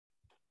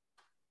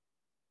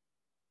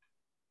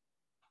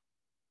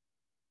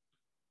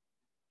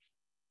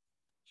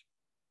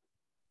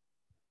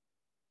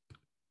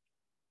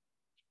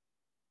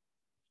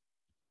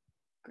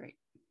Great.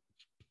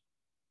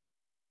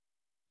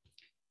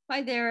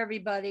 Hi there,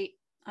 everybody.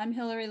 I'm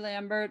Hillary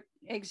Lambert,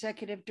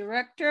 Executive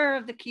Director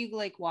of the Cayuga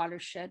Lake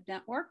Watershed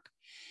Network.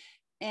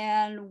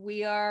 And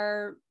we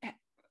are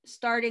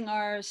starting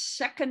our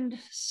second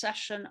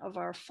session of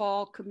our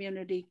Fall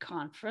Community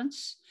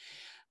Conference.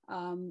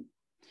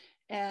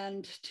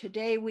 And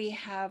today we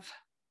have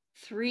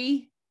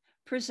 3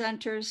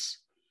 presenters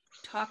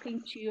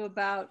talking to you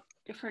about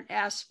different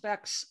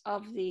aspects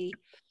of the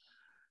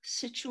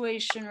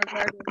situation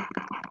regarding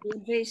the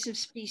invasive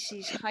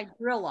species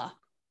hydrilla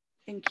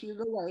in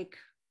Cayuga Lake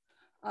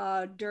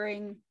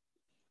during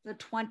the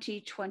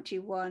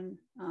 2021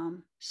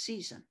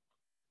 season.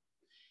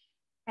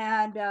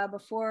 And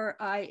before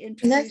I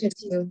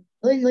introduce you,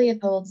 Lynn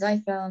Leopold's I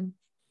found.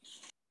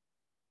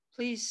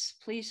 Please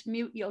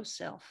mute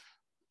yourself.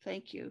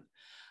 Thank you.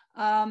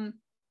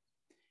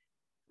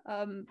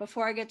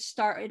 Before I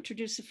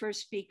introduce the first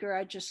speaker,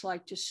 I'd just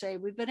like to say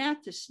we've been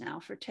at this now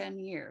for 10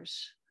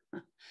 years.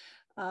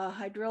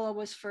 Hydrilla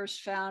was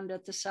first found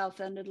at the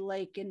south end of the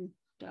lake in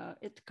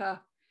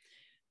Ithaca,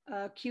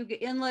 Cayuga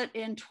Inlet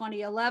in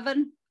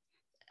 2011.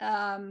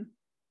 At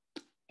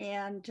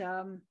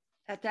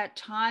that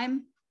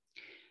time,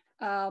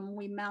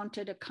 we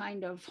mounted a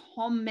kind of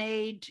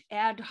homemade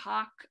ad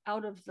hoc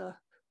out of the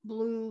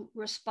blue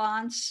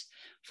response.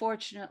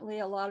 Fortunately,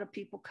 a lot of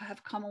people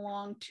have come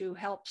along to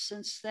help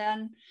since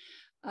then.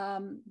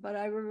 But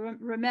I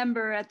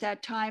remember at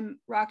that time,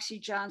 Roxy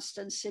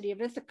Johnston, City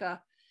of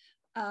Ithaca,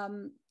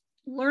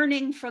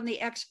 learning from the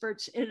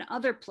experts in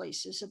other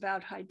places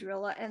about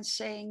hydrilla and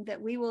saying that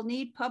we will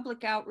need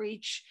public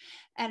outreach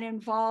and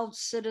involved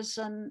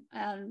citizen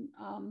and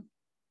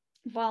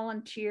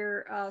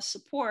volunteer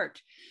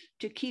support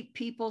to keep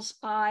people's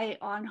eye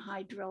on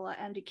hydrilla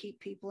and to keep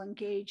people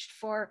engaged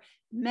for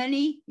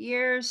many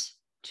years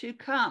to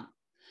come.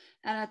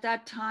 And at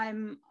that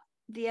time,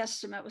 the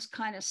estimate was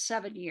kind of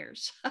 7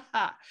 years.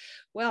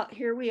 Well,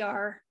 here we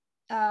are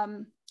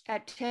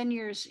at 10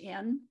 years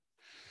in.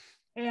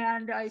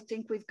 And I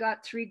think we've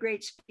got 3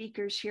 great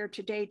speakers here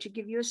today to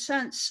give you a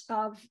sense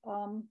of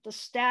the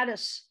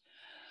status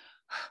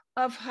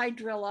of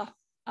hydrilla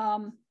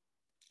on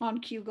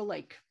Cayuga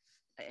Lake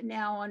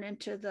now on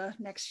into the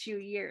next few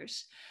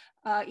years.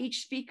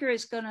 Each speaker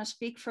is going to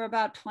speak for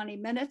about 20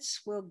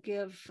 minutes. We'll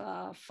give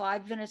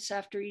 5 minutes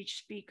after each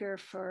speaker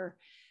for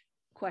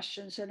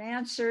questions and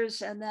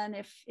answers. And then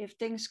if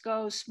things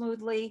go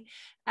smoothly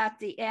at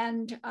the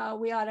end,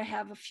 we ought to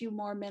have a few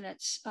more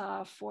minutes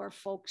for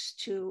folks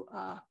to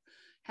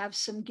have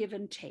some give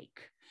and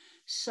take.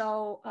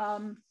 So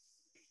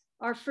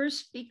our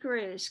first speaker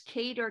is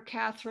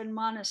Kathryn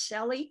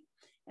Monacelli,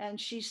 and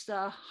she's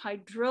the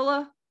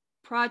hydrilla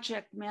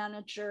project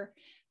manager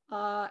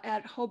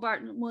at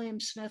Hobart and William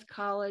Smith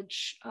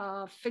College,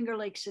 Finger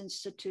Lakes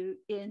Institute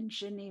in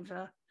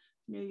Geneva,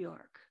 New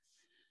York.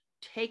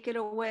 Take it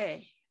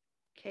away,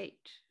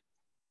 Kate.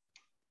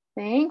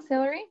 Thanks,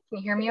 Hillary. Can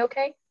you hear me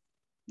okay?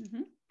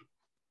 Mm-hmm.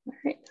 All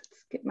right,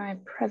 let's get my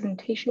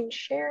presentation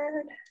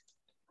shared.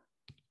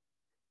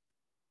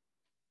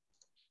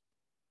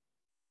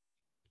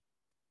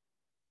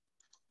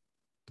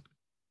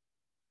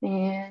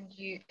 And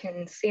you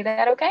can see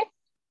that okay?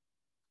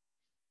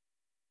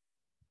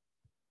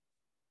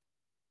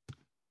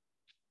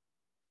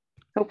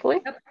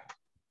 Hopefully. Yep.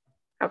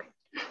 Okay.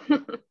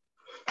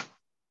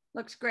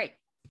 Looks great.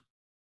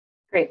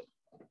 Great.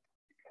 All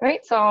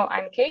right, so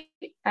I'm Kate.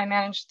 I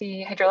manage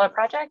the hydrilla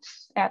project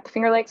at the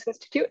Finger Lakes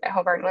Institute at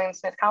Hobart and William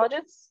Smith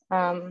Colleges.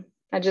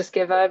 I just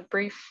give a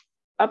brief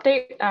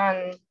update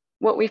on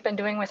what we've been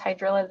doing with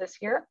hydrilla this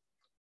year.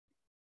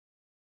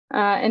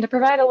 And to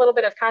provide a little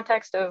bit of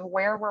context of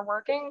where we're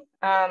working,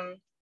 I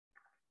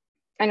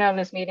know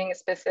this meeting is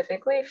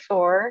specifically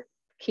for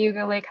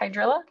Cayuga Lake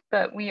Hydrilla,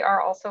 but we are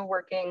also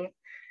working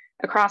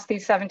across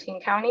these 17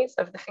 counties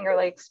of the Finger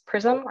Lakes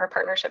PRISM, or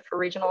Partnership for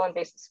Regional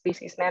Invasive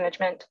Species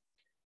Management.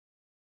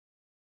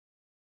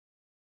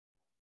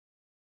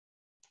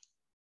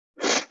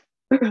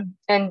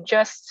 And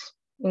just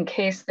in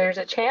case there's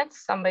a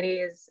chance somebody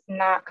is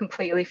not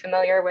completely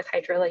familiar with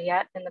hydrilla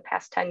yet in the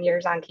past 10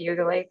 years on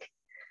Cayuga Lake,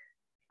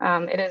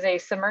 it is a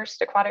submersed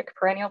aquatic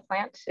perennial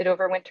plant. It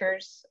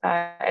overwinters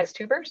as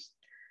tubers,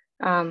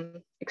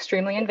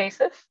 extremely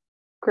invasive,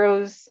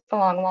 grows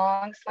along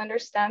long, slender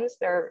stems.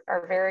 They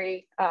are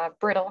very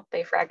brittle.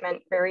 They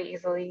fragment very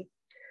easily.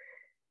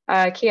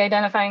 Key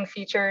identifying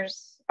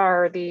features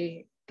are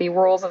the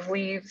whorls of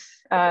leaves.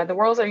 The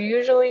whorls are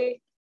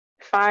usually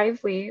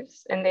 5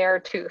 leaves and they are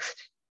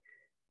toothed.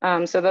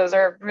 So those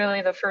are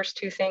really the first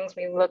 2 things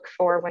we look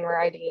for when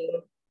we're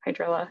IDing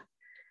hydrilla.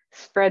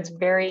 Spreads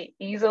very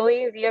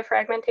easily via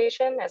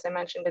fragmentation. As I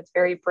mentioned, it's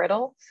very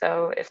brittle.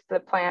 So if the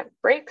plant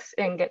breaks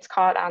and gets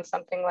caught on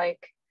something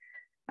like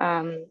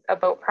a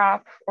boat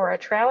prop or a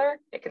trailer,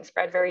 it can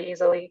spread very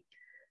easily.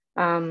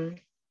 And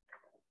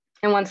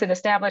once it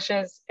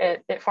establishes,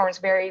 it forms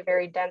very,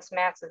 very dense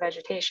mats of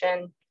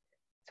vegetation.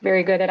 It's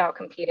very good at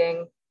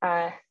outcompeting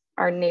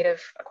our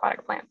native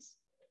aquatic plants.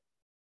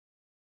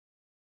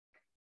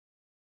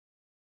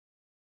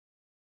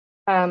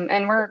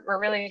 And we're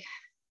really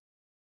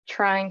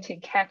trying to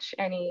catch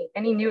any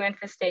new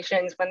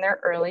infestations when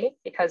they're early,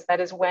 because that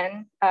is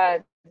when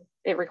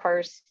it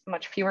requires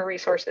much fewer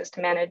resources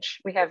to manage.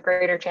 We have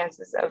greater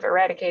chances of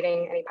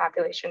eradicating any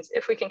populations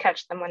if we can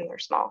catch them when they're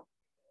small.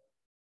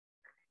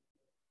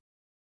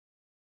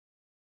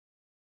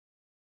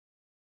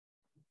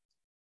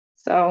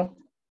 So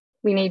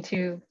we need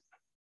to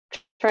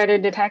try to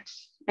detect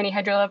any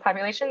hydrilla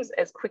populations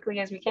as quickly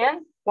as we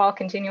can while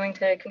continuing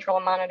to control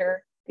and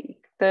monitor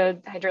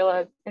the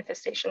hydrilla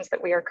infestations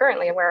that we are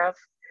currently aware of.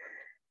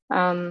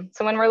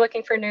 So when we're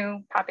looking for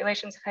new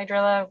populations of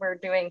hydrilla, we're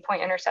doing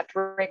point intercept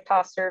rake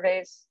toss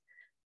surveys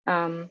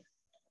in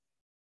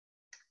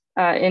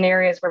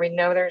areas where we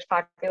know there's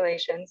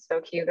populations,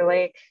 so Cayuga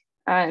Lake,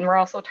 and we're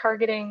also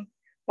targeting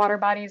water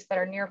bodies that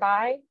are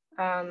nearby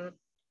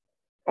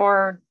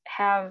or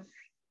have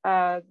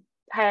high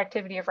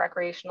activity of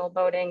recreational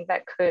boating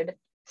that could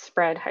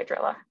spread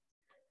hydrilla.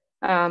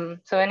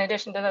 So in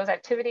addition to those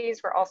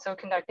activities, we're also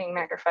conducting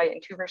macrophyte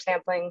and tuber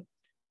sampling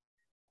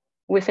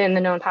within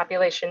the known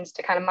populations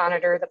to kind of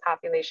monitor the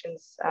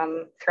populations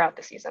throughout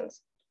the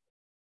seasons.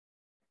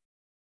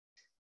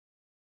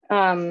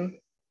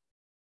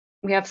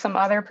 We have some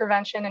other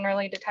prevention and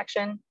early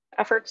detection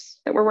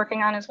efforts that we're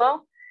working on as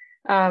well.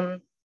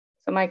 So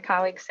my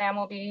colleague Sam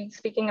will be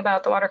speaking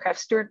about the Watercraft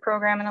Steward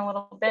Program in a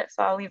little bit,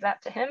 so I'll leave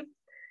that to him.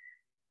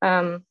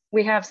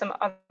 We have some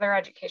other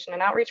education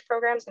and outreach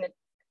programs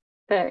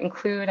that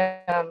include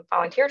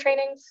volunteer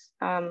trainings,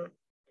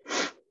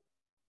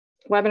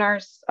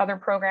 webinars, other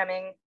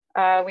programming.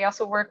 We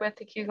also work with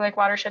the Cayuga Lake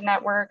Watershed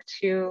Network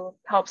to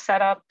help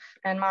set up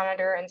and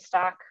monitor and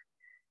stock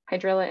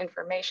hydrilla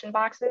information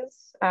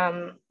boxes.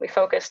 We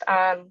focused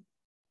on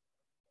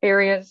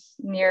areas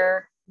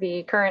near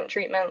the current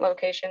treatment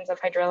locations of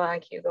hydrilla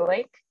on Cayuga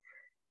Lake,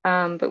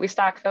 but we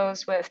stock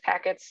those with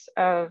packets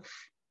of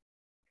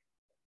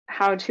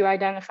how to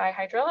identify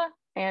hydrilla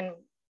and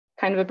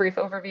kind of a brief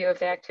overview of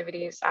the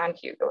activities on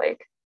Cayuga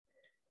Lake.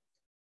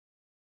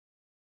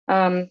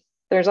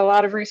 There's a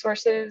lot of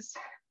resources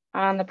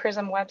on the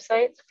PRISM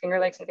website,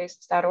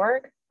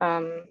 fingerlakesandbases.org.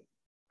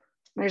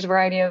 There's a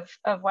variety of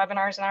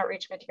webinars and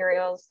outreach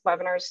materials.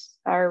 Webinars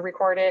are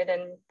recorded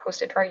and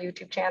posted to our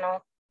YouTube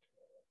channel.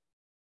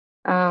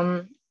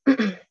 And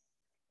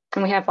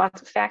we have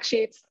lots of fact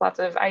sheets, lots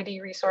of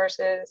ID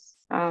resources.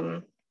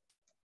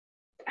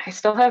 I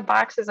still have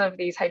boxes of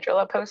these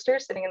hydrilla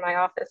posters sitting in my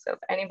office, so if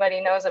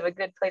anybody knows of a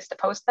good place to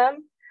post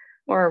them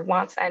or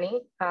wants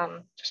any,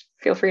 just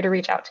feel free to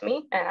reach out to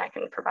me and I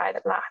can provide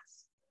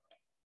lots.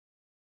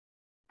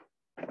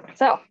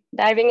 So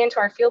diving into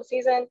our field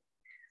season,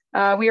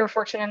 we were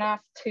fortunate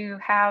enough to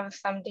have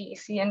some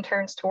DEC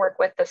interns to work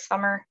with this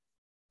summer.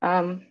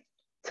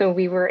 So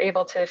we were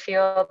able to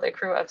field a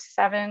crew of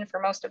 7 for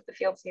most of the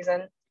field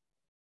season.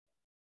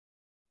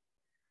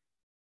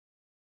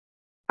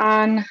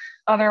 On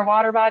other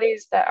water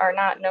bodies that are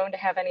not known to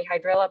have any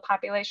hydrilla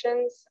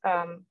populations,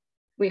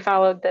 we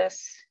followed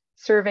this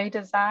survey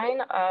design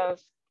of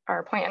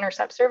our point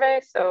intercept survey.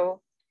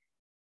 So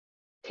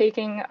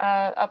taking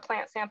a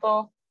plant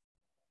sample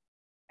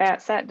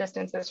at set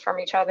distances from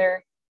each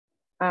other,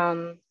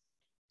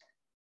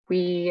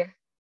 we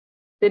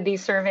did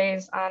these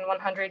surveys on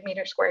 100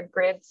 meter squared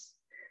grids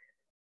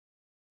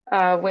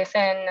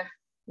within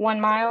 1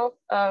 mile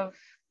of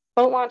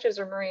boat launches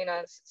or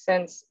marinas,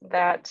 since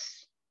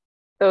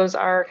those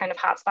are kind of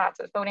hot spots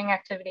of boating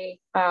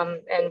activity.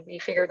 And we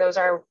figure those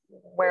are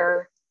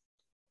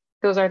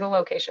the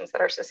locations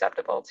that are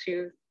susceptible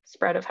to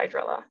spread of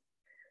hydrilla.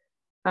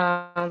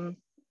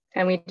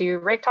 And we do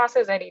rake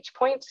tosses at each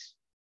point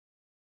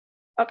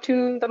up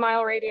to the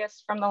mile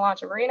radius from the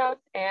launch of marina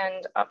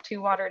and up to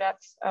water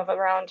depths of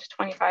around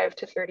 25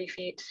 to 30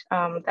 feet.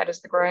 That is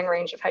the growing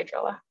range of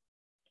hydrilla.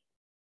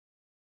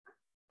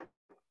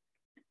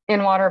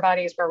 In water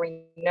bodies where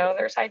we know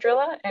there's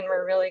hydrilla and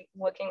we're really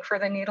looking for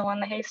the needle in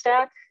the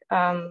haystack,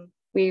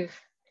 we've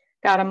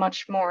got a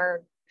much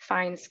more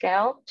fine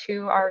scale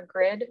to our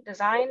grid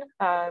design.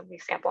 We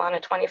sample on a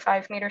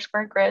 25 meter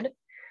square grid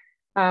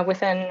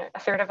within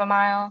 1/3 of a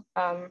mile.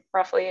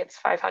 Roughly it's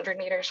 500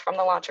 meters from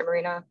the launch of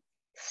marina,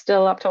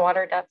 still up to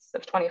water depths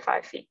of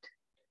 25 feet.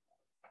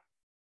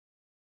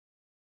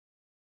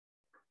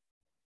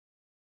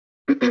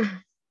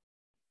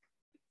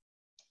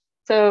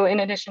 So in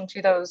addition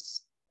to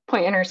those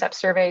point intercept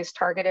surveys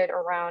targeted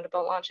around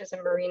boat launches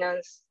and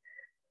marinas,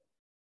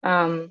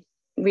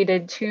 we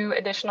did 2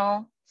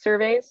 additional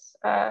surveys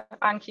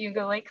on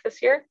Cayuga Lake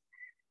this year.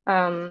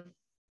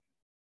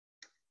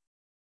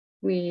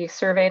 We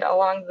surveyed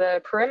along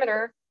the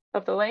perimeter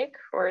of the lake,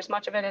 or as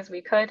much of it as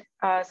we could.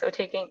 So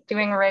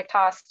doing a rake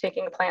toss,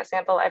 taking a plant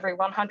sample every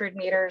 100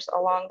 meters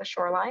along the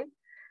shoreline.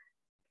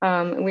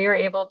 We were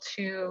able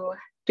to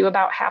do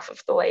about half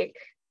of the lake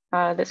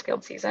this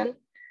field season.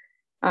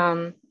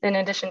 In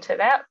addition to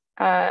that,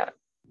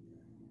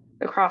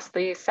 across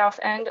the south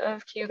end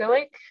of Cayuga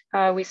Lake,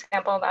 we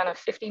sampled on a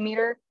 50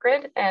 meter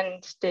grid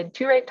and did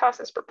 2 rake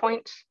tosses per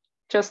point,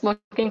 just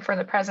looking for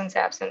the presence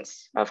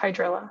absence of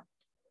hydrilla.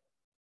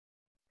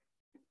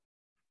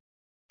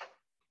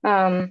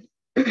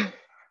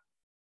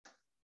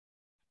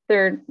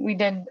 we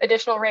did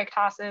additional rake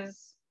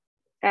tosses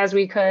as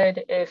we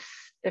could if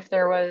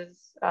there was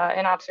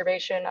an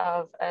observation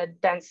of a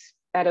dense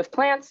bed of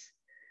plants.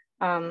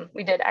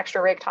 We did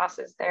extra rake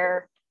tosses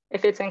there.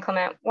 If it's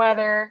inclement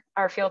weather,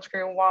 our field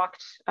crew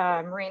walked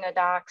marina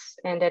docks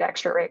and did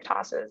extra rake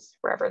tosses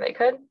wherever they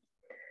could.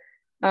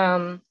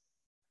 There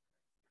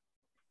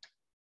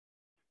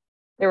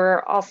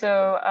were also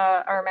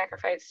our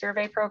macrophyte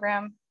survey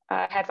program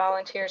had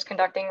volunteers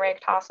conducting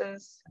rake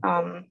tosses.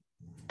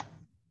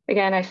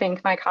 Again, I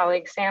think my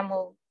colleague Sam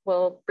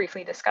will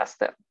briefly discuss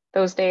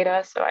those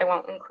data, so I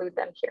won't include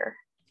them here.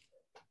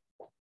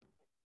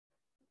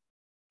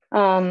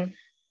 So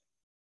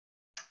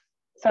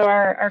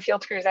our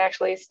field crew is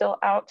actually still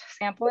out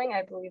sampling.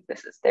 I believe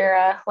this is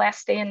their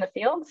last day in the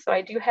field. So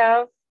I do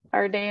have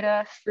our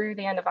data through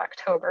the end of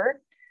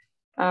October.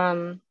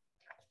 From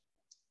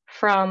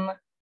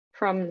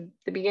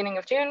the beginning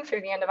of June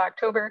through the end of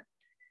October,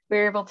 we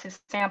were able to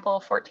sample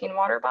 14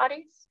 water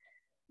bodies.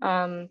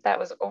 That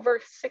was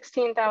over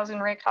 16,000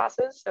 rake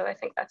tosses. So I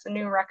think that's a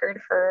new record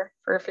for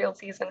a field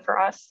season for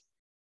us.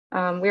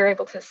 We were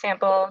able to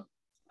sample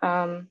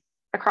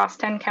across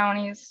 10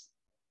 counties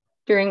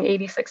during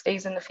 86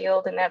 days in the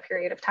field in that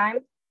period of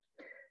time.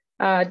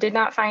 Did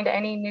not find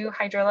any new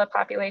hydrilla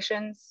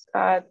populations.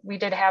 We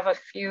did have a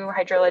few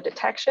hydrilla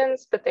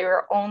detections, but they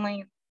were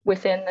only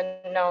within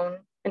the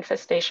known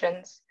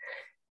infestations.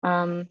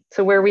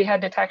 So where we had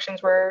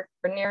detections were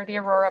near the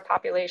Aurora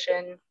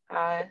population,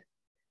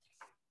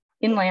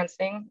 in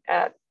Lansing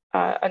at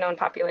a known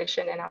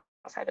population and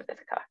outside of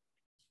Ithaca.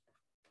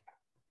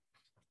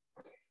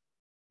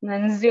 And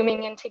then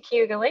zooming into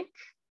Cayuga Lake,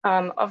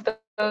 of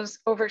those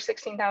over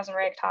 16,000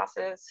 rake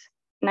tosses,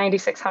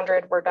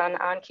 9,600 were done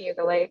on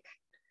Cayuga Lake.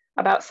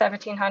 About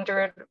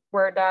 1,700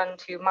 were done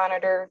to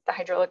monitor the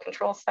hydrilla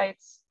control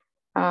sites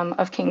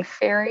of King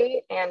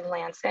Ferry and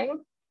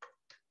Lansing.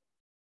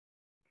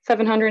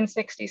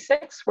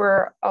 766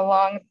 were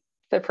along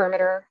the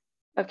perimeter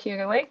of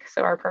Cayuga Lake,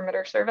 so our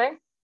perimeter survey.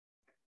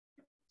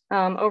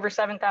 Over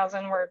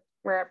 7,000 were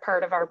a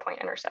part of our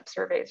point intercept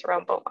surveys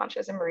around boat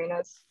launches and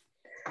marinas.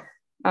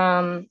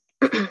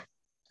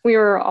 We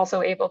were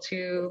also able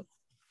to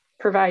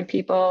provide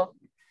people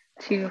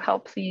to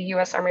help the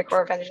U.S. Army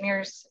Corps of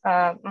Engineers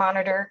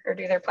monitor or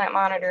do their plant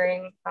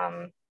monitoring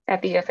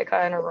at the Ithaca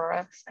and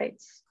Aurora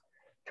sites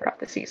throughout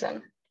the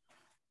season.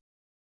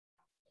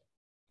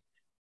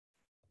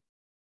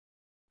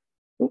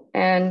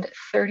 And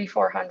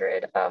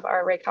 3,400 of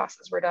our rake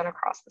tosses were done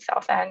across the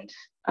south end.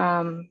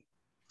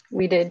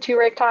 We did 2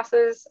 rake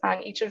tosses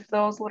on each of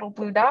those little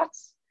blue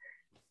dots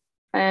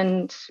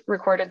and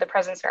recorded the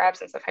presence or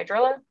absence of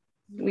hydrilla.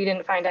 We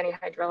didn't find any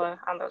hydrilla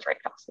on those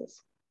rake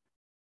tosses.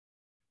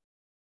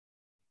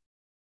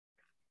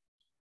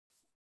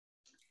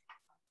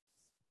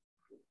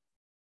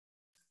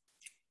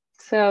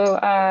 So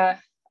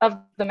of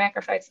the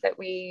macrophytes that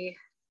we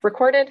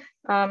recorded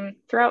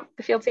throughout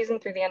the field season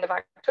through the end of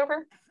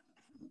October,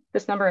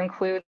 this number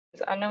includes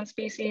unknown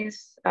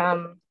species,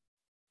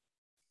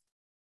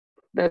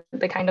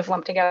 the kind of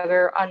lumped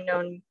together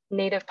unknown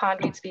native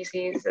pondweed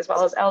species, as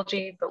well as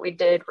algae, but we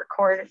did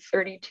record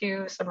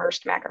 32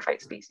 submerged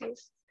macrophyte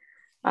species.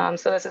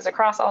 So this is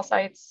across all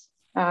sites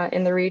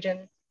in the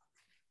region.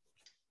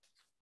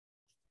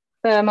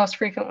 The most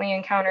frequently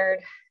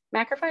encountered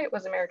macrophyte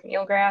was American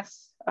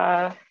eelgrass,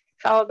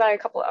 followed by a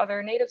couple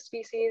other native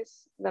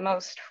species. The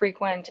most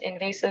frequent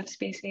invasive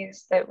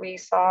species that we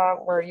saw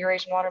were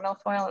Eurasian water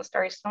milfoil and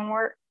starry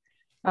stonewort.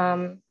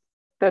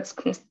 That's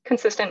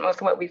consistent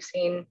with what we've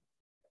seen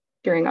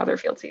during other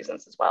field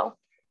seasons as well.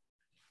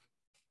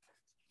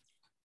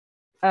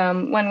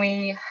 When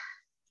we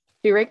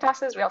do rake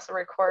tosses, we also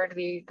record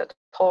the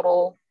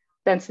total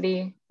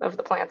density of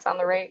the plants on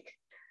the rake.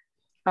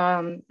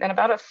 And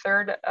about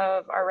 1/3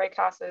 of our rake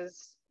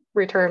tosses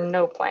return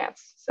no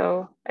plants.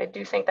 So I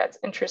do think that's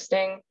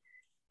interesting.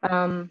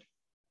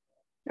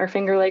 Our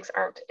Finger Lakes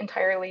aren't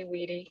entirely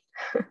weedy.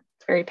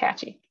 It's very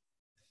patchy.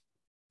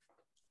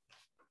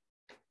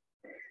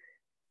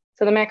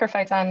 So the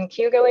macrophytes on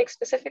Cayuga Lake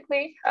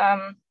specifically,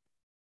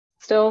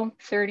 still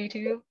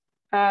 32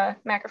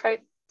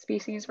 macrophyte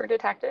species were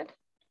detected.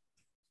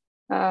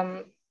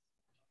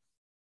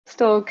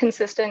 Still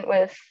consistent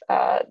with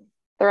the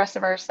rest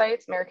of our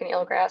sites, American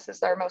eelgrass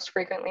is our most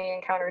frequently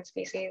encountered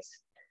species,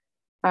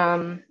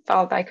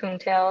 followed by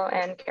coontail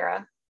and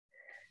cara.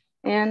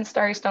 And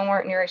starry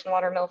stonewort and Eurasian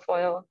water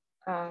milfoil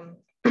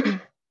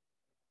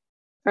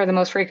are the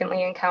most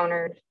frequently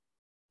encountered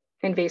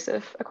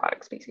invasive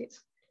aquatic species.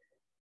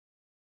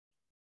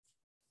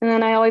 And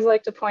then I always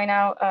like to point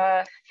out,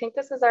 I think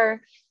this is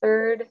our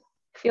 3rd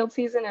field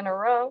season in a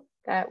row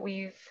that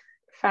we've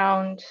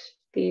found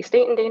the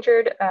state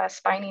endangered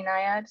spiny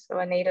naiad, so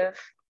a native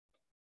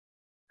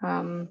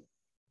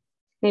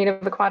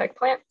aquatic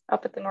plant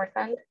up at the north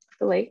end of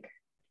the lake.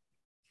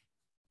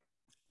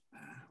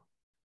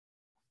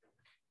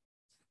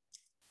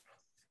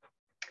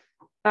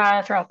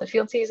 Throughout the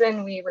field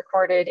season, we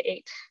recorded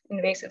 8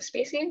 invasive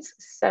species.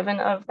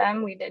 7 of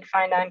them we did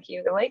find on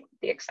Cayuga Lake,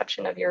 with the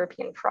exception of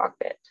European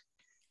frogbit.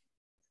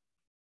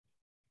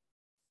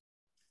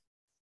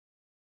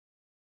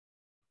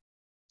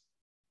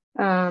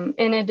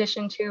 In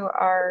addition to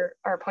our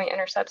point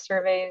intercept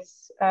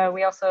surveys,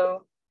 we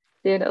also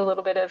did a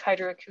little bit of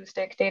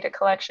hydroacoustic data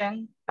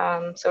collection.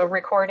 So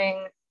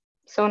recording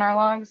sonar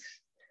logs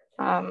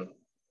from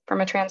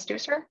a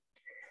transducer.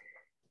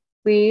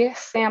 We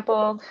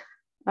sampled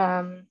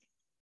about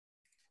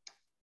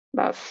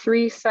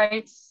 3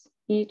 sites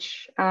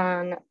each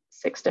on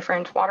 6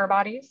 different water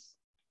bodies.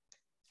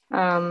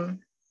 And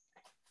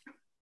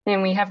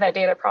we have that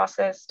data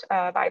processed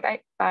by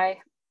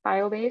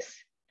BioBase,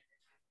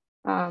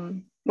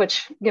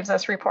 which gives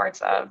us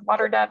reports of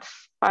water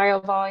depth,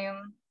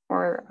 biovolume,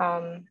 or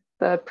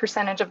the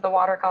percentage of the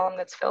water column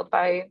that's filled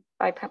by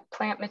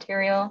plant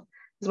material,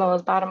 as well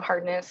as bottom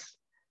hardness,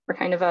 or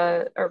kind of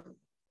a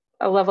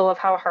level of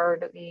how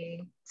hard the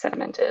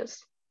sediment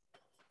is.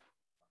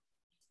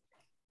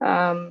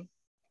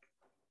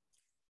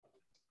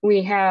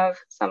 We have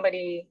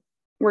somebody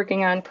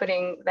working on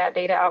putting that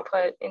data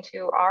output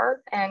into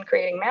R and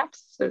creating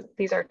maps. So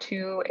these are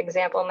 2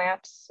 example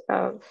maps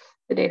of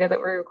the data that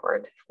we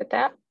record with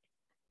that.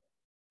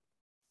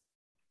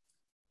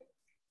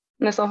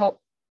 And this will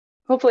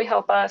hopefully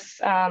help us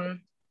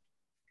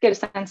get a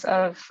sense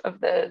of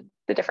the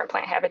different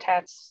plant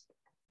habitats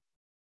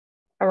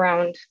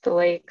around the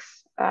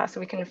lakes, so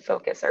we can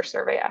focus our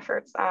survey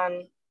efforts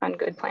on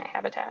good plant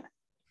habitat.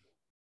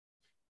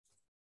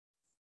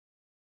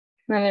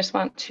 And then I just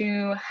want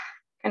to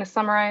kind of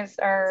summarize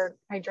our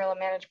hydrilla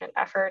management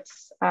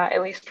efforts,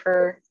 at least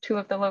for 2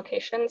 of the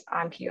locations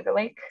on Cayuga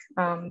Lake,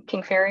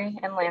 King Ferry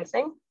and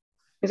Lansing.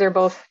 These are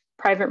both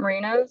private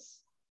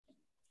marinas.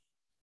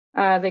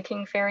 The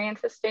King Ferry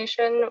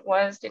infestation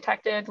was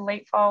detected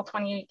late fall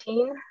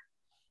 2018.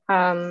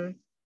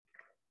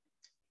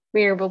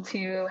 We were able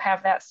to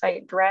have that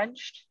site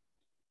dredged.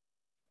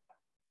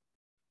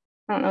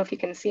 I don't know if you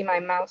can see my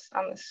mouse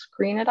on the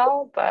screen at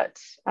all, but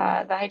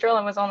the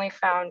hydrilla was only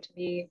found to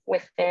be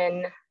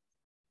within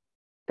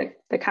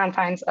the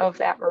confines of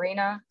that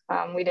marina.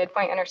 We did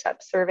point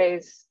intercept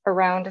surveys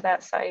around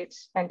that site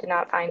and did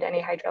not find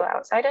any hydrilla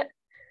outside it.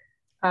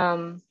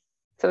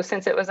 So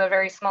since it was a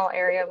very small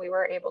area, we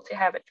were able to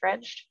have it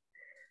dredged.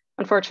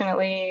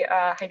 Unfortunately,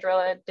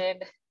 hydrilla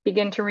did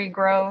begin to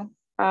regrow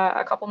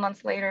a couple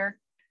months later,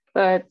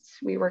 but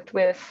we worked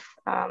with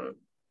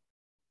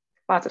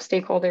lots of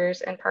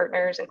stakeholders and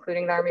partners,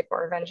 including the Army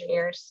Corps of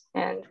Engineers,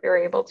 and we were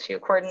able to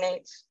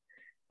coordinate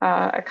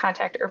a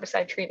contact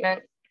herbicide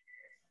treatment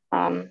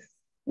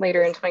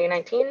later in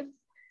 2019.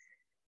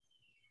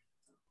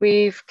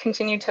 We've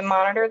continued to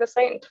monitor the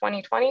site in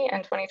 2020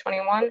 and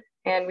 2021,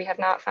 and we have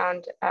not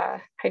found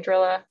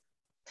hydrilla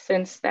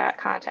since that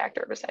contact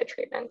herbicide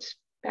treatment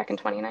back in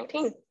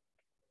 2019.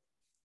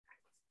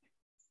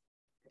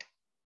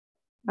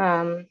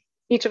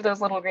 Each of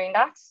those little green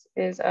dots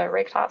is a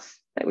rake toss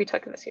that we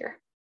took this year.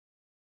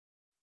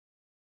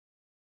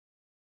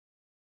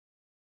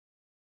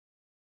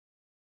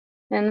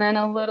 And then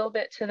a little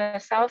bit to the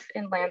south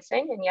in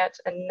Lansing, and yet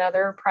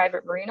another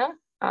private marina.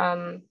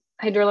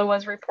 Hydrilla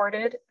was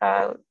reported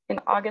in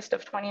August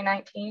of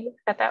 2019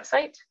 at that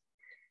site.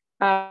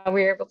 We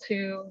were able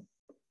to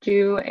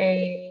do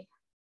a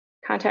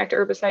contact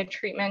herbicide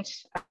treatment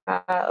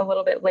a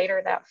little bit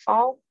later that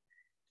fall.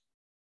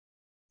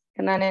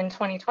 And then in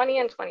 2020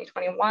 and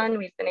 2021,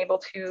 we've been able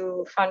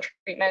to fund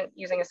treatment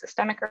using a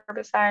systemic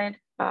herbicide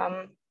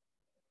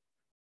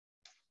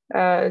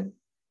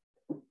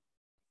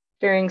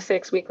during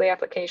 6 weekly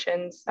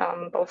applications,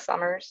 both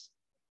summers.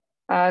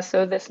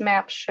 So this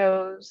map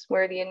shows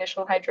where the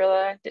initial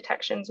hydrilla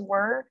detections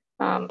were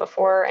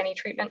before any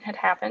treatment had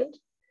happened.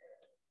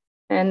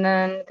 And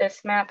then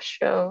this map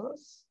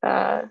shows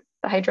the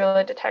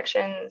hydrilla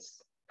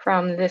detections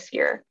from this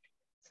year.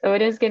 So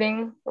it is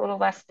getting a little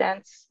less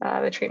dense.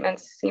 The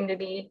treatments seem to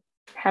be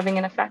having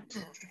an effect.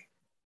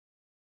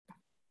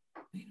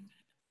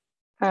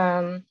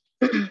 To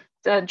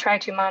try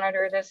to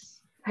monitor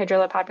this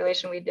hydrilla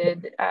population, we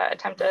did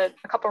attempt a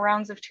couple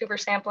rounds of tuber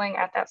sampling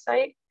at that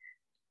site.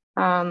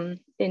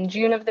 In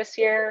June of this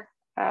year,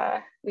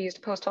 we used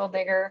a post-hole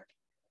digger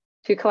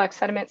to collect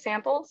sediment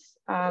samples.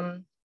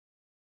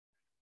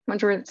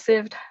 Ones were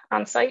sieved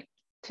on site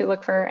to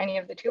look for any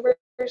of the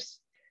tubers.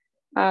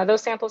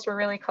 Those samples were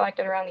really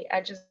collected around the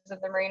edges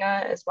of the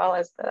marina, as well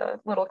as the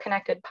little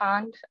connected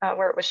pond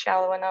where it was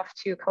shallow enough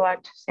to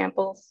collect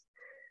samples.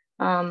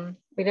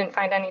 We didn't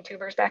find any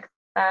tubers back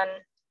then.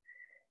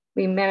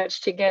 We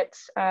managed to get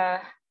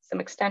some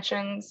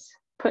extensions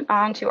put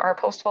onto our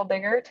post-hole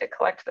digger to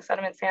collect the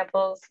sediment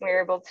samples. We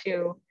were able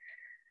to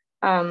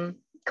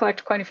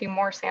collect quite a few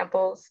more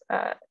samples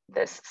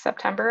this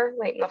September,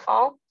 late in the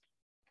fall.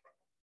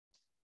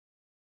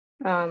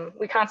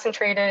 We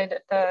concentrated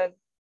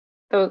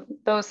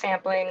those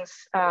samplings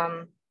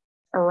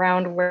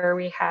around where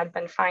we had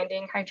been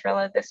finding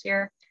hydrilla this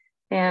year,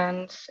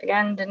 and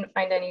again, didn't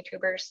find any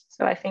tubers.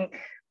 So I think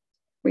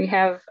we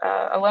have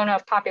a low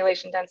enough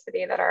population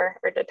density that our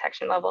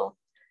detection level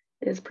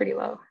is pretty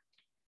low.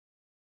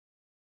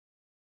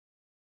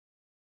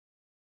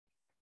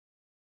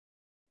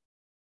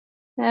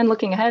 And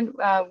looking ahead,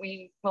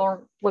 we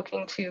will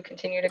looking to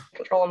continue to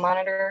control and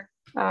monitor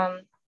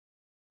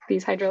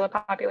these hydrilla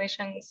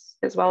populations,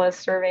 as well as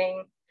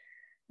surveying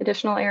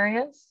additional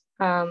areas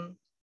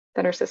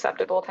that are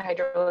susceptible to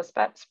hydrilla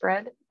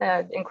spread,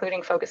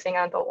 including focusing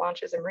on boat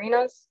launches and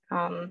marinas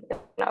and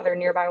other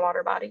nearby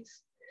water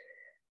bodies.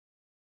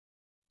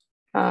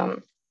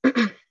 And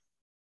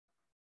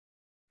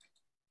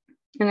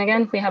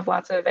again, we have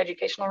lots of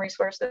educational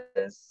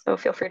resources, so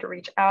feel free to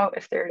reach out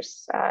if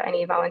there's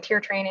any volunteer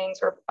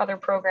trainings or other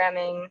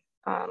programming,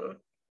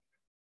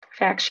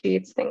 fact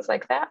sheets, things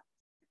like that.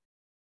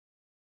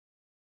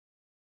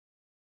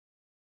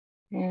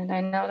 And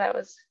I know that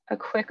was a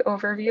quick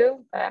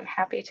overview, but I'm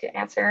happy to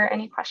answer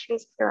any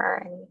questions if there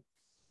are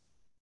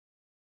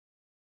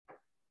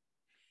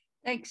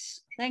any.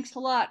 Thanks a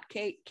lot,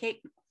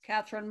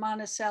 Kathryn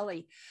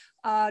Monacelli.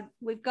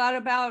 We've got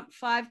about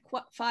five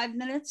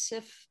minutes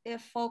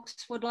if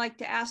folks would like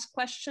to ask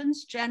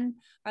questions. Jen,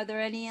 are there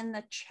any in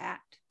the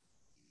chat?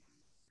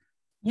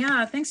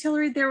 Yeah, thanks,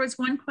 Hillary. There was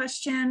one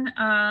question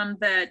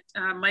that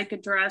Mike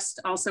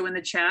addressed also in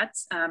the chat,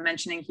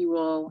 mentioning he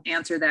will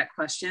answer that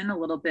question a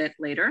little bit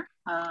later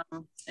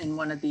in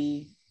one of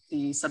the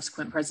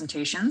subsequent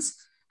presentations.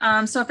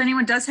 So if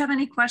anyone does have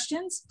any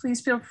questions,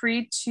 please feel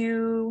free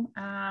to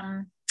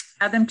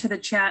add them to the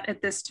chat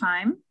at this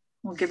time.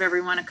 We'll give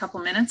everyone a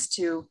couple minutes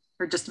or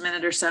just a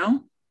minute or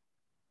so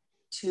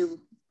to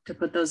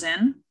put those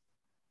in.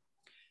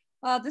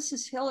 This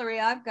is Hillary.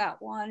 I've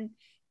got one.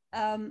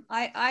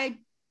 I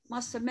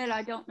must admit,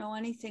 I don't know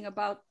anything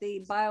about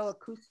the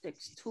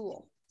bioacoustics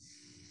tool.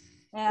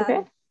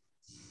 And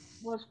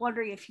was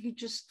wondering if you could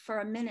just for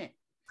a minute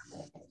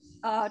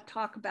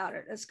talk about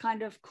it. It's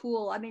kind of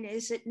cool. I mean,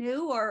 is it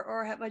new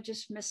or have I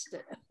just missed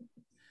it?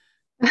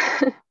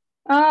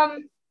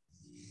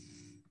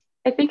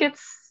 I think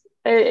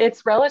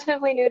it's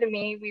relatively new to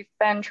me. We've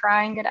been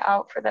trying it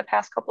out for the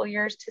past couple of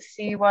years to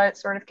see what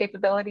sort of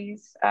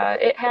capabilities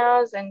it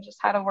has and just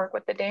how to work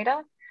with the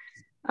data.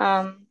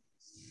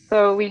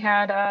 So we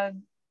had a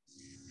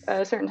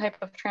certain type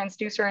of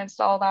transducer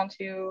installed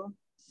onto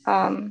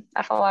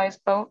FLI's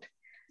boat,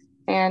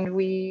 and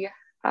we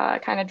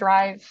kind of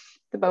drive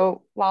the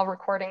boat while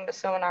recording the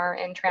sonar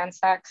in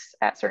transects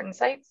at certain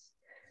sites.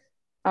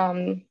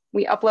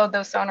 We upload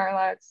those sonar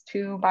logs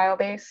to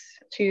Biobase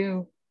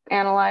to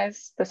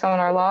analyze the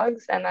sonar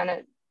logs, and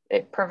then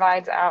it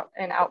provides out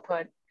an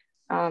output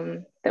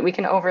that we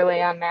can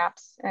overlay on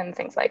maps and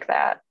things like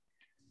that.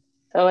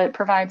 So it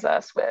provides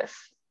us with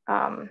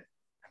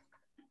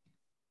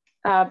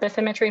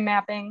bathymetry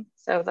mapping,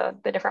 so the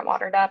different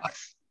water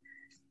depths,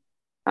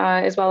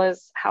 as well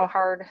as how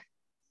hard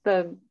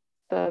the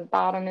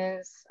bottom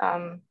is.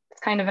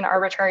 It's kind of an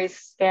arbitrary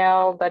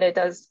scale, but it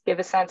does give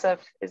a sense of,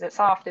 is it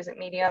soft, is it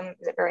medium,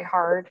 is it very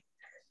hard,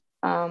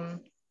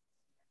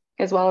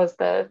 as well as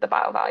the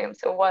biovolume.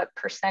 So what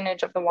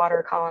percentage of the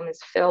water column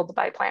is filled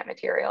by plant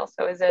material?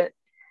 So is it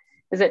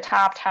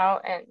topped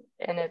out and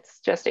it's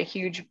just a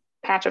huge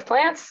patch of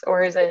plants,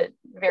 or is it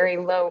very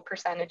low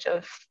percentage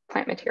of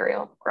plant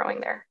material growing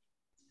there?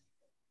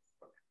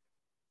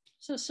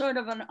 So sort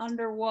of an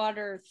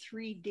underwater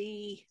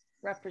 3D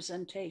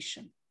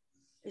representation.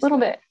 A little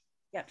bit.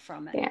 Get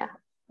from it. Yeah.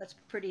 That's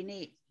pretty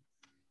neat.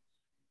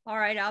 All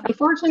right.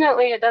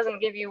 Unfortunately, it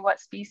doesn't give you what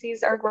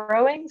species are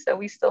growing, so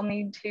we still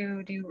need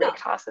to do rake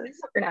tosses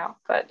for now,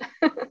 but.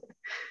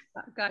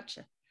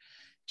 Gotcha.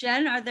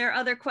 Jen, are there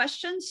other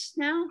questions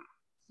now?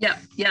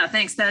 Yeah,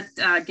 thanks. That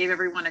gave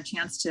everyone a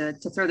chance to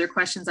throw their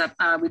questions up.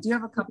 We do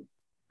have a couple.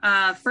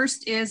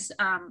 First is,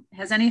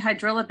 has any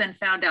hydrilla been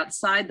found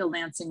outside the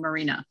Lansing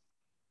Marina?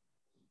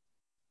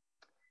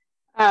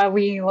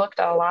 We looked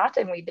a lot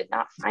and we did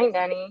not find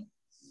any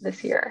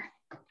this year.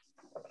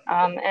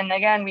 And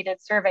again, we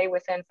did survey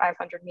within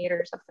 500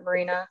 meters of the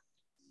marina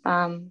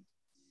and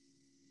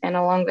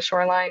along the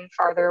shoreline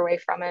farther away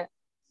from it,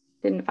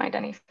 didn't find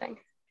anything.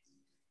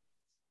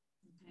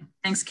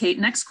 Thanks, Kate.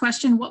 Next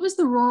question. What was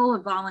the role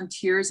of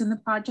volunteers in the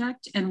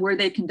project, and were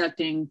they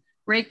conducting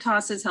rake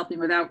tosses, helping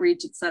with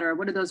outreach, et cetera?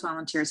 What did those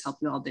volunteers help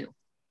you all do?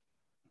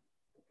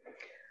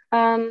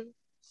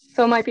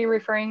 So might be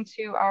referring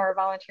to our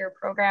volunteer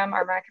program,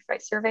 our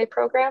microphyte survey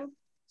program,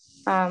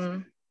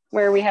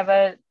 where we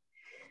have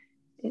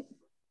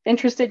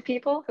interested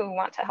people who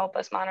want to help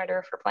us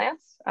monitor for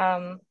plants.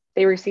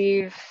 They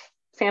receive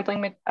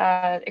sampling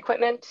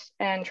equipment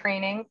and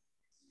training,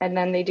 and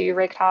then they do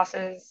rake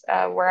tosses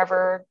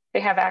wherever they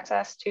have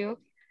access to.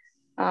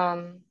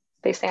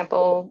 They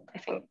sample, I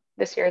think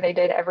this year they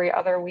did every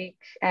other week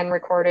and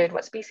recorded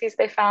what species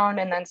they found,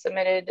 and then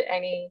submitted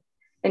any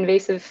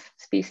invasive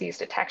species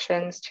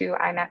detections to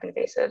IMAP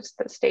Invasives,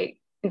 the state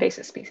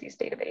invasive species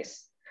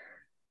database.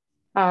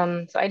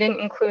 So I didn't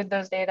include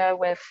those data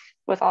with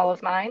all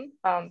of mine,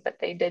 but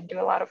they did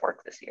do a lot of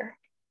work this year.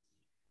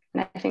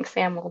 And I think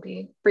Sam will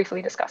be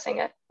briefly discussing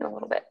it in a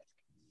little bit.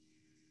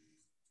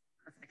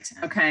 Perfect.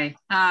 Okay,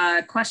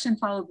 question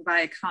followed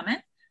by a comment.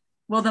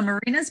 Will the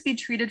marinas be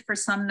treated for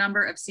some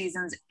number of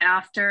seasons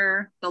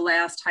after the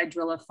last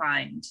hydrilla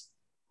find?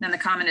 Then the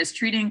comment is,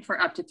 treating for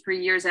up to 3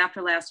 years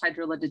after last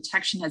hydrilla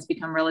detection has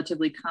become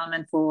relatively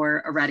common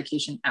for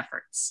eradication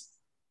efforts.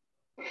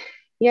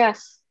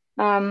 Yes.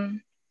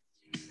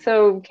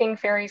 So King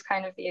Ferry is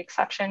kind of the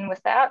exception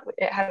with that.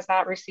 It has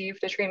not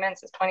received a treatment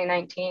since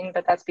 2019,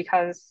 but that's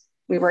because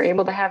we were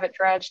able to have it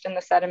dredged and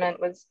the sediment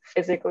was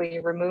physically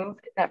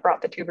removed that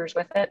brought the tubers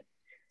with it.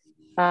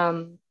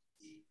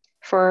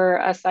 For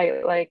a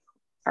site like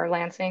our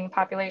Lansing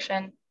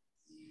population,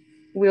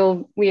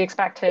 we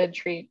expect to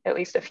treat at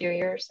least a few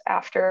years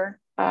after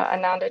a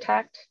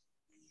non-detect.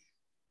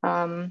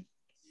 And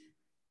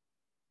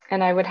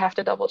I would have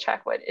to double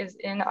check what is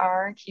in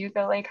our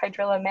Cayuga Lake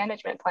Hydrilla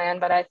management plan,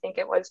 but I think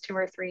it was 2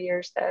 or 3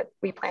 years that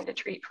we plan to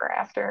treat for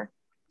after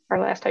our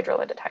last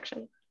hydrilla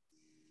detection.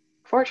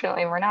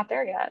 Fortunately, we're not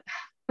there yet.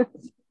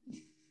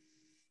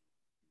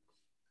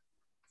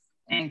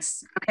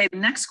 Thanks. Okay, the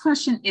next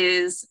question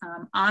is,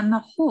 on the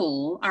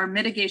whole, are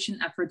mitigation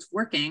efforts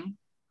working?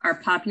 Are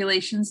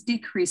populations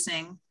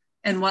decreasing?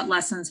 And what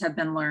lessons have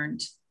been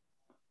learned?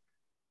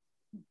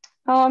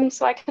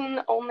 So I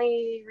can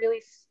only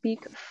really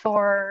speak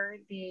for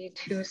the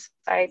 2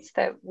 sites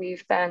that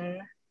we've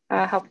been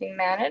helping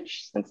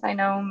manage, since I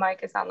know Mike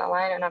is on the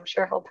line and I'm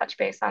sure he'll touch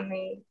base on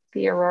the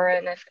Aurora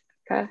and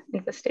Ithaca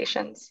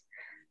infestations.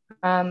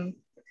 But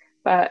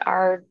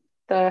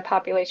the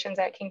populations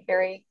at King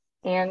Ferry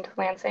and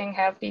Lansing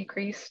have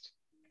decreased.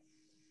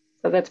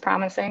 So that's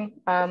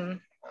promising.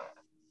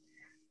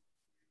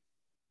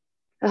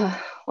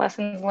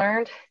 Lessons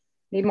learned,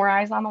 need more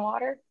eyes on the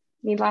water,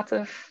 need lots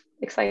of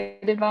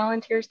excited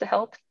volunteers to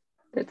help.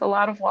 It's a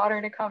lot of water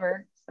to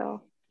cover,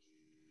 so.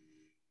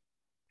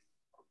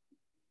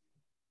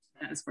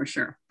 That is for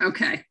sure.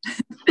 Okay,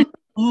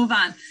 we'll move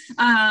on.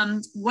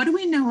 What do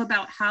we know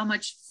about how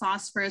much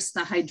phosphorus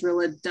the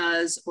hydrilla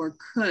does or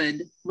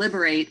could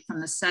liberate from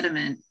the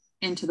sediment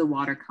into the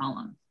water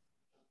column?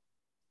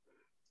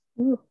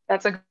 Ooh,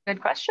 that's a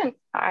good question.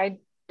 I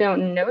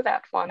don't know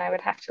that one. I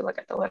would have to look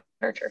at the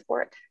literature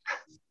for it.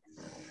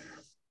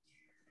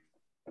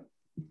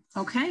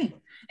 Okay,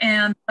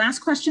 and last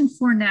question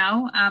for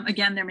now.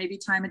 Again, there may be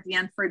time at the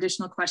end for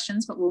additional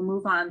questions, but we'll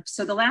move on.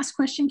 So the last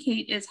question,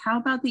 Kate, is how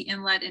about the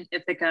inlet in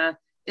Ithaca?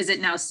 Is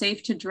it now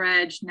safe to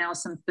dredge, now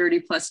some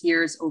 30+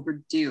 years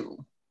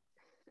overdue?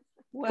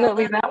 Well, I'll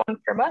leave that one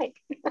for Mike.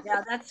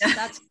 Yeah, that's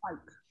Mike.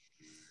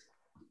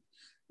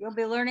 You'll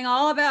be learning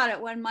all about it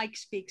when Mike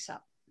speaks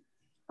up.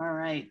 All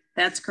right,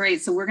 that's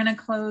great. So we're gonna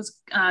close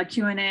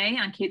Q&A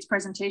on Kate's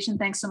presentation.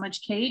 Thanks so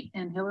much, Kate,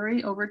 and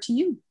Hillary, over to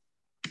you.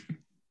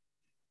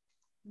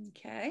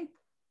 Okay.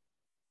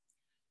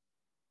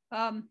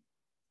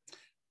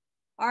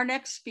 Our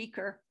next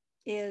speaker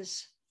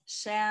is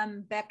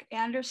Sam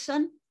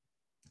Beck-Anderson,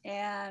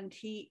 and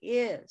he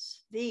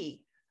is the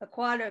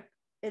Aquatic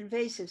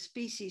Invasive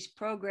Species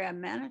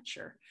Program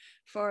Manager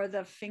for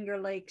the Finger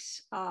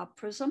Lakes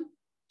PRISM.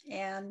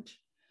 And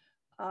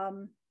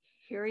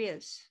here he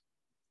is.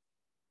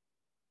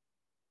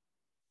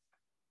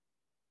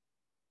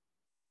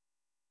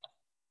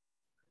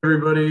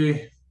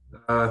 Everybody.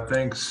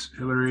 Thanks,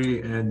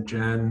 Hillary and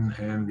Jen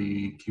and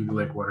the Cayuga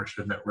Lake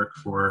Watershed Network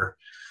for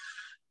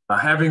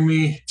having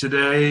me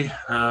today.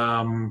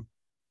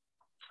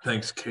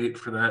 Thanks, Kate,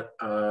 for that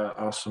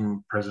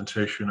awesome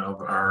presentation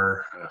of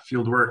our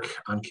field work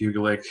on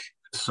Cayuga Lake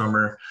this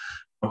summer.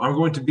 I'm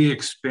going to be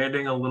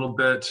expanding a little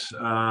bit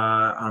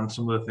on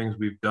some of the things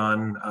we've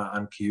done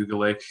on Cayuga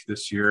Lake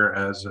this year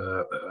as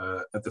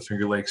at the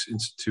Finger Lakes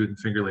Institute and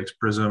Finger Lakes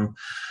PRISM,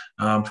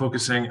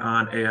 focusing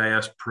on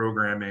AIS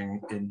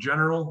programming in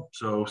general.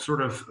 So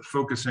sort of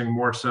focusing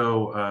more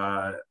so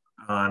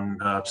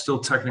on still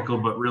technical,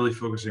 but really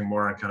focusing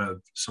more on kind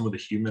of some of the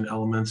human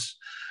elements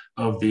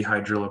of the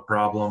hydrilla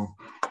problem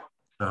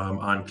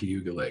on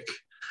Cayuga Lake.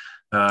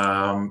 So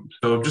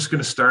I'm just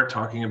going to start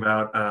talking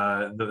about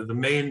the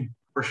main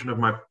portion of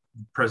my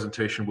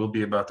presentation will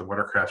be about the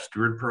Watercraft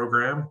Steward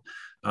Program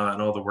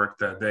and all the work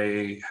that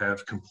they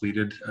have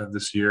completed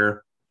this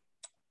year.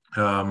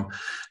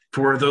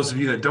 For those of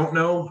you that don't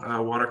know,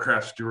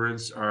 Watercraft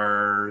Stewards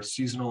are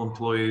seasonal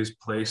employees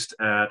placed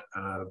at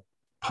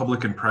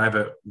public and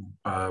private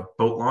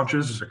boat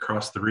launches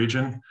across the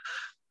region.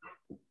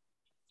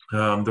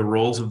 The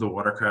roles of the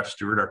watercraft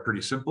steward are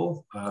pretty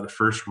simple. The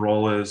first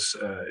role is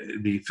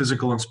the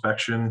physical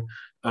inspection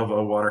of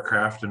a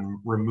watercraft and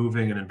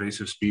removing an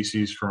invasive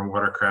species from a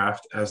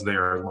watercraft as they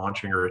are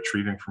launching or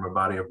retrieving from a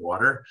body of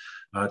water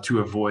to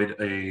avoid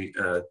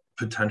a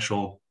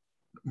potential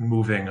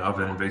moving of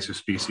an invasive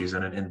species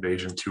and an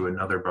invasion to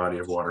another body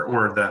of water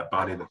or that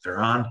body that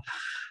they're on.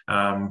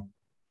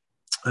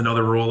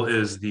 Another role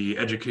is the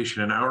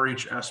education and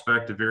outreach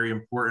aspect, a very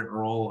important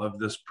role of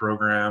this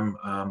program.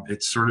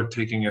 It's sort of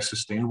taking a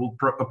sustainable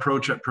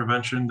approach at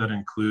prevention that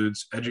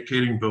includes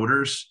educating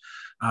boaters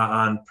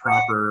on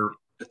proper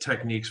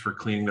techniques for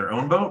cleaning their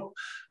own boat.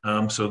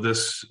 So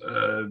this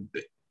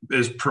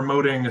is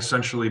promoting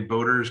essentially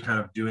boaters kind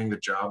of doing the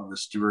job of the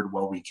steward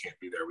while we can't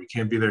be there. We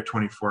can't be there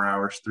 24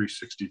 hours,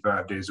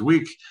 365 days a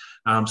week.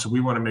 So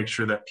we want to make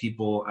sure that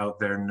people out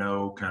there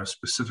know kind of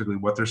specifically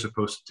what they're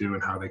supposed to do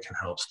and how they can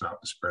help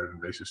stop the spread of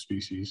invasive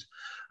species.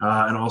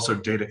 And also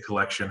data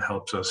collection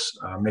helps us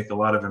make a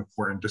lot of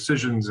important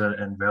decisions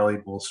and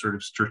valuable sort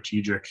of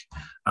strategic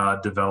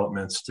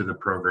developments to the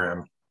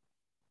program.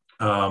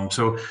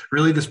 So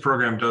really this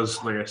program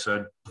does, like I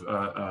said,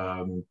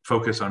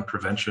 focus on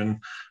prevention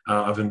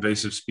of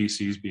invasive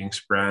species being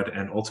spread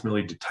and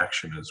ultimately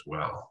detection as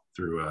well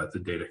through the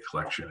data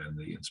collection and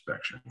the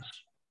inspections.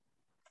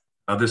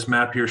 This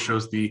map here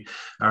shows the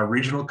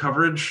regional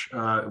coverage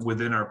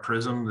within our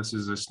PRISM. This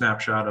is a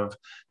snapshot of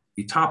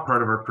the top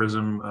part of our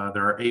PRISM.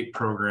 There are 8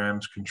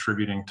 programs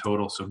contributing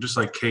total. So just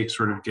like Kate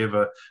sort of gave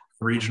a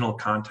regional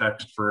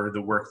context for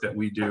the work that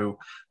we do,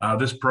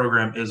 this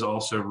program is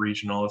also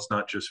regional. It's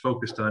not just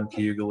focused on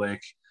Cayuga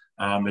Lake.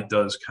 It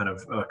does kind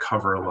of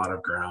cover a lot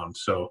of ground.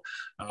 So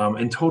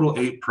in total,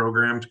 8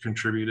 programs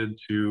contributed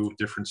to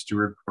different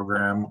steward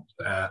programs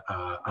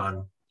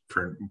on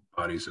different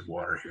bodies of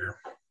water here.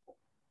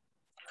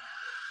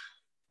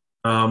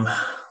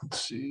 Let's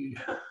see.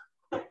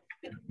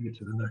 Get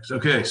to the next.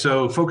 Okay,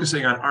 so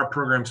focusing on our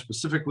program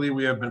specifically,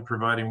 we have been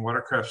providing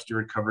watercraft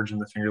steward coverage in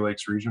the Finger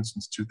Lakes region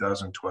since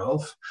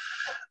 2012.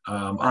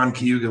 On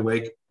Cayuga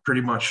Lake,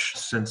 pretty much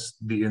since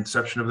the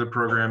inception of the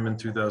program in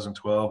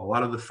 2012. A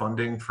lot of the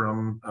funding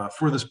from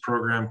for this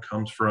program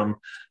comes from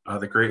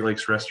the Great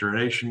Lakes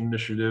Restoration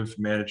Initiative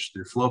managed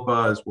through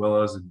FLOPA, as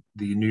well as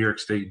the New York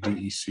State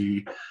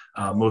DEC.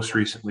 Most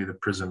recently, the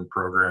PRISM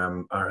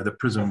program, or the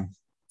PRISM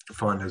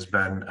Fund has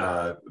been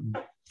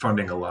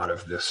funding a lot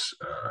of this,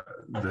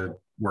 the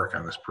work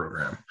on this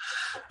program.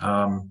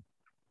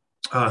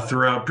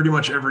 Throughout pretty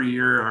much every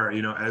year,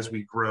 as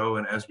we grow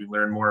and as we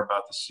learn more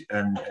about this,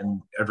 and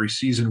every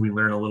season we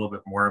learn a little bit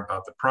more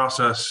about the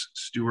process,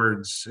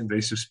 stewards,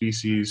 invasive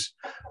species,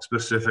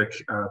 specific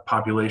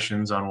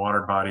populations on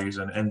water bodies,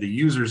 and the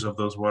users of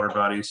those water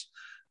bodies.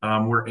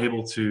 We're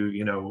able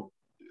to,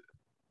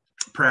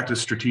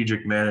 practice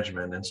strategic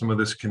management, and some of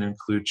this can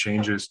include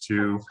changes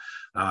or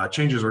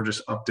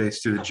just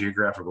updates to the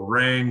geographical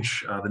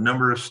range. The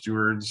number of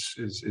stewards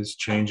is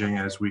changing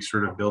as we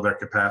sort of build our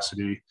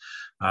capacity.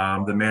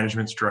 The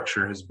management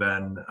structure has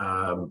been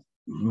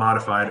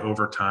modified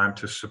over time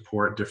to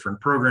support different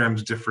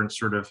programs, different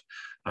sort of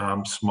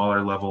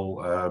smaller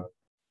level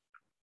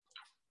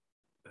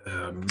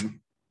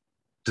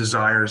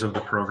desires of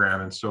the program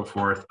and so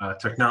forth.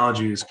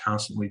 Technology is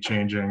constantly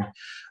changing,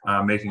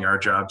 making our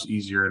jobs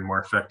easier and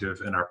more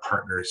effective, and our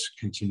partners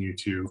continue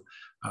to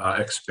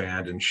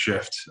expand and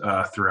shift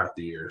throughout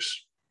the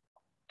years.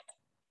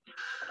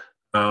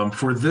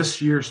 For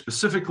this year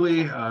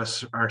specifically,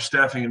 our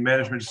staffing and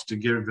management, just to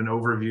give an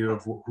overview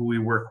of who we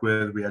work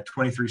with, we had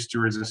 23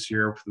 stewards this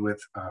year with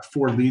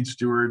 4 lead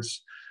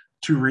stewards,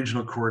 2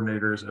 regional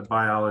coordinators, a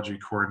biology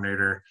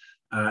coordinator,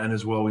 and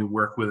as well, we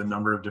work with a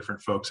number of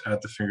different folks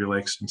at the Finger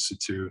Lakes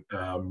Institute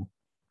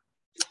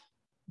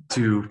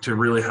to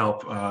really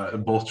help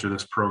bolster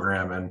this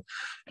program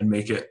and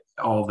make it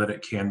all that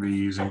it can be,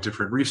 using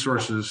different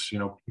resources.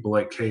 People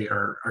like Kate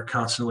are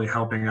constantly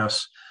helping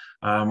us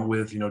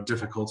with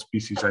difficult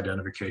species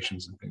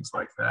identifications and things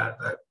like that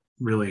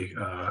really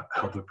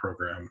help the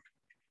program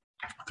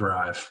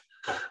thrive.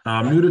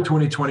 New to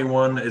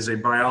 2021 is a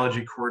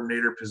biology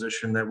coordinator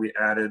position that we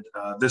added.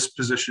 This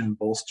position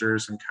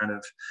bolsters and kind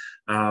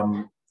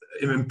of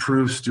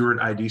improves steward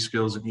ID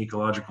skills and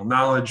ecological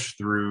knowledge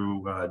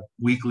through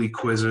weekly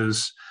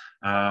quizzes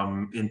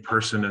in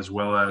person, as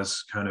well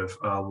as kind of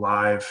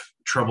live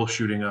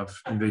troubleshooting of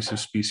invasive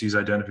species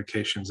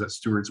identifications that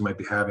stewards might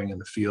be having in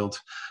the field.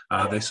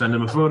 They send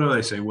him a photo,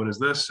 they say, "What is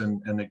this?"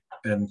 And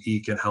he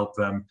can help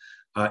them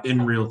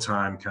in real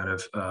time kind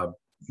of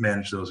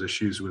manage those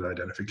issues with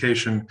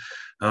identification.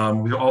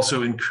 We've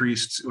also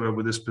increased,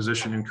 with this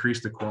position,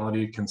 increased the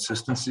quality and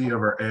consistency of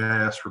our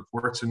AIS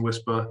reports in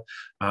WISPA.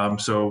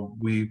 So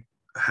we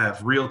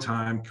have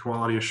real-time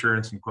quality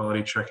assurance and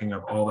quality checking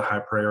of all the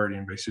high priority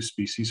invasive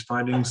species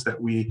findings that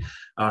we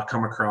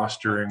come across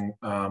during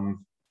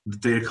the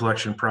data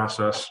collection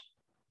process,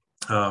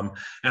 and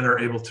are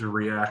able to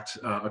react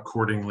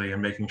accordingly, and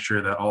making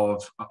sure that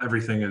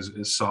everything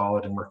is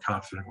solid and we're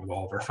confident with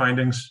all of our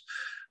findings.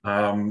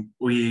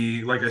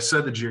 Like I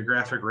said, the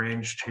geographic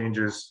range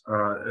changes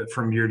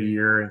from year to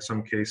year, in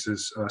some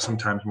cases,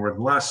 sometimes more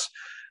than less.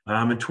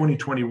 In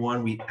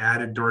 2021, we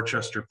added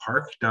Dorchester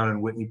Park down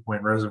in Whitney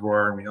Point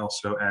Reservoir, and we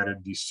also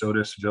added the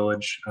Sodas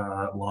Village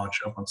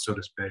launch up on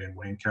Sodas Bay in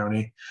Wayne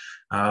County.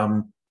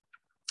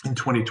 In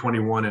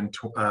 2021 and in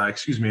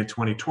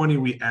 2020,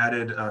 we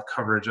added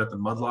coverage at the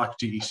Mudlock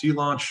DEC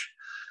launch,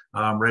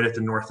 right at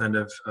the north end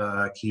of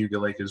Cayuga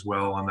Lake as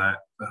well. On that,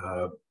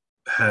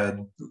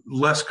 had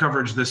less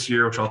coverage this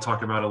year, which I'll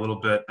talk about a little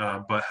bit,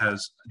 but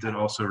did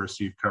also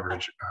receive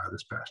coverage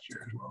this past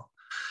year as well.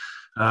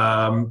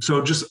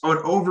 So just an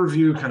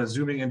overview, kind of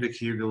zooming into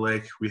Cayuga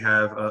Lake, we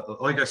have,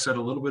 like I said,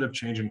 a little bit of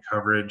change in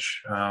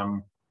coverage,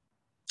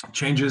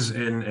 changes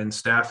in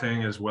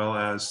staffing, as well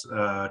as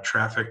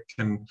traffic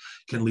can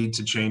lead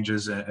to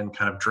changes and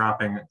kind of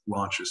dropping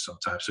launches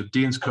sometimes. So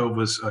Dean's Cove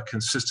was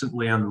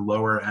consistently on the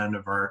lower end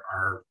of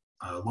our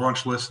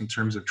launch list in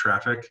terms of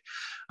traffic.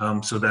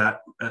 So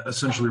that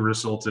essentially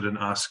resulted in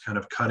us kind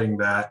of cutting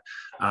that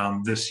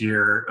this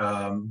year.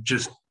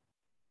 Just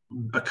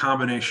a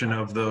combination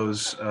of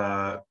those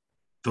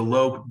The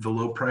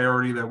low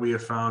priority that we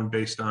have found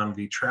based on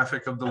the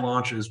traffic of the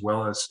launch, as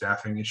well as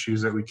staffing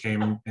issues that we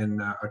came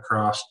in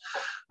across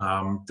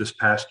this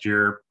past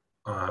year,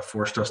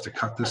 forced us to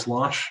cut this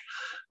launch.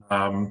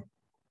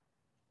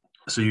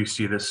 So you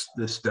see this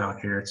down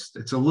here.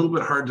 It's a little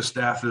bit hard to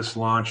staff this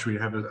launch. We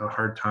have a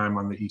hard time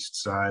on the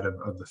east side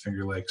of the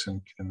Finger Lakes,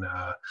 and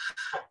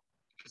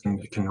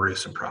it can raise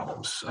some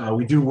problems.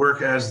 We do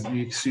work, as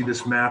you see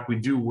this map, we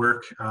do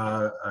work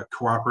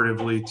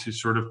cooperatively to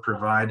sort of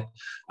provide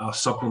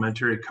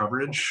supplementary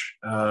coverage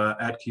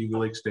at Cayuga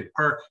Lake State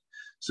Park.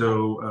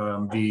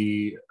 So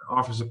the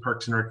Office of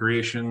Parks and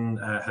Recreation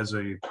has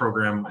a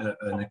program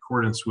in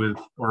accordance with,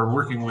 or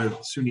working with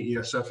SUNY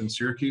ESF in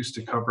Syracuse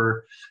to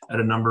cover at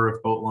a number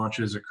of boat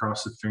launches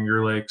across the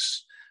Finger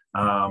Lakes.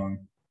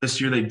 This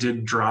year they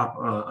did drop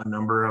a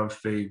number of,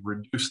 they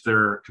reduced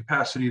their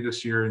capacity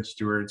this year in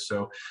Stewards,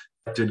 so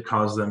that did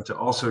cause them to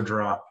also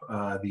drop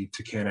the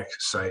Tacanic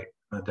site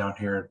down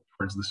here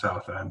towards the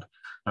south end.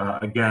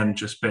 Again,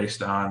 just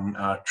based on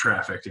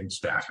traffic and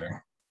staffing.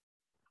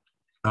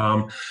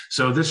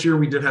 So this year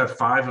we did have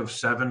 5 of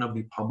 7 of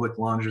the public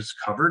launches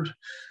covered.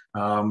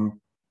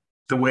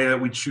 The way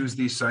that we choose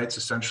these sites,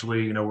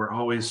 essentially, you know,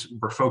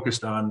 we're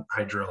focused on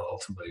hydrilla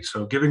ultimately.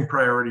 So giving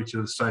priority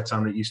to the sites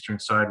on the eastern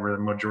side where the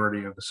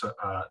majority of the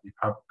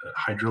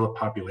hydrilla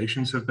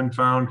populations have been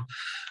found,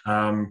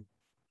 and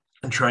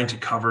trying to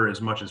cover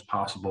as much as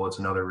possible is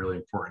another really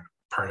important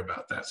part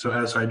about that. So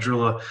as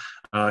hydrilla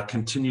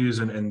continues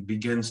and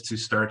begins to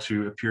start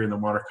to appear in the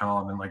water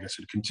column, and like I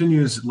said,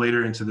 continues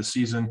later into the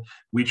season,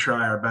 we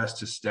try our best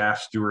to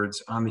staff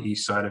stewards on the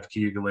east side of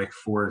Cayuga Lake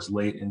for as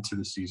late into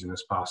the season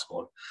as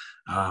possible.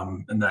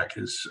 And that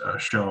is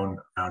shown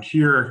around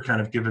here, kind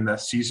of given that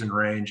season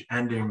range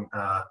ending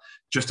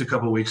just a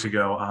couple of weeks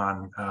ago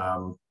on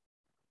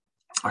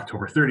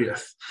October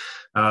 30th.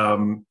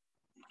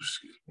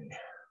 Excuse me.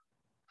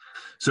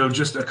 So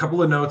just a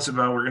couple of notes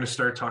about, we're going to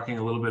start talking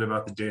a little bit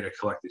about the data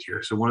collected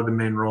here. So one of the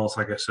main roles,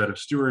 like I said, of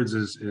stewards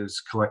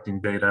is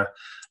collecting data.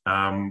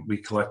 We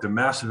collect a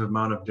massive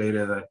amount of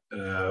data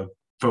that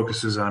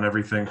focuses on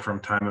everything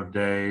from time of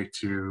day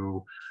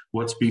to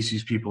what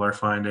species people are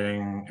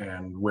finding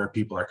and where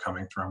people are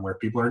coming from, where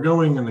people are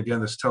going. And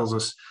again, this tells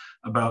us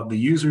about the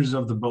users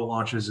of the boat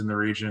launches in the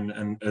region,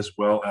 and as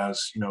well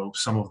as, you know,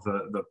 some of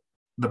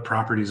the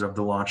properties of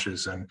the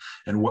launches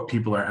and what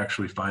people are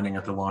actually finding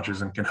at the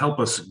launches, and can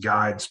help us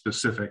guide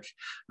specific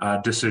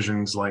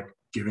decisions, like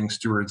giving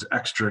stewards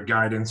extra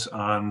guidance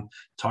on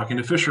talking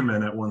to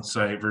fishermen at one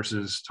site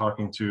versus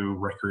talking to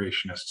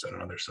recreationists at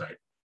another site.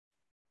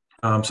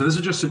 So this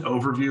is just an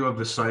overview of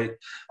the site,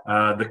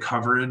 the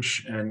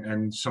coverage,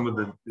 and some of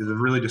the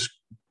really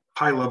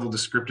high-level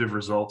descriptive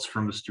results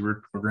from the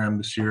steward program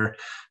this year.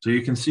 So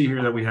you can see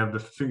here that we have the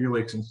Finger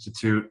Lakes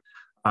Institute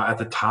at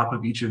the top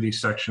of each of these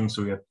sections.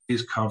 So we have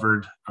days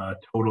covered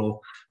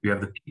total, we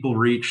have the people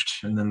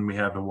reached, and then we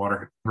have the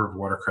number of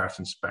watercraft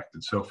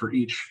inspected. So for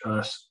each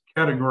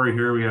category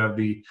here, we have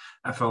the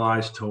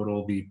FLI's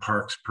total, the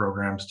parks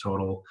programs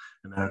total,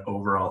 and then an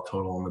overall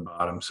total on the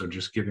bottom. So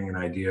just giving an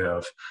idea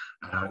of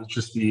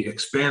just the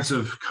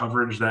expansive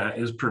coverage that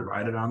is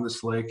provided on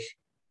this lake.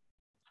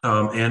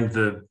 And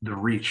the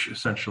reach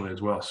essentially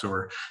as well. So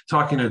we're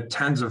talking to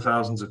tens of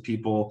thousands of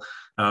people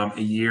a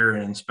year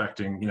and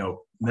inspecting, you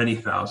know, many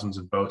thousands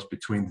of boats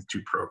between the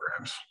two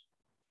programs.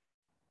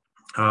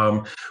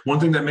 One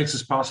thing that makes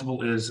this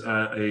possible is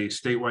a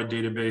statewide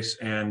database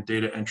and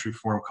data entry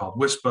form called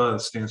WISPA.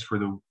 That stands for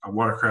the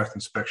Watercraft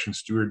Inspection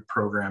Steward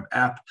Program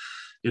app.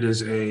 It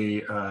is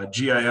a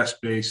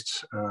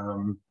GIS-based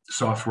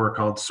software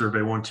called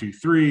Survey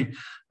 123,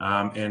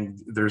 and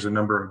there's a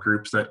number of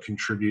groups that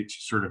contribute to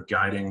sort of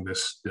guiding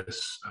this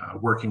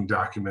working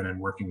document and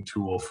working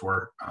tool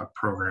for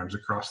programs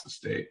across the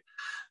state.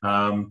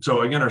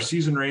 So again, our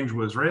season range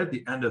was right at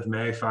the end of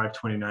May,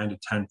 5/29 to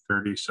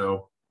 10/30.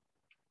 So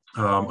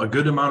a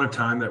good amount of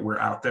time that we're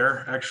out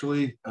there,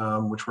 actually,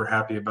 which we're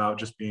happy about,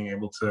 just being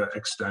able to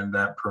extend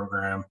that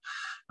program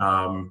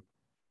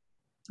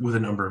with a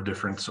number of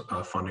different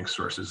funding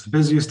sources. The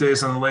busiest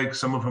days on the lake,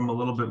 some of them a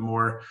little bit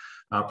more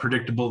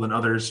predictable than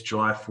others.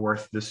 July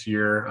 4th this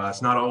year.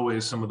 It's not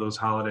always some of those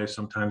holidays.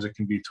 Sometimes it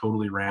can be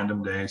totally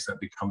random days that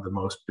become the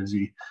most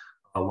busy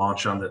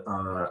launch on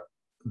the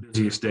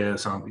busiest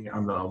days on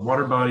the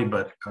water body,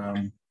 but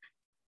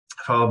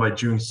followed by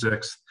June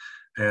 6th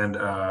and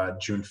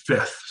June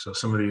 5th. So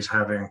some of these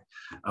having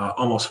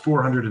almost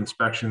 400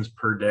 inspections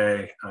per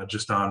day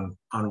just on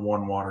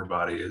one water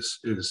body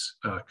is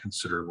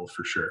considerable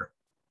for sure.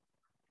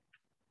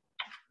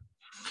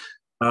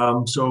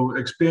 So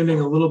expanding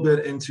a little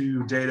bit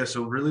into data,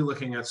 so really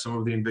looking at some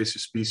of the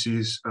invasive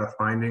species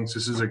findings.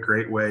 This is a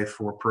great way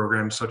for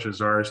programs such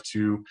as ours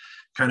to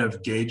kind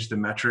of gauge the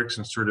metrics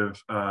and sort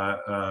of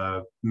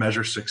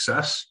measure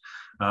success.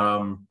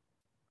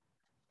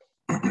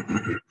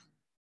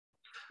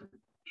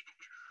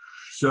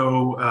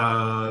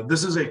 So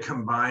this is a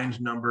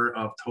combined number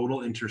of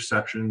total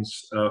interceptions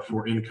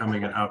for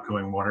incoming and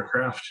outgoing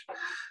watercraft.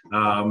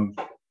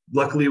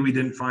 Luckily, we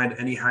didn't find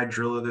any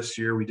hydrilla this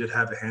year. We did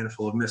have a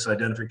handful of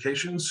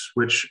misidentifications,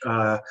 which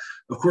of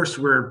course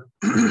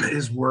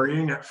is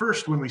worrying at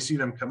first when we see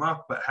them come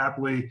up, but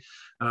happily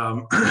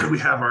we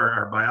have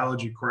our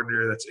biology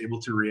coordinator that's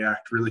able to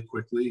react really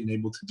quickly and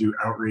able to do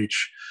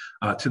outreach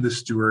to the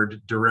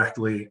steward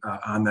directly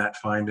on that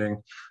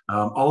finding.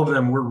 All of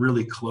them were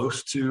really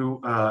close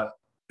to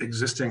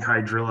existing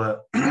hydrilla,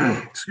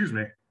 excuse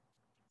me,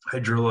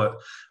 hydrilla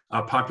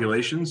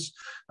populations.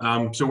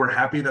 So we're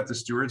happy that the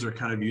stewards are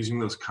kind of using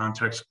those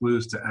context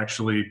clues to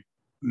actually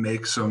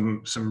make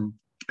some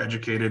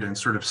educated and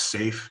sort of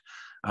safe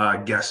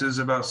guesses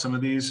about some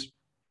of these.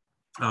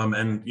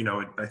 And, you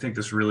know, I think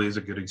this really is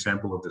a good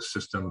example of the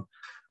system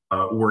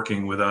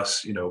working with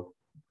us, you know,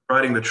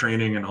 providing the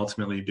training and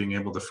ultimately being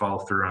able to follow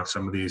through on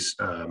some of these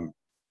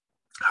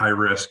high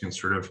risk and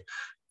sort of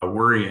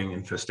worrying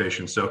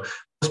infestations. So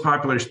most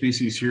popular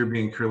species here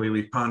being curly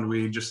leaf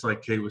pondweed, just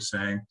like Kate was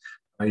saying,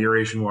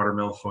 Eurasian water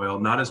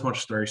milfoil, not as much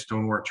starry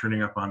stonewort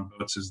turning up on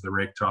boats as the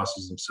rake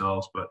tosses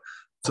themselves, but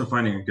also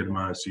finding a good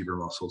amount of zebra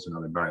mussels and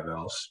other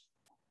bivalves.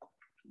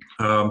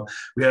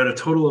 We had a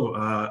total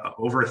of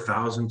over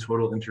 1,000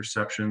 total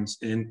interceptions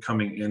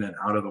coming in and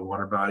out of the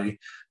water body.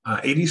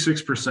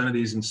 86% of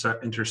these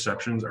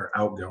interceptions are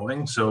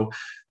outgoing. So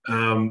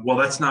while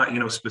that's not, you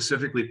know,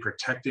 specifically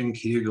protecting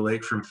Cayuga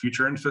Lake from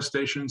future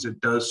infestations,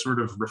 it does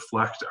sort of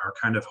reflect our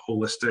kind of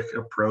holistic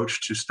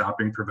approach to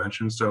stopping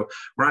prevention. So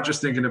we're not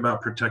just thinking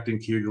about protecting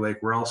Cayuga Lake,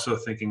 we're also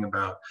thinking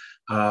about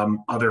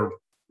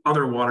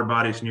other water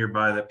bodies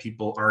nearby that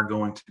people are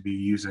going to be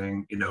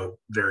using, you know,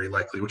 very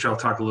likely, which I'll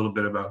talk a little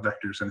bit about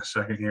vectors in a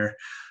second here.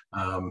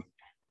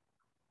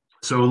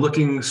 So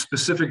looking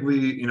specifically,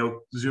 you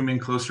know, zooming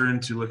closer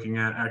into looking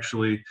at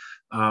actually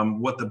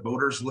what the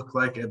boaters look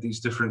like at these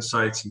different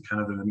sites and kind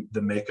of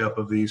the makeup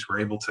of these, we're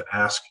able to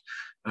ask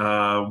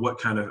what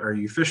kind of, are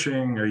you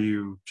fishing? Are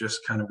you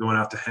just kind of going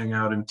out to hang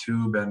out and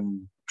tube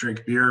and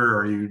drink beer? Or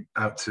are you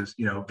out to,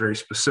 you know, very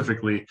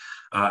specifically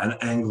an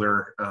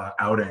angler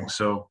outing?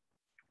 So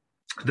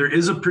there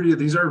is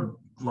these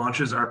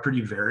launches are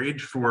pretty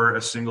varied for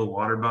a single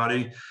water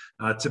body.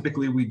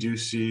 Typically, we do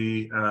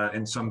see,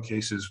 in some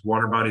cases,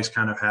 water bodies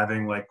kind of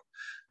having like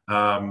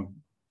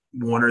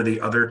one or the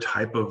other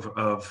type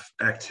of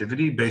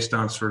activity based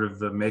on sort of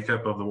the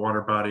makeup of the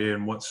water body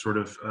and what sort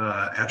of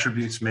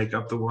attributes make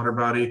up the water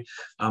body.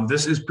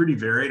 This is pretty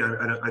varied.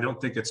 I don't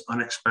think it's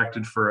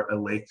unexpected for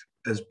a lake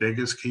as big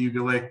as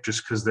Cayuga Lake,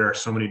 just because there are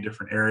so many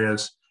different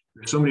areas.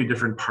 There's so many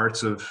different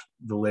parts of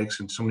the lakes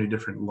and so many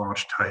different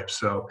launch types.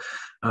 So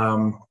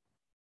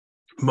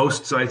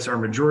most sites are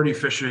majority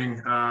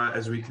fishing,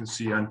 as we can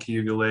see on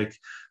Cayuga Lake.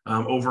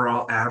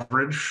 Overall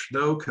average,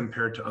 though,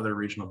 compared to other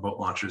regional boat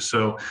launches.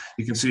 So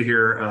you can see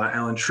here,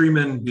 Alan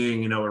Treeman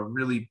being, you know, a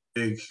really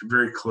big,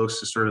 very close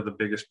to sort of the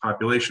biggest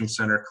population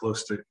center,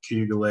 close to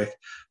Cayuga Lake,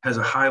 has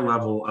a high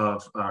level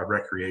of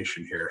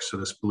recreation here. So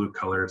this blue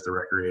color is the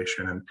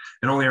recreation, and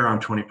only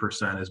around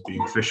 20% is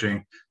being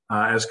fishing.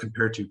 As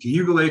compared to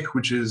Cayuga Lake,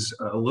 which is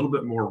a little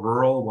bit more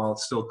rural, while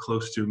it's still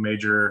close to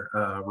major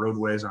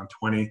roadways on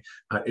 20,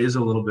 is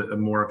a little bit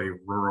more of a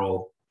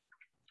rural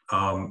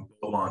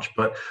launch.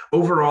 But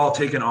overall,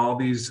 taking all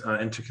these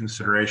into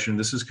consideration,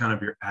 this is kind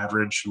of your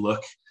average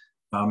look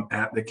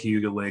at the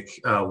Cayuga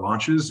Lake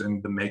launches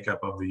and the makeup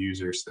of the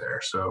users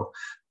there. So,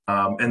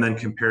 and then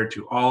compared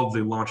to all of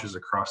the launches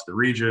across the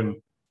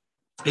region,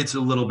 it's a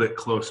little bit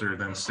closer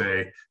than,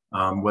 say,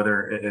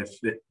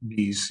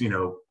 these, you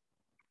know,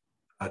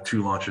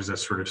 two launches that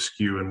sort of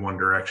skew in one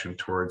direction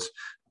towards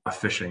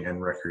fishing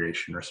and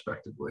recreation,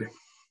 respectively.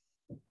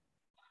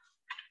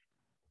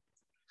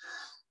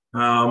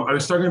 I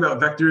was talking about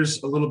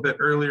vectors a little bit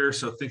earlier,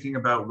 so thinking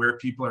about where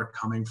people are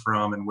coming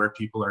from and where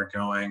people are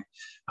going.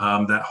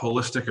 That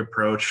holistic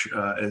approach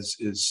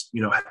is,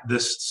 you know,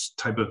 this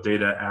type of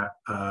data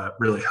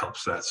really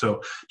helps that.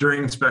 So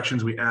during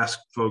inspections, we ask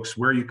folks,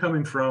 where are you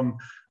coming from?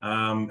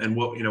 And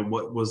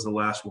what was the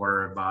last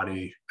water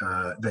body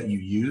that you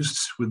used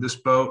with this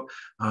boat?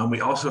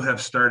 We also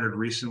have started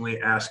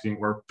recently asking,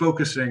 or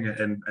focusing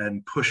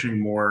and pushing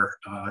more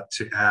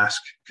to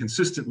ask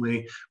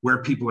consistently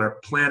where people are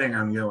planning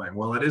on going.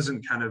 Well, it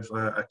isn't kind of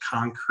a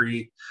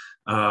concrete,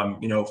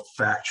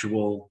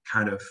 factual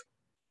kind of.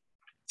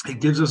 It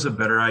gives us a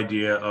better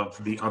idea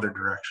of the other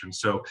direction.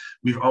 So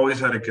we've always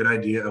had a good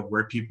idea of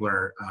where people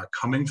are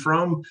coming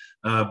from,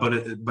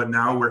 but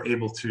now we're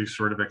able to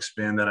sort of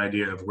expand that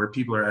idea of where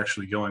people are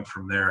actually going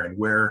from there, and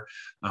where,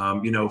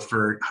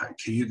 for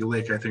Cayuga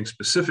Lake, I think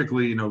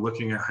specifically,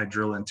 looking at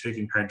hydrilla and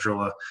taking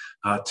hydrilla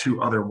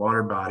to other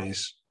water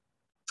bodies,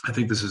 I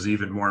think this is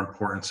even more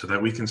important, so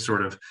that we can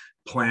sort of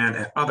plan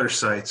at other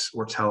sites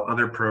or tell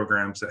other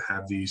programs that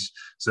have these,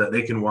 so that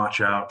they can watch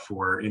out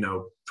for,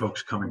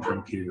 folks coming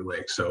from Cayuga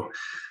Lake. So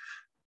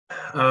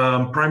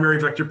primary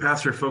vector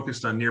paths are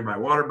focused on nearby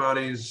water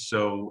bodies.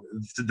 So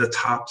the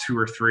top 2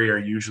 or 3 are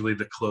usually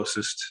the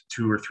closest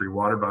 2 or 3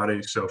 water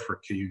bodies. So for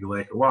Cayuga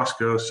Lake,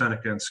 Owasco,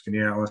 Seneca, and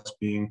Skaneateles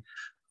being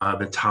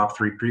the top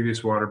 3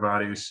 previous water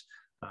bodies.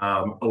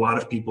 A lot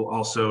of people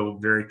also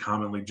very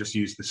commonly just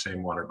use the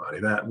same water body.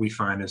 That we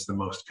find is the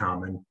most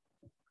common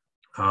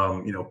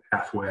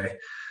pathway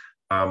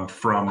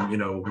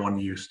from one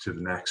use to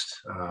the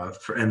next,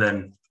 and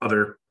then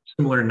other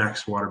similar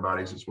next water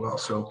bodies as well.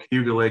 So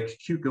Cayuga Lake,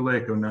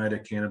 Oneida,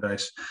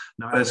 Canadice,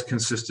 not as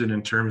consistent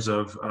in terms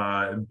of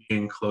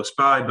being close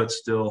by, but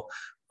still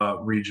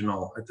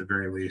regional at the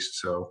very least.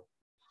 So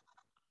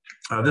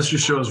this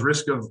just shows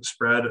risk of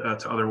spread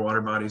to other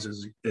water bodies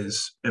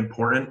is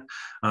important,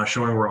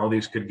 showing where all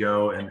these could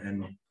go,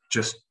 and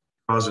just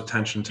draws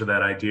attention to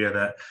that idea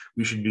that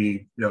we should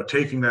be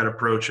taking that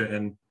approach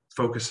and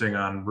focusing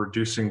on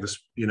reducing this,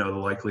 the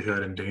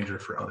likelihood and danger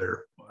for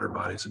other water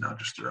bodies and not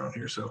just around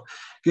here. So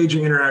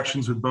gauging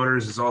interactions with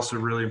boaters is also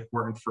really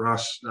important for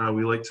us.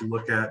 We like to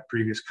look at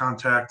previous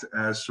contact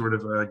as sort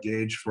of a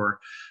gauge for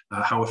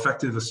how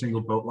effective a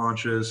single boat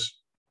launch is.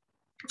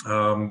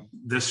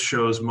 This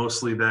shows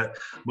mostly that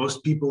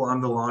most people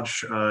on the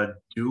launch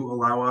do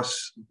allow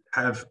us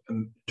have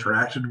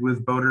interacted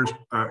with boaters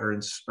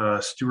or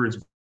stewards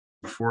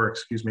before,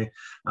 excuse me.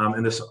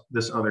 And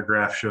this other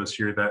graph shows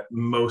here that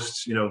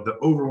most, the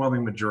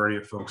overwhelming majority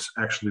of folks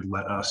actually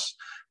let us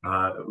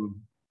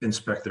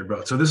inspect their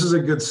boat. So this is a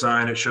good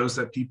sign. It shows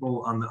that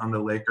people on the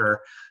lake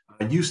are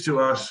used to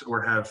us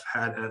or have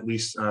had at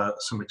least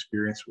some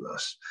experience with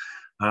us.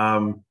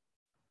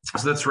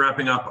 So that's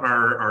wrapping up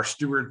our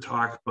steward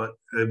talk, but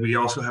we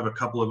also have a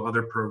couple of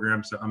other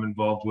programs that I'm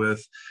involved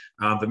with.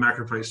 The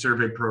Macrophyte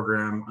Survey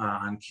Program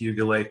on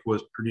Cayuga Lake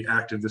was pretty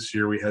active this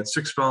year. We had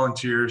 6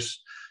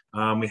 volunteers.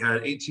 We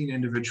had 18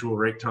 individual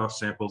rake toss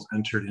samples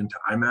entered into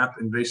IMAP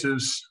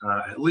invasives,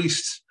 at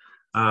least.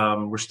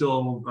 We're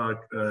still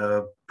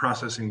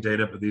processing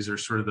data, but these are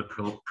sort of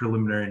the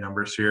preliminary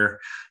numbers here.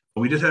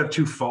 We did have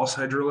 2 false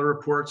hydrilla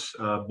reports,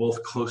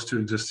 both close to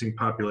existing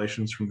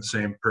populations from the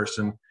same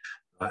person,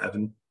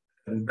 Evan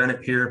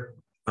Bennett here.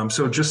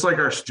 So just like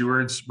our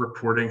stewards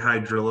reporting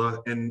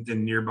hydrilla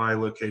in nearby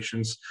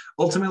locations,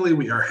 ultimately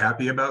we are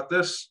happy about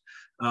this,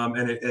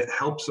 and it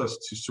helps us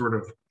to sort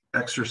of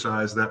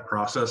exercise that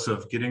process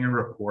of getting a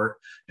report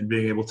and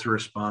being able to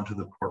respond to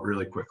the report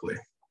really quickly.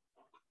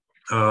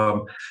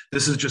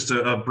 This is just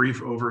a brief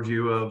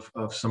overview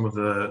of some of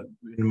the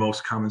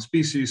most common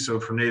species. So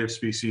for native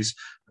species,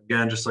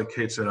 again, just like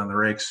Kate said on the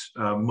rakes,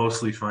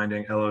 mostly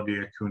finding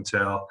Elodea,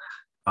 coontail,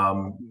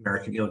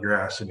 American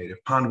eelgrass, and native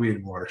pondweed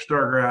and water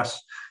stargrass.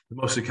 The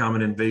mostly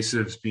common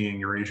invasives being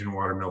Eurasian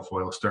water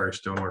milfoil, starry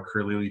stoneware,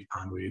 curly leaf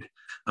pondweed.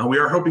 We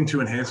are hoping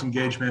to enhance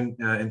engagement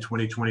in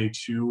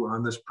 2022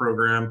 on this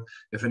program.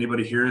 If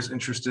anybody here is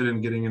interested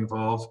in getting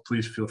involved,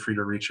 please feel free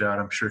to reach out.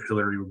 I'm sure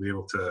Hillary will be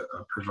able to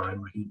provide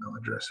my email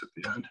address at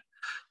the end.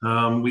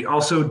 We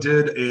also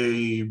did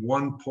a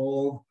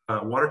 1-pole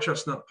water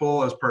chestnut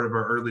poll as part of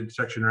our early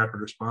detection rapid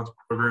response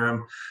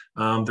program.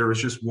 There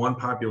was just 1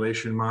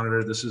 population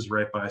monitor. This is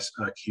right by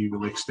Cayuga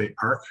Lake State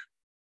Park.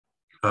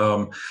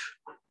 All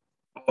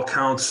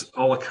accounts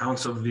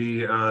of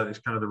the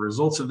kind of the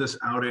results of this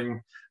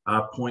outing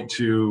point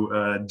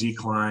to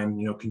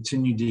decline,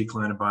 continued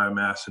decline of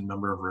biomass and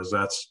number of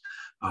rosettes.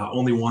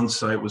 Only 1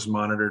 site was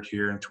monitored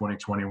here in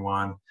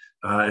 2021.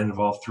 It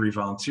involved 3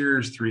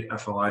 volunteers, 3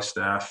 FLI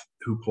staff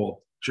who pulled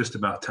just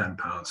about 10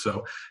 pounds.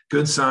 So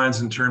good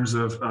signs in terms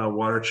of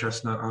water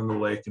chestnut on the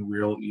lake, and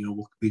we'll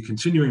be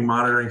continuing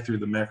monitoring through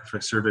the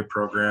Macrophyte Survey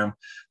Program,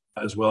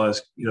 as well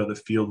as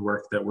the field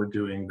work that we're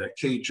doing that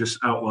Kate just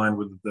outlined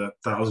with the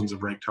thousands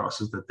of rake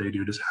tosses that they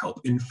do to help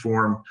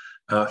inform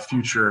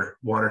future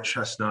water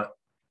chestnut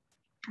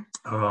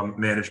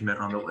management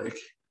on the lake.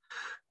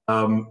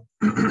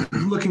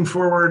 Looking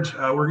forward,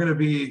 we're going to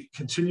be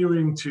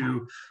continuing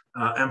to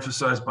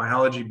emphasize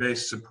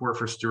biology-based support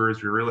for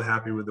stewards. We're really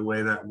happy with the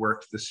way that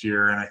worked this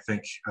year, and I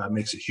think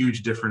makes a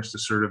huge difference to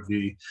sort of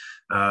the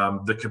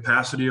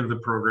capacity of the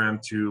program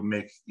to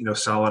make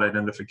solid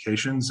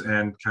identifications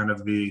and kind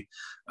of the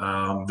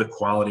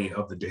quality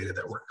of the data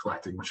that we're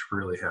collecting, which we're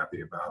really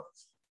happy about.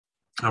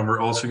 We're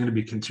also going to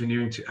be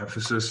continuing to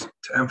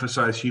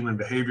emphasize human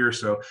behavior,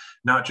 so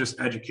not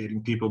just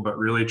educating people, but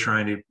really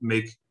trying to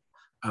make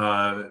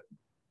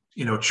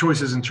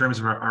choices in terms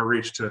of our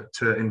outreach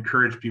to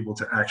encourage people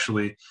to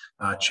actually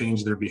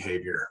change their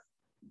behavior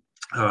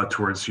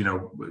towards,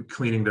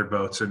 cleaning their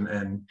boats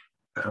and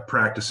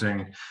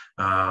practicing,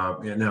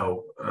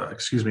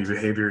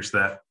 behaviors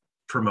that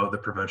promote the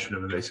prevention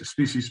of invasive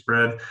species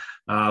spread,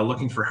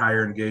 looking for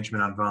higher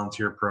engagement on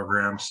volunteer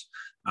programs,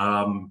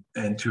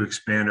 and to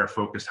expand our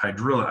focused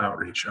hydrilla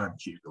outreach on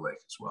Cayuga Lake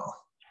as well.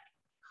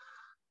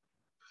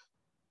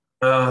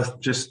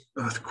 Just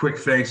a quick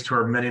thanks to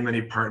our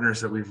many partners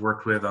that we've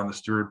worked with on the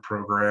Steward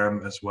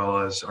program, as well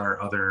as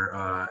our other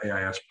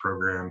AIS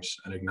programs,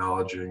 and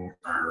acknowledging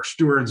our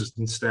stewards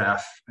and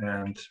staff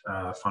and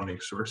funding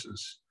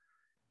sources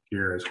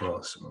here, as well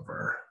as some of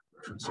our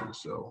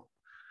references. So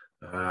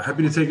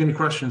happy to take any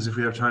questions if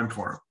we have time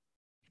for them.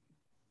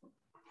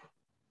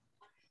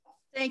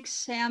 Thanks,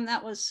 Sam.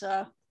 That was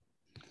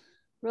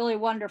really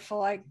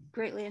wonderful. I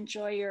greatly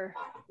enjoy your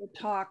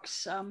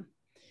talks.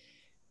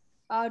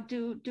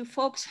 Do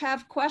folks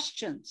have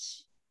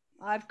questions?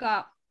 I've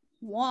got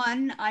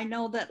One, I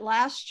know that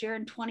last year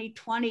in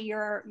 2020,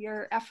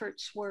 your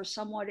efforts were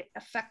somewhat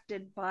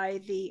affected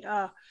by the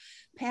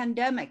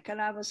pandemic,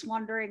 and I was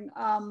wondering,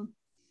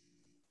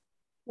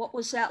 what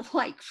was that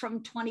like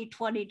from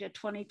 2020 to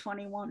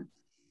 2021?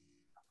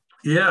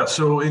 Yeah,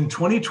 so in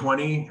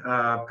 2020,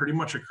 pretty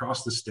much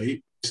across the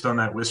state, based on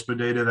that WISPA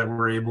data that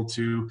we're able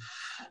to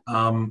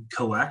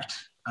collect,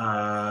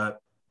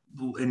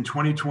 in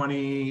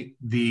 2020,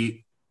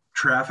 the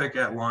traffic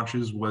at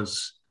launches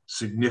was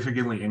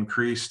significantly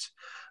increased.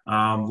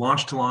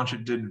 Launch to launch,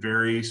 it did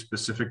vary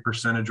specific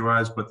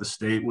percentage-wise, but the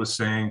state was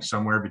saying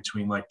somewhere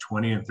between like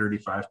 20 and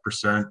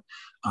 35%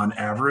 on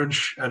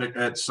average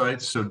at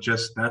sites. So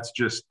that's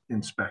just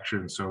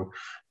inspection. So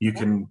you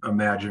can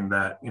imagine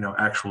that, you know,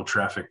 actual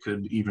traffic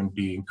could even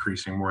be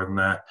increasing more than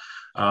that.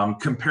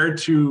 Compared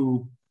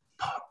to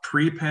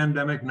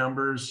pre-pandemic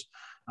numbers,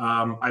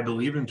 I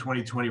believe in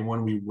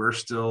 2021, we were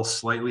still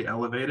slightly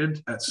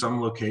elevated at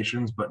some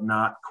locations, but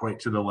not quite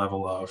to the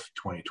level of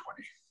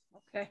 2020.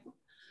 Okay.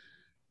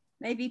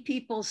 Maybe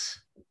people's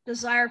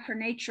desire for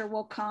nature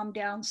will calm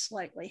down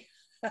slightly.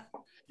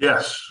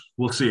 Yes,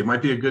 we'll see. It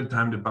might be a good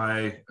time to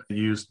buy a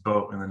used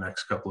boat in the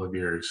next couple of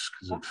years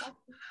because of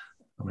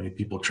how many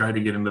people tried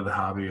to get into the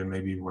hobby and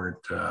maybe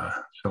weren't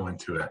so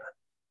into it.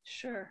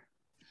 Sure.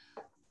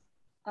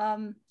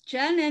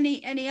 Jen,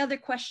 any other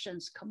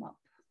questions come up?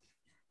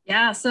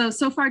 Yeah,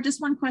 so far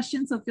just one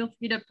question, so feel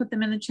free to put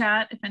them in the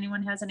chat if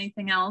anyone has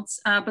anything else.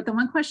 But the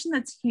one question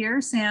that's here,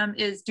 Sam,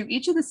 is do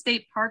each of the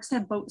state parks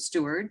have boat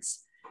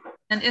stewards?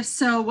 And if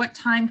so, what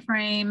time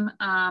frame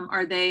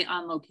are they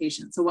on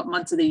location? So what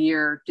months of the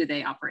year do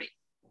they operate?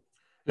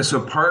 Yeah,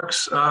 so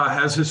Parks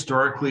has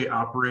historically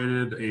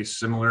operated a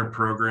similar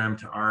program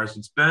to ours.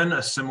 It's been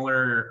a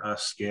similar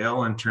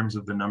scale in terms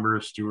of the number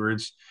of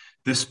stewards.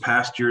 This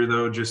past year,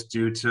 though, just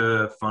due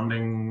to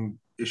funding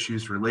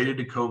issues related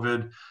to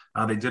COVID,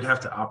 they did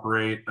have to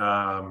operate.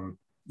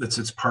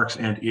 It's Parks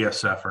and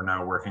ESF are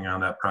now working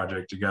on that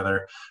project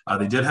together.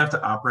 They did have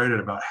to operate at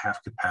about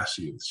half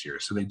capacity this year.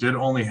 So they did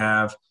only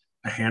have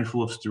a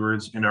handful of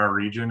stewards in our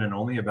region and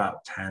only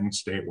about 10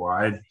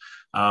 statewide.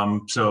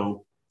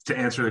 So to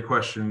answer the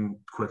question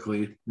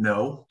quickly,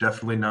 no,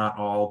 definitely not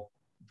all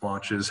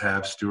launches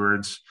have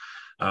stewards.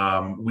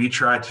 We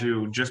try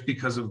to, just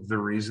because of the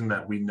reason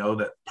that we know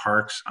that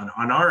parks,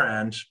 on our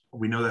end,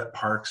 we know that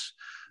parks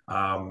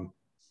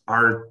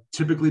are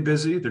typically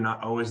busy. They're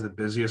not always the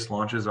busiest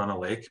launches on a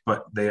lake,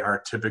 but they are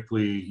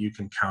typically, you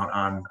can count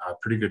on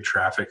pretty good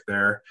traffic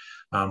there.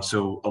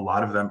 So a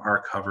lot of them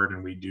are covered,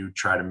 and we do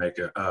try to make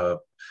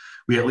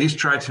we at least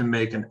try to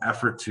make an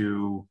effort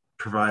to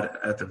provide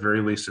at the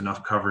very least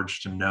enough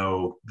coverage to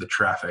know the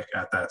traffic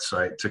at that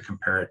site to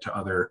compare it to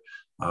other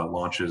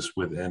launches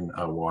within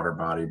a water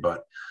body.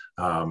 But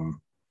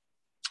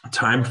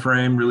time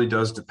frame really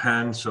does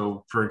depend.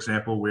 So for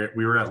example,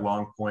 we were at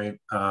Long Point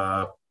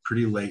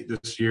pretty late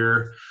this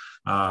year.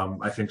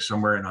 I think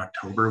somewhere in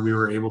October we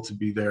were able to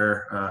be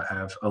there,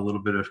 have a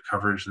little bit of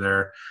coverage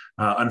there.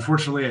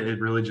 Unfortunately, it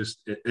really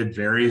just it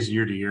varies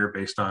year to year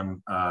based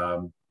on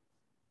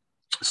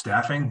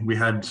staffing. We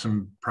had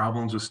some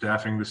problems with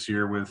staffing this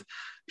year with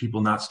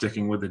people not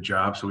sticking with the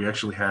job. So we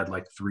actually had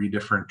like 3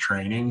 different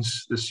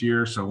trainings this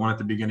year. So one at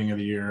the beginning of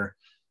the year,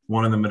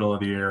 one in the middle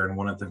of the year, and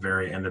one at the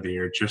very end of the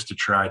year, just to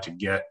try to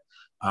get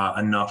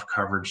enough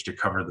coverage to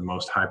cover the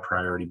most high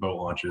priority boat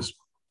launches.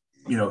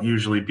 You know,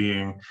 usually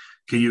being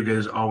Cayuga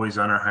is always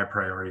on our high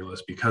priority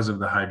list because of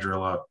the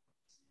hydrilla,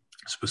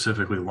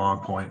 specifically Long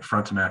Point.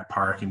 Frontenac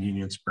Park and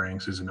Union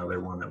Springs is another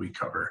one that we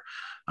cover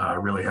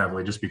really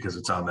heavily, just because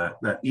it's on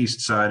that east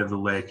side of the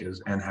lake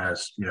and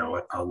has, you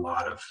know, a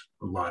lot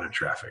of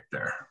traffic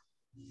there.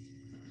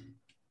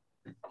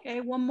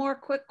 Okay, one more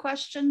quick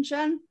question,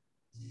 Jen.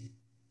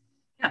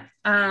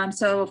 Yeah,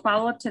 so a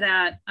follow-up to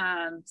that,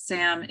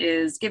 Sam,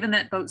 is given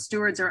that boat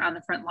stewards are on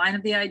the front line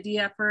of the ID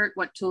effort,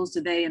 what tools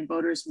do they and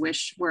boaters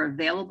wish were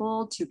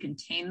available to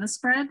contain the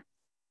spread?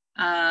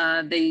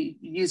 They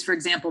use, for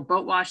example,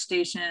 boat wash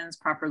stations,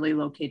 properly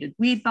located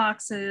weed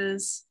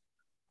boxes.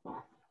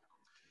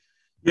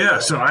 Yeah,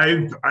 so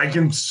I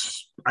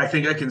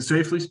think I can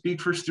safely speak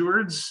for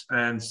stewards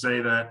and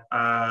say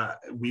that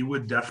we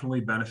would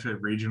definitely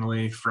benefit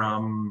regionally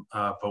from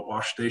boat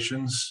wash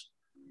stations.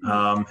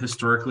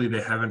 Historically,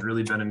 they haven't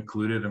really been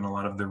included in a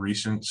lot of the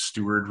recent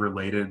steward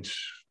related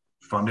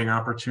funding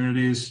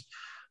opportunities.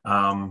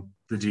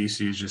 The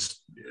DCs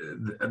just,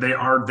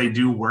 they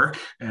do work,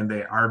 and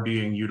they are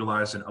being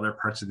utilized in other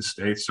parts of the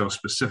state. So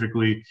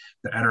specifically,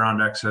 the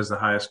Adirondacks has the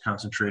highest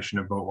concentration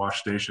of boat wash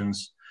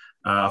stations.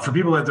 For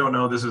people that don't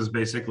know, this is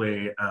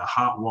basically a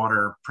hot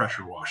water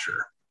pressure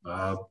washer.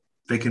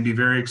 They can be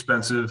very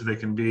expensive. They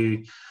can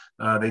be,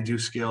 they do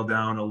scale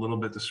down a little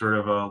bit to sort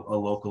of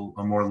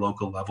a more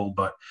local level,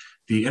 but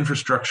the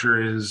infrastructure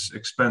is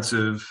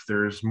expensive.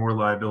 There's more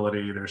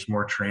liability. There's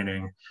more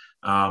training.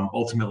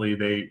 Ultimately,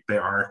 they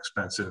are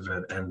expensive,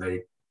 and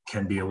they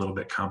can be a little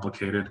bit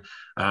complicated.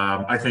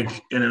 I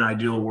think in an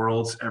ideal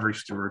world, every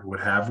steward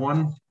would have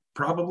one,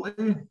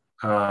 probably,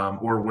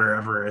 or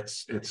wherever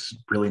it's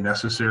really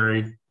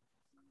necessary.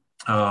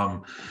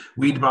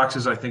 Weed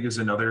boxes, I think, is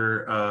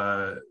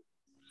another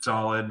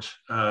solid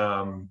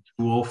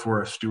tool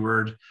for a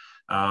steward,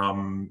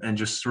 and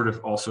just sort of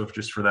also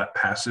just for that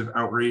passive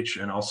outreach,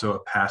 and also a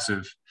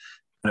passive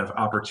kind of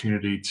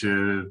opportunity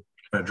to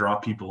kind of draw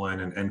people in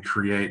and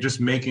create, just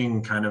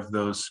making kind of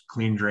those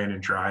clean, drain,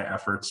 and dry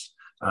efforts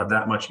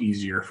that much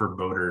easier for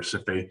boaters.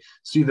 If they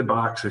see the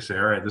box, they say,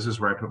 all right, this is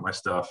where I put my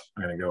stuff.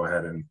 I'm going to go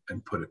ahead and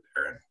put it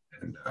there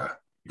and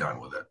be done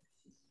with it.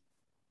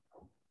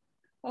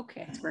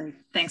 Okay. That's great.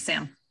 Thanks,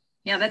 Sam.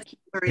 Yeah, that's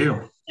Thank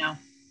you. Yeah.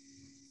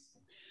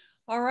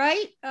 All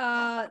right.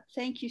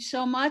 Thank you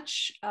so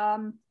much.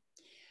 And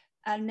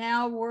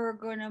now we're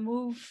going to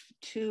move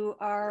to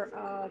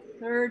our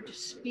third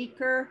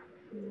speaker,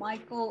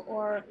 Mike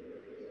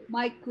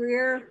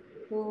Greer,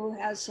 who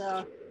has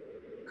a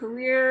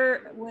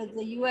career with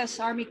the U.S.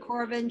 Army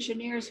Corps of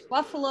Engineers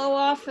Buffalo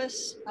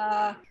office,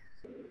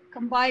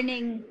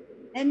 combining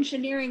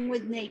engineering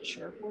with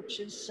nature, which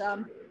is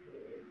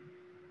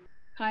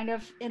kind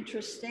of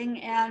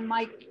interesting. And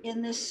Mike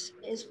in this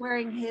is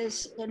wearing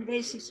his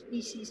invasive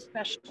species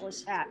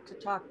specialist hat to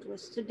talk to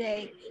us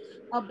today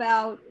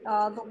about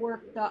the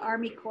work the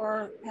Army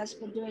Corps has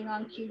been doing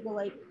on Cayuga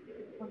Lake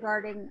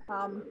regarding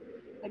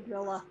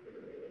hydrilla.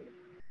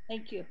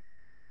 Thank you.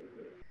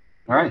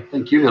 All right,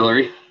 thank you,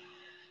 Hillary.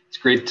 It's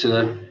great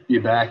to be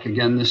back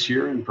again this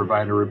year and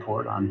provide a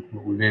report on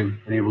what we've been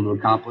able to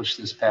accomplish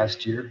this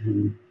past year,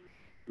 and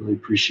really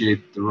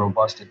appreciate the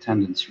robust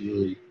attendance.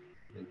 Really,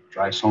 it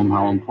drives home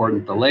how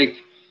important the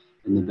lake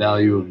and the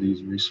value of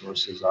these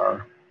resources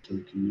are to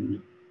the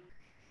community.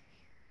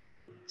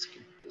 Let's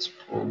get this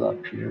pulled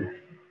up here.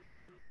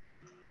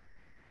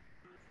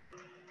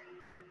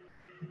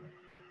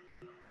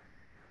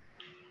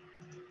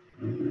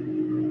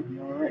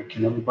 All right,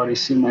 can everybody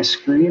see my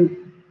screen?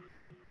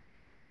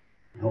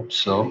 I hope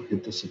so.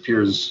 It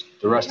disappears.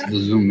 The rest of the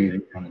Zoom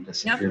meeting kind of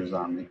disappears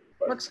on me.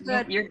 But, looks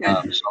good. You're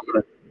good.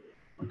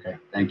 Okay,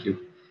 thank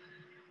you.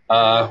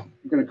 I'm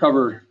going to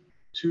cover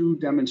two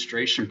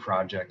demonstration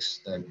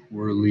projects that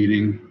we're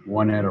leading,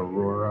 one at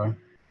Aurora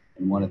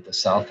and one at the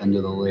south end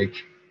of the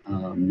lake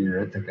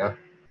near Ithaca.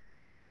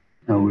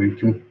 We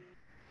can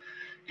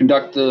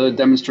conduct the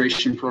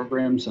demonstration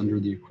programs under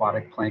the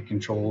Aquatic Plant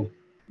Control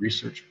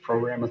Research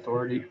Program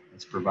Authority.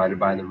 It's provided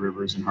by the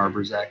Rivers and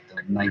Harbors Act of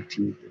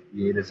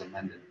 1958 as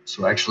amended.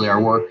 So actually our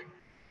work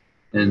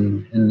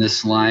in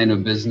this line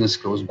of business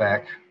goes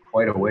back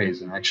quite a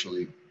ways, and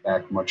actually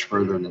back much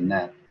further than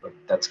that. But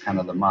that's kind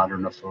of the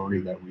modern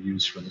authority that we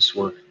use for this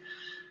work.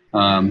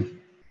 I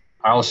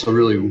also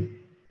really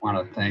want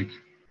to thank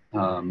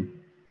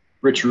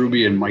Rich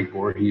Ruby and Mike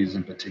Voorhees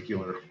in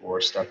particular for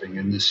stepping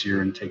in this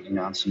year and taking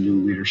on some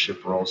new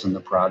leadership roles in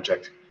the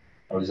project.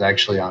 I was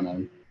actually on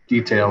a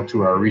detail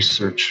to our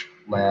research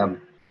lab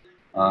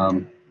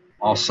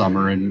all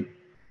summer, and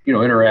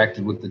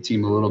interacted with the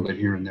team a little bit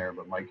here and there,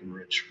 but Mike and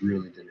Rich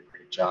really did a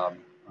great job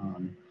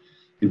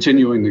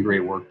continuing the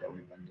great work that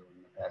we've been doing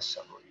the past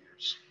several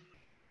years.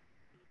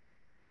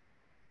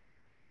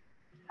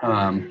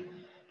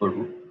 But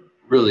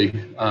really,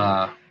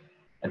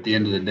 at the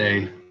end of the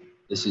day,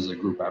 this is a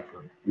group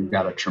effort. We've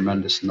got a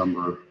tremendous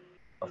number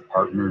of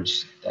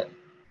partners that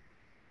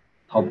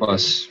help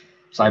us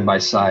side by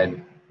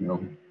side,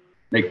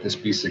 make this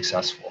be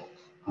successful.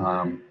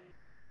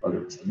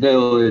 Whether it's the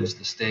village,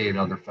 the state,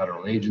 other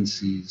federal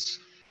agencies,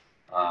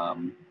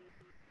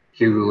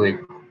 Cayuga Lake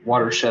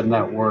Watershed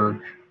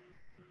Network,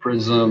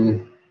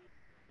 PRISM,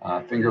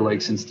 Finger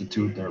Lakes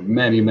Institute. There are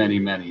many, many,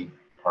 many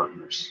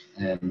partners.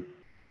 And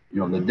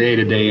the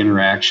day-to-day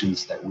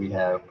interactions that we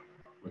have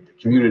with the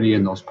community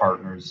and those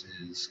partners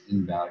is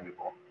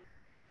invaluable.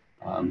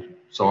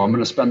 So I'm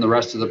going to spend the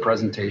rest of the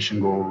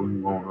presentation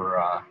going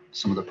over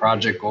some of the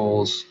project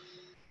goals,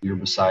 the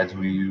herbicides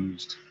we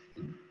used,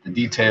 the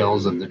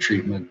details of the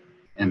treatment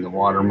and the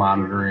water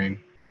monitoring,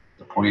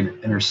 the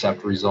point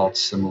intercept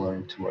results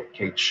similar to what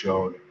Kate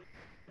showed,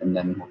 and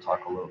then we'll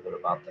talk a little bit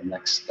about the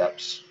next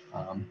steps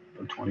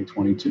for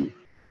 2022.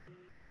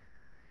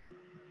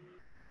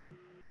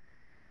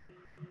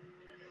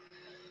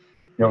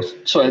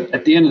 So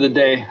at the end of the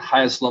day,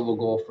 highest level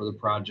goal for the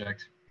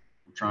project,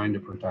 we're trying to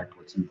protect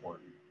what's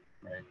important,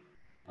 right?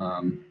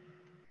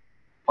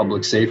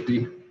 Public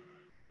safety,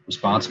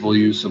 responsible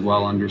use of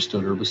well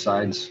understood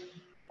herbicides.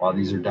 While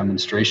these are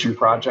demonstration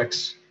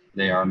projects,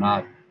 they are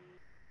not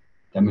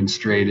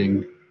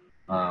demonstrating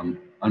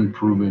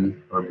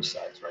unproven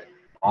herbicides, right?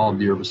 All of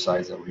the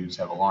herbicides that we use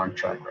have a long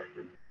track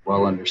record,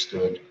 well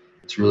understood.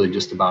 It's really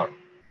just about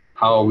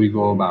how we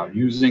go about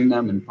using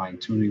them and fine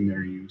tuning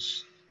their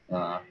use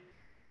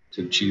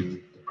to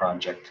achieve the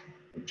project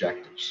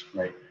objectives,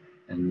 right?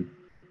 And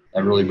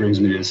that really brings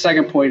me to the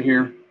second point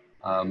here.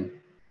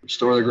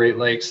 Restore the Great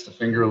Lakes, the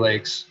Finger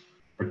Lakes,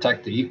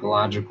 protect the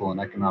ecological and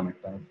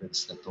economic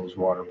benefits that those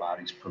water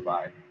bodies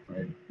provide,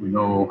 right? We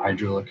know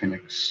hydrilla can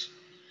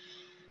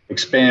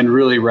expand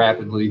really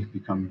rapidly,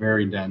 become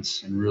very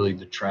dense, and really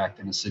detract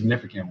in a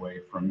significant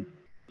way from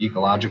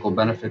ecological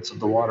benefits of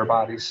the water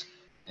bodies.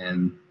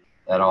 And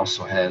that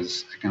also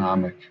has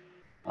economic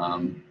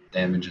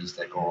damages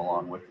that go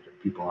along with it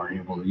people aren't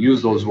able to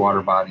use those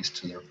water bodies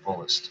to their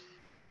fullest.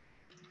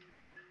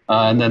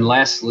 And then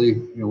lastly,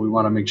 we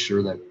want to make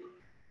sure that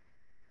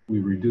we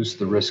reduce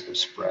the risk of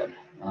spread.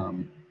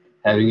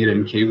 Having it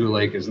in Cayuga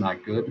Lake is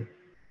not good,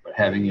 but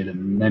having it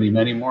in many,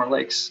 many more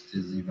lakes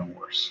is even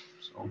worse.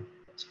 So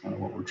that's kind of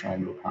what we're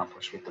trying to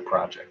accomplish with the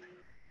project.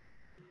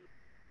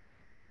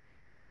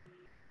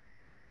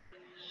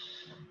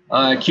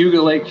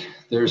 Cayuga Lake,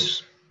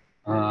 there's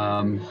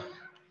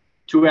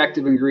 2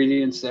 active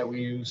ingredients that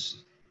we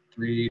use,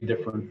 3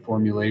 different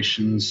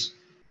formulations.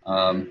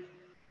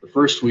 The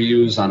first we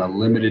use on a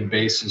limited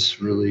basis,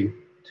 really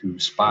to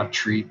spot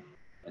treat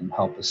and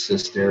help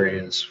assist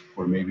areas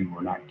where maybe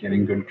we're not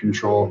getting good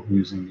control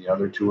using the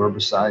other 2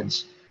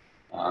 herbicides.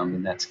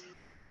 And that's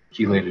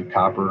chelated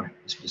copper.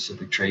 The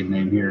specific trade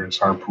name here is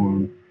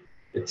Harpoon.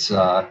 It's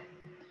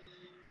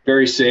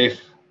very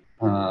safe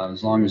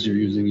as long as you're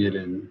using it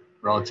in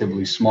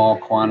relatively small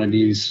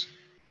quantities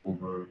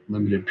over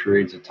limited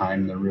periods of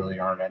time. There really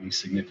aren't any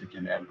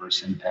significant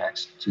adverse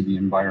impacts to the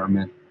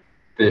environment,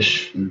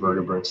 fish,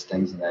 invertebrates,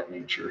 things of that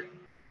nature.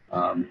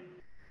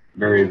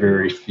 Very,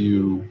 very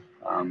few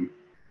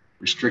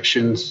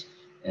restrictions,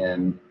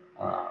 and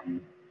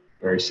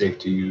very safe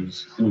to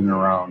use in and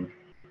around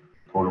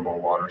potable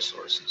water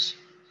sources.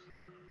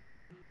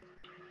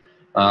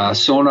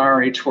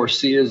 Sonar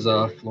H4C is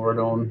a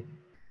fluoridone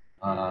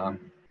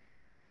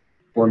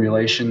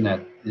formulation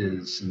that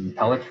is in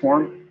pellet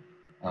form.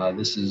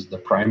 This is the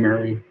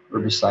primary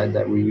herbicide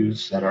that we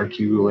use at our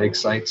Cayuga Lake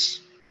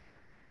sites.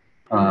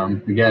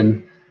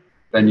 Again,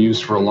 been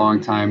used for a long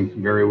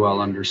time, very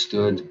well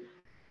understood.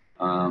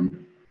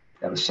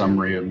 Got a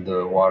summary of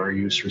the water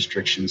use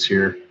restrictions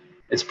here.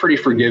 It's pretty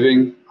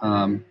forgiving,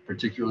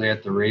 particularly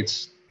at the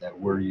rates that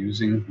we're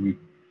using.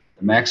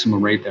 The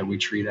maximum rate that we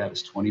treat at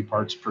is 20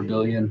 parts per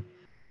billion,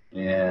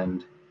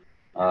 and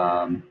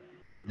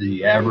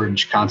the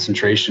average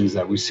concentrations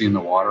that we see in the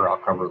water I'll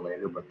cover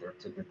later, but they're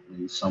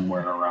typically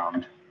somewhere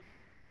around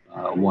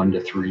 1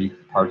 to 3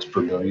 parts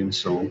per billion.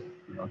 So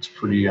it's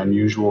pretty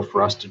unusual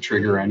for us to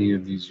trigger any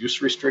of these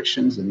use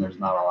restrictions, and there's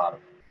not a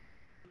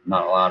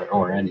lot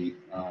or any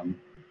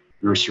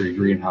nursery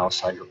greenhouse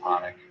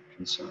hydroponic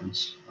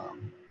concerns.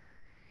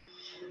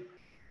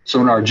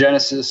 Sonar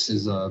Genesis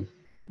is a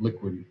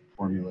liquid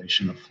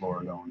formulation of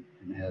fluoridone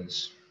and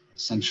has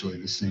essentially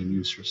the same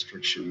use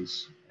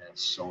restrictions as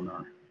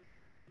Sonar.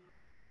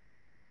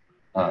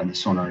 The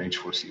Sonar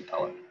H4C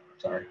pellet,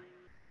 sorry.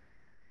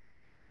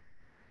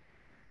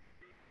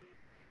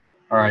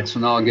 All right, so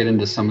now I'll get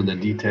into some of the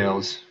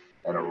details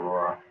at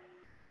Aurora.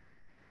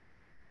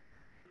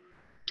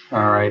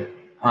 All right,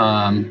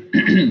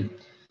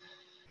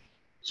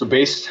 so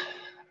based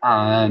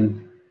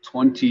on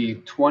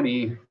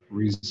 2020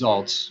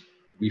 results,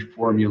 we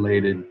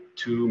formulated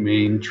 2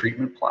 main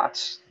treatment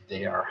plots.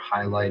 They are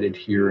highlighted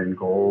here in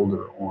gold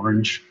or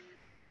orange.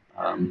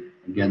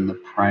 Again, the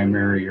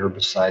primary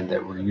herbicide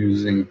that we're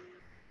using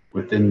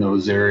within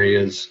those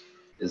areas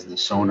is the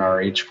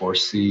Sonar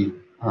H4C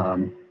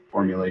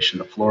formulation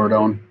of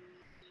fluoridone.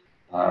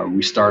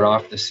 We start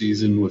off the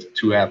season with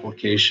 2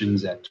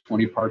 applications at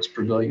 20 parts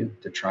per billion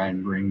to try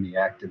and bring the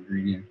active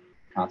ingredient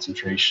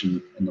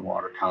concentration in the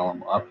water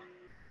column up.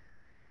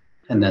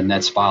 And then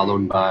that's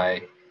followed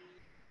by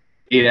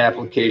 8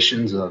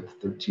 applications of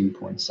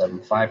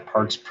 13.75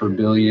 parts per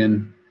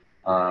billion.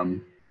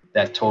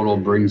 That total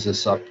brings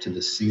us up to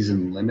the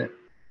season limit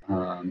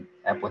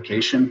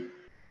application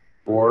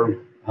for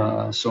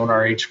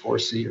Sonar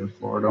H4C or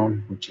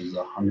fluoridone, which is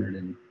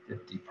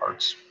 150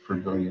 parts per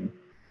billion.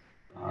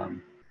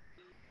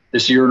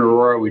 This year in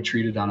Aurora, we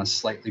treated on a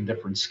slightly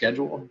different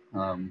schedule.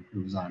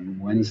 It was on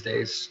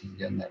Wednesdays.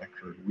 Again, that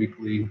occurred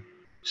weekly.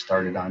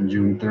 Started on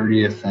June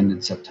 30th,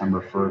 ended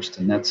September 1st,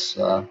 and that's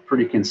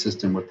pretty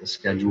consistent with the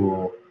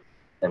schedule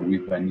that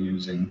we've been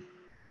using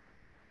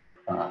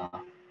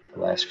the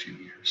last few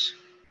years,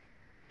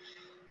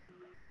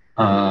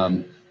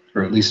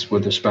 or at least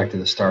with respect to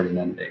the start and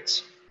end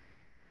dates.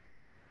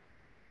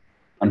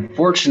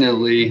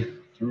 Unfortunately,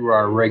 through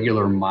our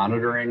regular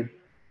monitoring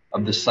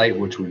of the site,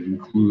 which would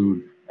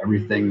include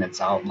everything that's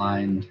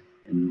outlined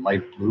in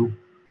light blue,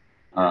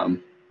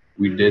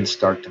 we did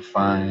start to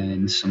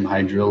find some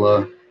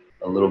hydrilla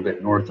a little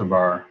bit north of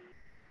our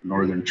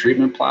northern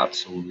treatment plot.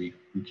 So we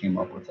came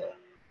up with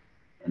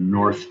a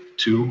north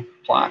 2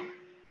 plot.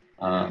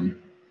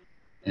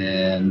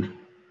 And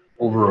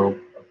over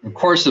the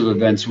course of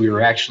events, we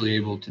were actually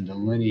able to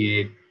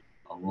delineate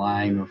a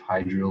line of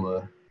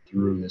hydrilla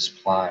through this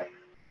plot.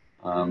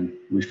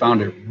 We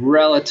found it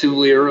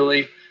relatively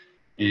early,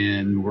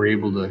 and we're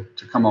able to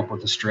come up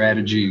with a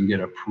strategy and get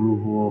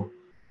approval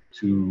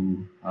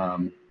to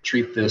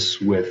treat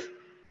this with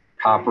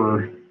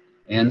copper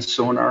and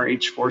Sonar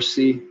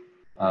H4C.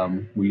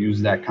 We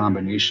used that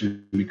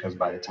combination because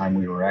by the time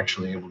we were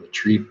actually able to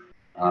treat,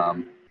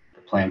 the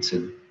plants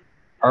had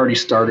already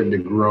started to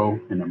grow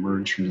and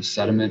emerge from the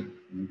sediment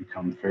and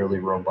become fairly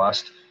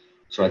robust.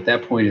 So at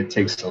that point, it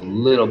takes a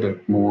little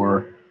bit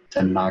more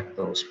to knock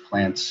those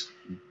plants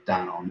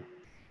down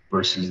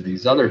versus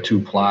these other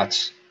 2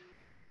 plots.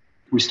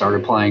 We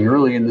started applying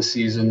early in the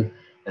season,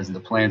 as the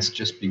plants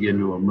just begin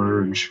to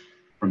emerge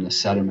from the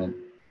sediment,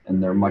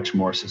 and they're much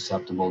more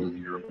susceptible to the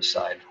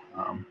herbicide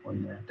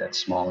when they're at that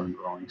smaller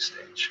growing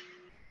stage.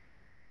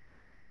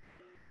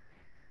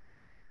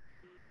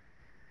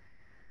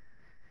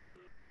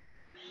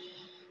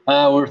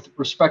 With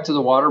respect to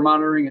the water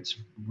monitoring, it's a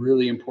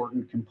really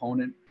important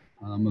component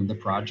of the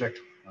project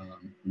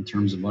in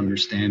terms of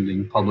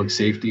understanding public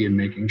safety and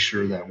making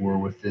sure that we're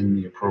within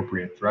the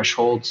appropriate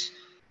thresholds.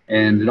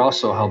 And it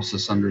also helps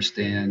us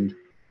understand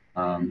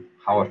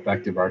how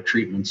effective our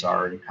treatments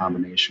are in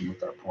combination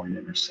with our point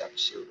intercept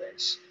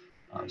surveys.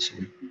 So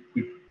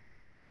we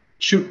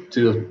shoot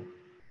to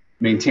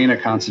maintain a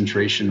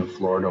concentration of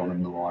fluoridone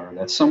in the water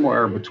that's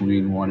somewhere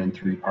between 1 and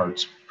 3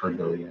 parts per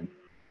billion.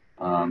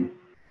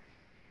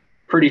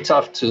 Pretty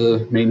tough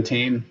to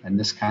maintain in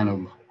this kind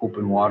of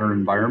open water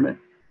environment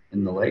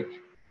in the lake.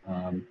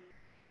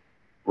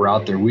 We're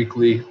out there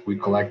weekly. We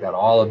collect at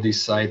all of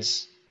these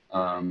sites.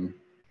 There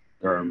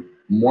are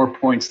more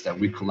points that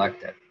we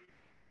collect at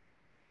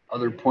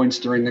other points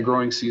during the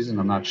growing season.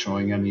 I'm not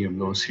showing any of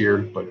those here,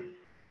 but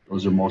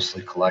those are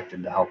mostly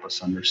collected to help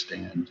us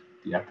understand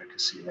the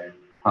efficacy there.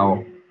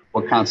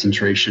 What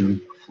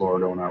concentration of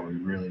fluoridone are we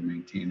really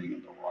maintaining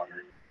in the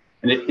water?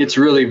 And it's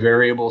really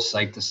variable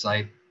site to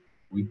site,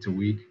 week to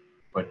week,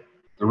 but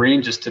the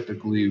range is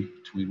typically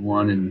between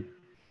 1 and,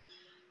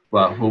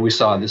 well, what we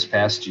saw this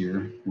past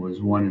year was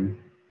 1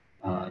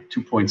 and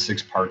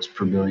 2.6 parts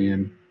per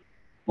billion.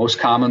 Most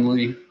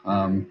commonly,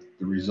 the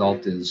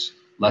result is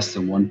less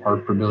than 1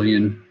 part per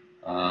billion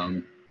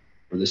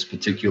for this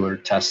particular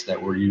test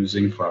that we're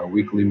using for our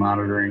weekly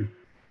monitoring.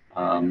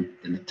 The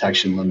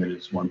detection limit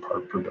is 1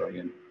 part per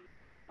billion.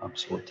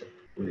 So we're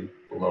typically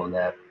below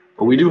that.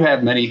 But we do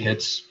have many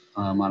hits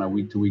on a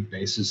week-to-week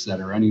basis that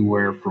are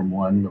anywhere from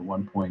 1 to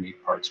 1.8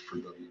 parts per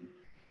billion.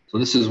 So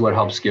this is what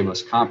helps give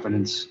us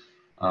confidence,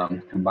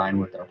 combined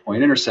with our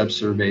point intercept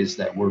surveys,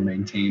 that we're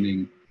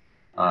maintaining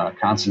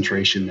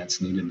concentration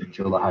that's needed to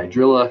kill the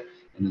hydrilla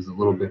and is a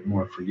little bit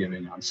more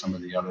forgiving on some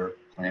of the other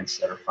plants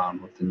that are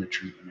found within the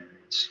treatment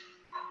areas.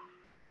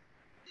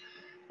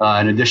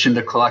 In addition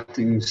to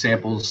collecting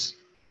samples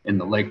in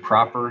the lake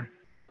proper,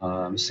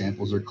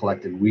 samples are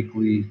collected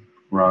weekly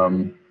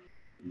from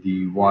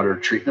the water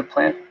treatment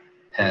plant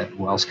at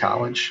Wells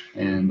College,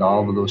 and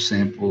all of those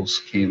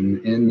samples came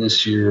in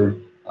this year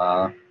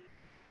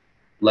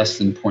less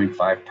than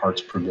 0.5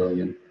 parts per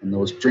billion. And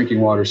those drinking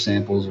water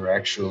samples are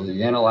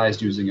actually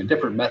analyzed using a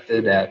different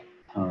method at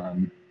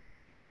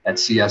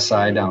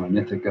CSI down in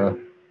Ithaca,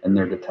 and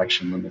their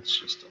detection limit's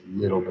just a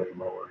little bit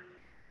lower.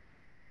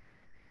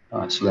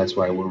 So that's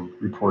why we're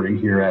reporting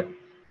here at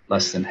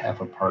less than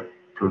 0.5 part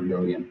per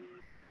billion.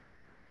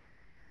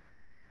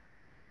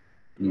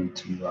 Need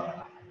to,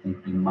 I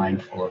think, be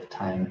mindful of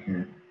time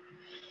here.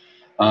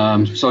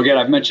 So again,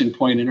 I've mentioned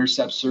point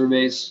intercept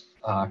surveys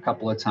a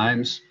couple of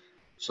times.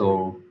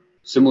 So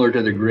similar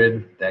to the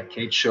grid that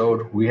Kate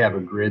showed, we have a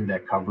grid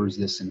that covers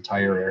this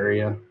entire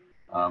area.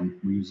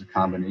 We use a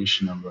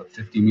combination of a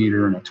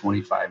 50-meter and a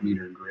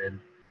 25-meter grid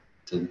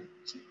to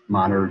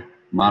monitor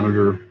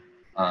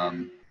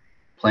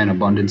plant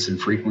abundance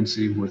and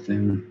frequency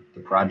within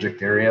the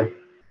project area.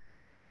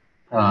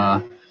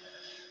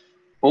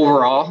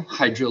 Overall,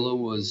 hydrilla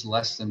was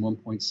less than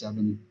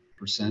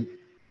 1.7%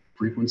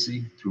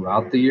 frequency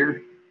throughout the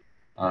year.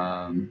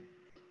 I'm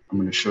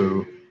going to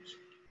show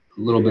a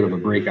little bit of a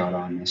breakout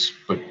on this,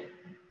 but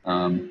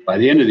by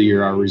the end of the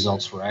year, our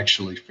results were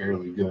actually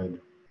fairly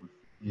good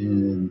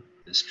in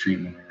this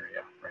treatment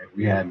area, right?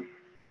 We had,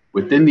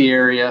 within the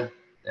area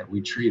that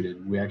we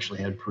treated, we actually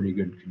had pretty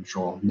good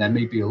control. And that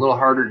may be a little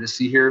harder to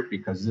see here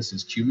because this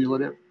is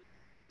cumulative.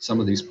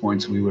 Some of these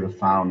points we would have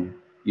found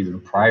either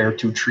prior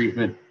to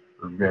treatment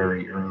or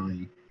very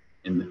early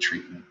in the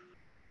treatment.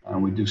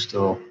 We do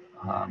still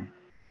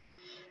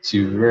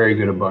see a very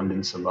good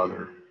abundance of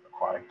other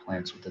aquatic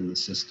plants within the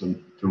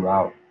system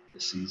throughout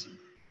the season.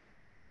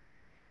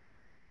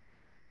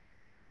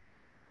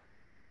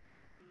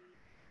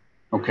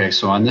 Okay,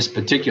 so on this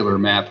particular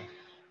map,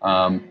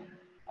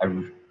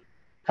 I've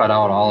cut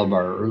out all of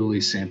our early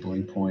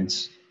sampling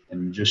points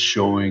and just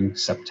showing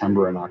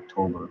September and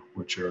October,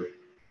 which are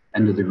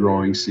end of the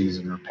growing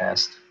season or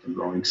past the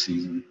growing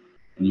season.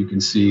 And you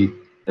can see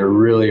there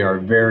really are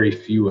very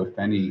few, if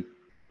any,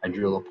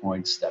 hydrilla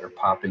points that are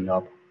popping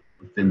up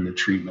within the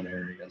treatment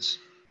areas.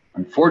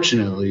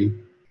 Unfortunately,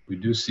 we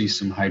do see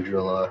some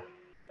hydrilla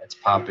that's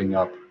popping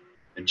up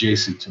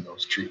adjacent to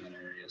those treatment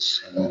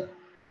areas.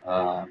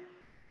 And,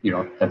 you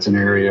know, that's an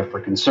area for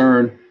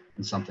concern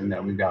and something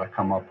that we've got to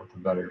come up with a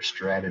better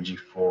strategy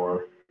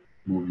for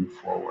moving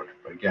forward.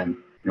 But again,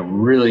 you know, we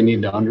really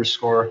need to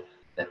underscore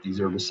that these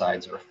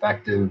herbicides are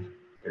effective,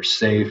 they're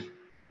safe.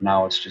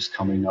 Now it's just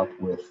coming up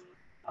with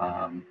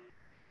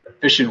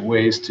efficient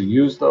ways to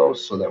use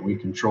those so that we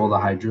control the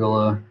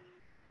hydrilla,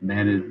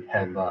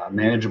 have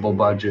manageable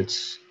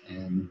budgets,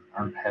 and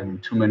aren't having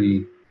too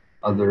many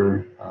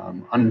other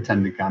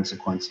unintended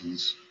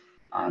consequences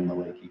on the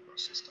lake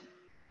ecosystem.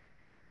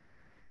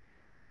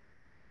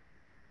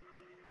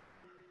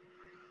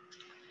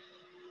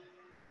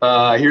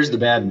 Here's the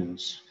bad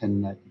news,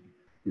 and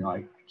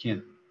I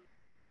can't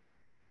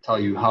tell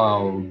you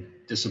how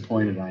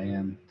disappointed I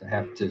am to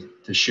have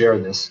to share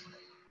this.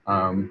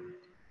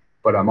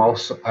 But I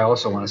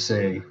also want to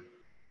say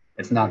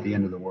it's not the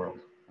end of the world.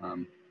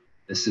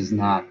 This is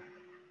not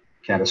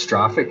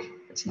catastrophic.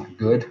 It's not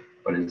good,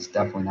 but it's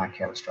definitely not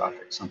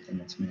catastrophic, something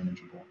that's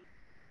manageable.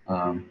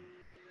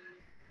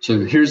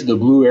 So here's the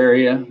blue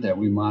area that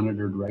we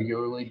monitored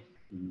regularly.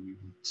 And you've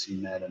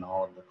seen that in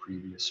all of the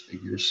previous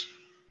figures.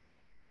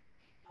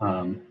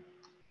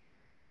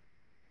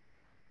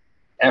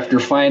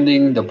 After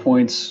finding the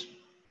points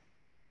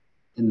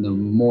in the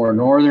more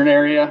northern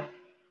area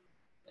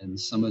and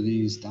some of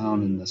these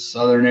down in the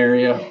southern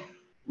area,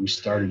 we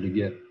started to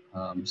get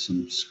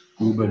some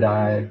scuba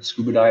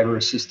diver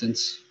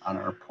assistance on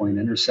our point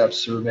intercept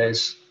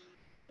surveys,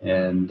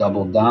 and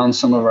doubled down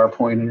some of our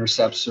point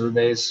intercept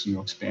surveys,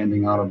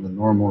 expanding out of the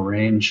normal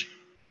range.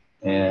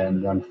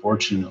 And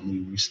unfortunately,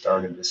 we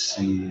started to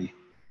see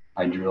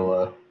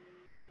hydrilla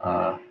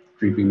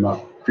creeping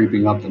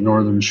up the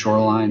northern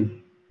shoreline,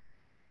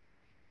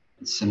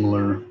 and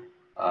similar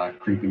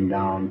creeping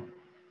down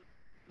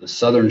the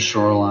southern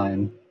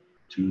shoreline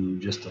to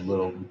just a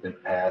little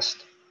bit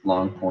past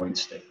Long Point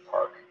State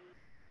Park.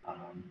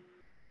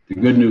 The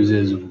good news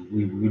is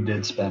we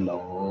did spend a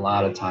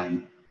lot of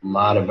time, a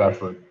lot of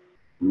effort,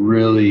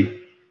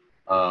 really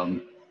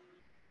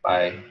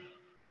by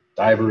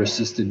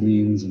diver-assisted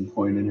means and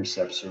point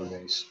intercept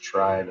surveys,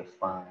 try to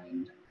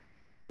find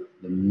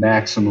the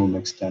maximum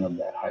extent of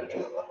that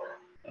hydrilla.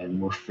 And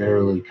we're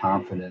fairly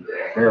confident,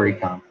 very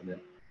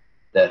confident,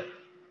 that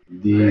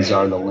these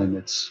are the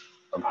limits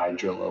of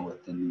hydrilla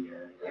within the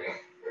area.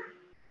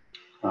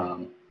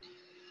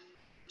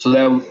 So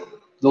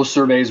those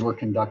surveys were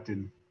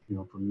conducted,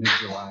 from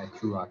mid-July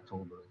through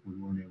October. We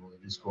weren't able to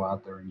just go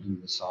out there and do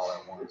this all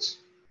at once.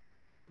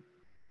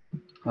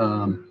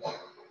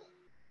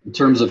 In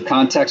terms of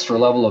context for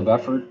level of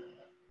effort,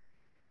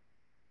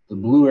 the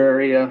blue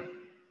area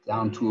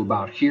down to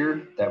about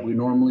here that we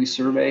normally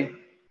survey,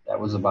 that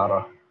was about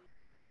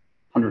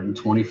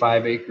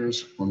 125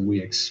 acres. When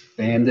we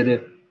expanded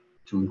it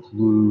to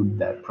include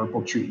that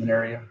purple treatment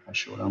area I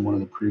showed on one of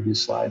the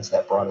previous slides,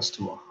 that brought us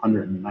to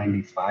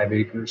 195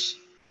 acres.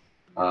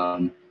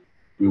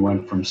 We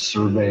went from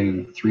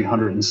surveying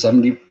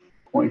 370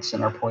 points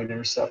in our point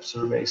intercept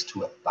surveys to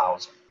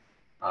 1,000.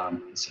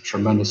 It's a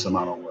tremendous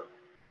amount of work,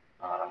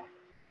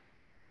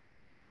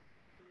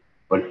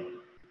 but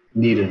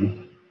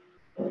needed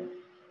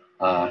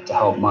to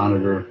help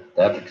monitor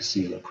the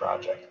efficacy of the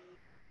project.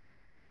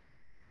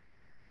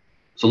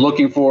 So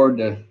looking forward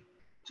to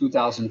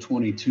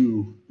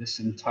 2022, this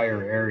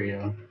entire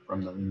area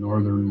from the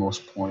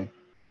northernmost point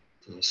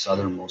to the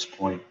southernmost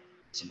point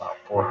is about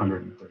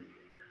 430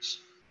 acres.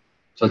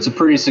 So it's a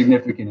pretty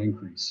significant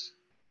increase,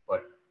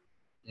 but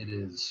it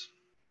is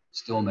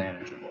still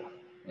manageable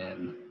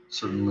and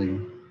certainly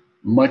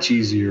much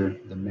easier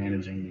than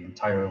managing the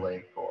entire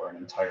lake or an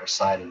entire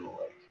side of the lake.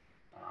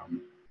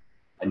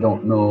 I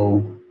don't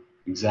know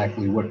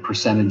exactly what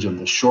percentage of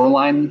the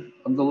shoreline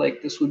of the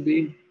lake this would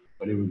be,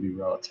 but it would be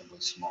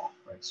relatively small,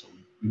 right? So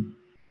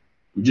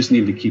we just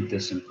need to keep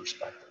this in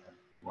perspective.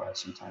 We'll have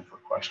some time for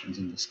questions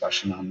and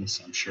discussion on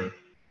this, I'm sure.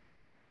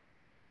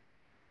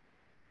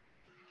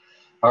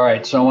 All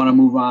right, so I want to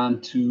move on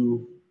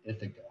to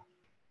Ithaca.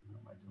 What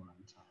am I doing on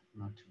time?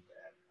 Not too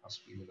bad. I'll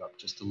speed it up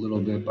just a little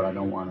bit, but I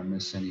don't want to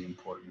miss any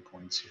important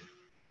points here.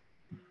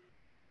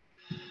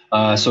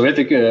 So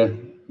Ithaca,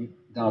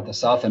 down at the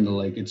south end of the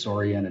lake, it's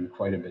oriented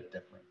quite a bit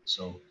different.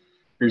 So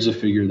here's a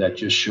figure that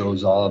just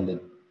shows all of the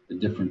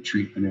different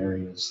treatment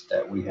areas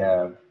that we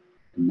have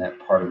in that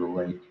part of the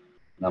lake.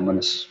 And I'm going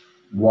to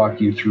walk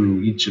you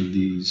through each of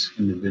these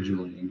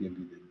individually and give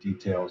you the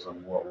details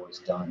of what was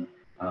done.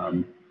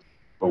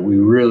 But we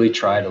really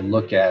try to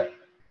look at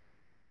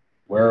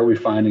where are we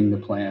finding the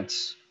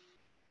plants,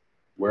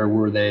 where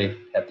were they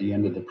at the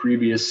end of the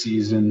previous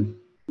season.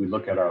 We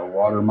look at our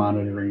water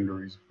monitoring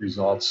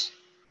results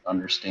to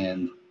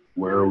understand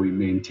where are we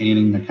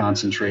maintaining the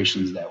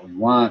concentrations that we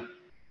want,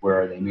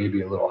 where are they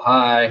maybe a little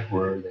high,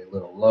 where are they a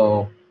little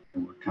low,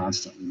 and we're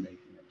constantly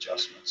making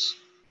adjustments.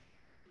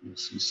 You'll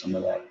see some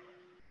of that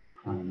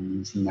on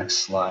these next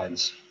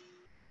slides.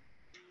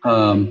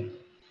 So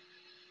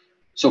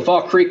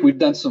Fall Creek, we've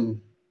done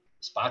some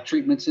spot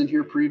treatments in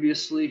here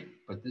previously,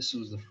 but this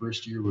was the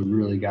first year we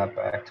really got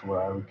back to what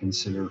I would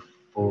consider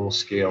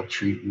full-scale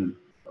treatment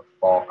of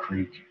Fall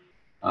Creek.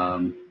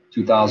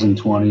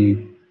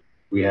 2020,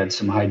 we had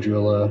some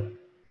hydrilla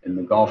in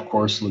the golf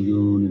course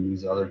lagoon and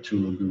these other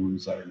two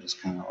lagoons that are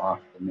just kind of off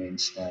the main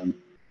stem.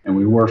 And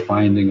we were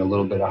finding a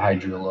little bit of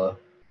hydrilla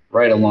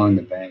right along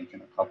the bank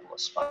in a couple of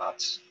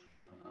spots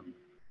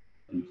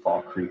in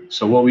Fall Creek.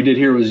 So what we did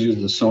here was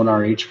use the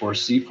Sonar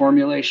H4C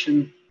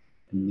formulation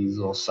in these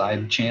little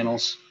side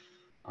channels.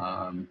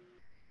 And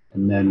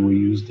then we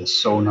used the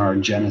Sonar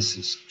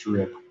Genesis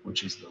drip,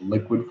 which is the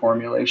liquid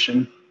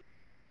formulation.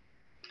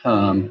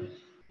 And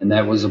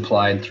that was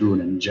applied through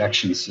an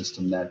injection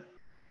system that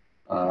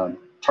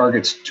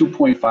targets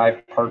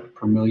 2.5 part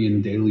per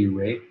million daily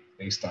rate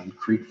based on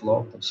creek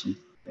flow. There's some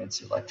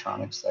fancy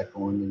electronics that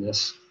go into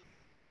this.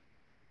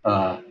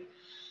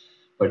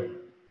 But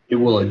it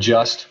will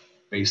adjust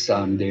based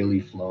on daily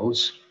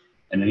flows.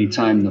 And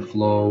anytime the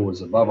flow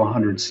was above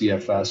 100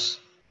 CFS,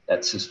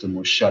 that system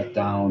was shut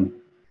down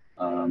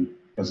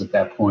because at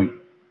that point,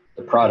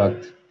 the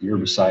product, the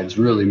herbicide, is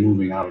really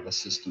moving out of the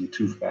system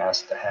too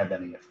fast to have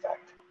any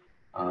effect.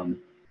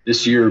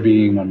 This year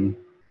being an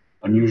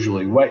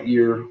unusually wet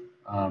year,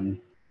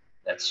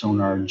 that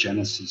Sonar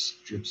Genesis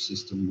drip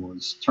system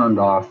was turned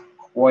off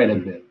quite a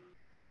bit.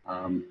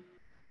 And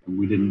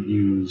we didn't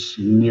use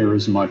near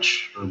as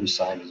much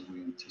herbicide as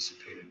we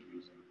anticipated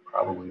using,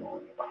 probably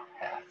only about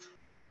half.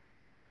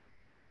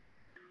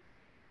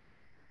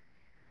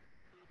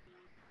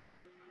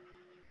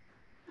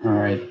 All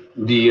right,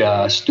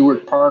 the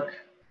Stewart Park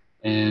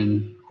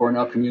and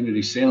Cornell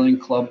Community Sailing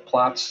Club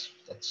plots,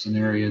 that's an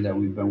area that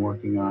we've been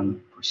working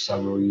on for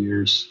several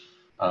years.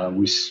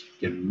 We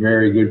get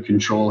very good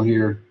control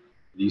here.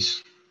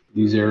 These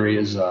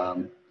areas are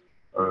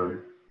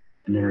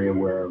an area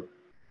where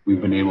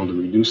we've been able to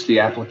reduce the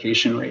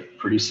application rate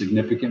pretty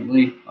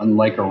significantly.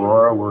 Unlike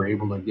Aurora, we're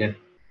able to get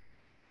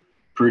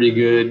pretty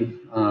good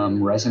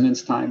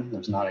residence time.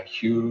 There's not a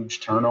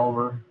huge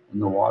turnover in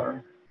the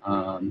water.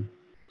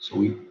 So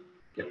we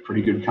get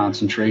pretty good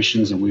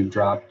concentrations, and we've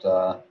dropped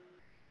our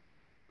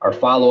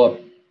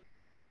follow-up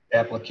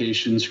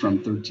applications from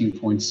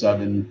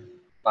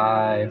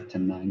 13.75 to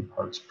 9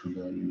 parts per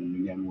billion.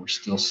 And again, we're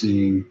still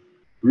seeing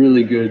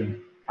really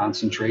good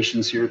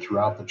concentrations here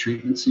throughout the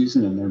treatment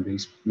season, and there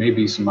may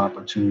be some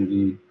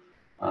opportunity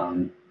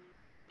to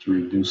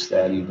reduce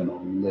that even a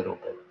little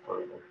bit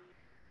further.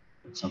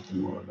 It's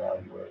something we'll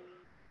evaluate.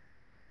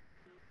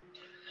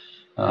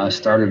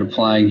 Started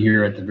applying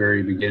here at the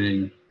very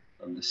beginning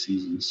of the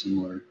season,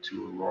 similar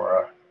to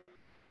Aurora,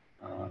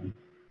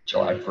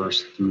 July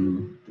 1st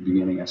through the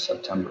beginning of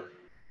September.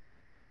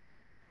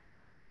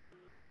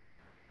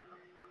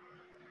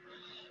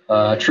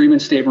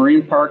 Treatment State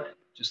Marine Park,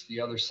 just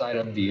the other side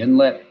of the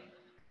inlet.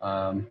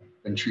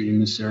 Been treating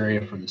this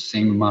area for the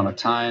same amount of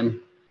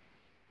time.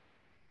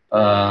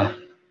 A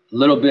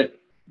little bit,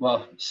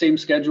 well, same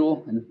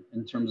schedule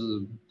in terms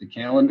of the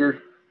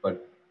calendar,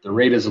 but the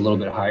rate is a little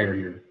bit higher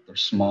here. They're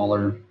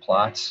smaller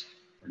plots,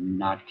 they're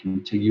not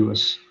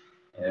contiguous,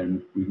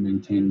 and we've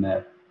maintained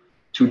that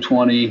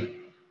 220,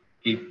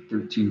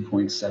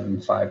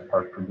 13.75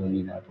 part per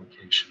billion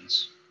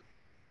applications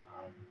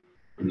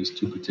for these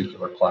two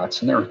particular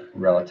plots, and they're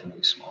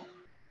relatively small.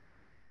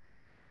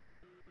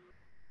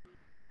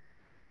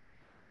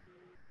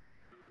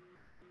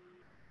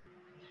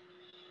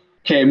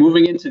 Okay,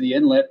 moving into the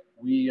inlet,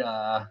 we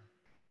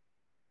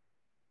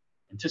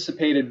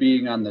anticipated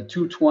being on the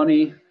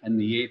 220 and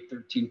the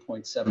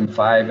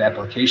 13.75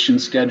 application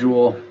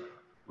schedule.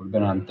 We've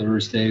been on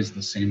Thursdays,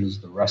 the same as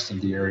the rest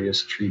of the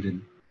areas treated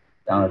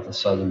down at the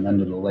southern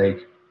end of the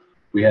lake.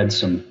 We had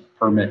some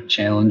permit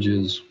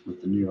challenges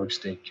with the New York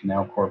State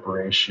Canal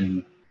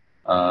Corporation,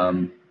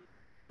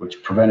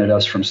 which prevented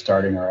us from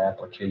starting our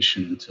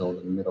application until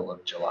the middle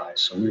of July.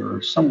 So we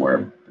were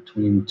somewhere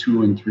between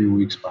 2 and 3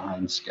 weeks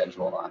behind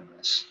schedule on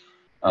this.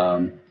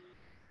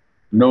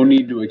 No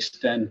need to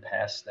extend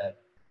past that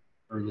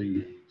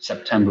early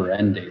September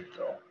end date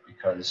though,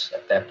 because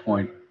at that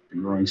point, the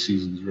growing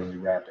season is really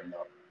wrapping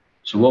up.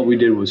 So what we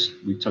did was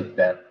we took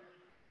that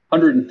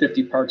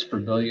 150 parts per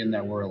billion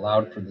that were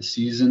allowed for the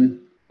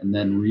season and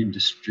then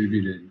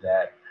redistributed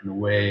that in a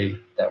way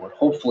that would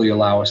hopefully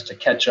allow us to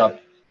catch up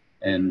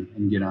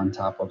and get on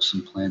top of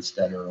some plants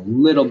that are a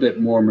little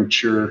bit more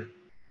mature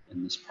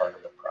in this part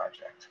of the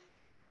project.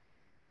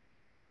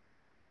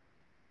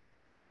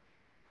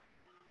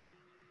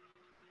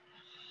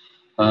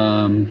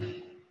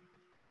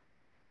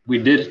 We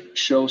did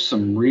show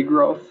some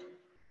regrowth,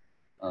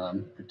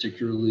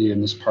 particularly in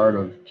this part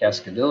of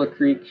Cascadilla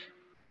Creek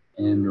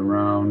and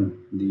around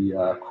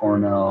the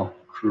Cornell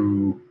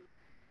Crew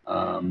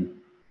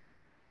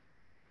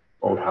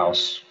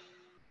boathouse,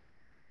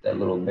 that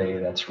little bay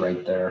that's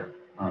right there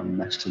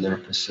next to their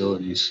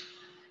facilities.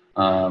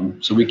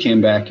 So we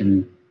came back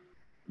and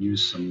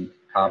used some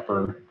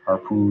copper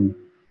harpoon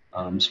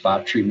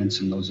spot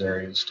treatments in those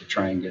areas to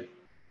try and get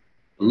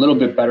a little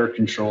bit better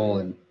control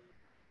and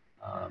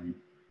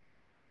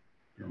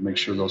make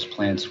sure those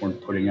plants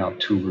weren't putting out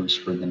tubers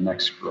for the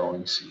next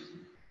growing season.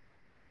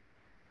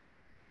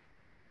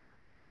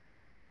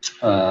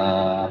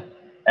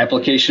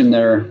 Application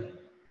there,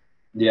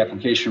 the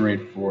application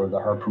rate for the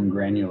harpoon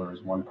granular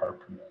is 1 part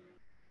per million.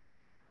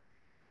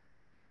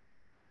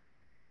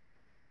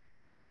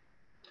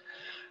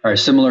 All right,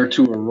 similar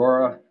to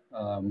Aurora,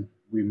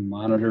 we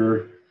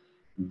monitor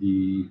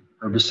the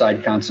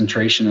herbicide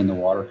concentration in the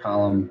water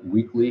column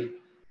weekly,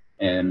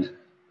 and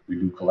we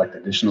do collect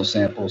additional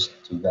samples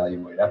to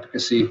evaluate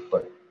efficacy,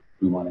 but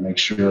we want to make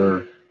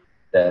sure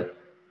that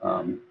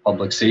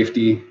public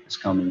safety is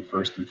coming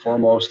first and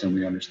foremost, and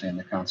we understand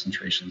the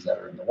concentrations that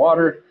are in the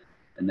water,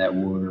 and that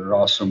we're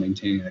also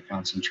maintaining the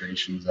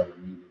concentrations that are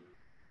needed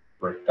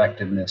for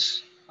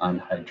effectiveness on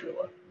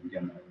hydrilla.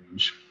 Again, that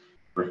range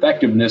for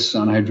effectiveness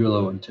on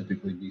hydrilla would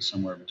typically be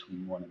somewhere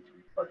between 1 and 3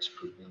 parts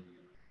per billion.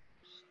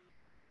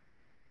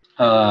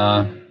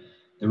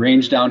 The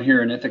range down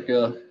here in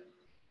Ithaca,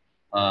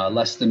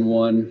 less than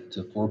 1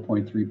 to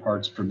 4.3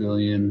 parts per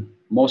billion.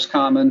 Most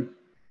common,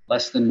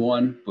 less than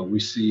 1, but we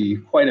see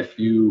quite a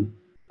few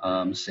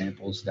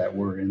samples that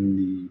were in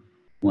the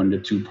 1 to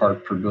 2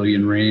 part per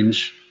billion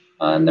range.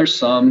 And there's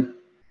some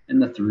in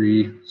the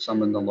 3,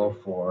 some in the low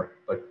 4,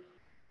 but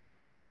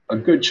a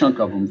good chunk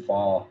of them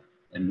fall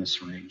in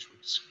this range,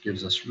 which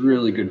gives us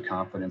really good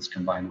confidence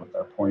combined with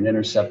our point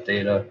intercept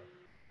data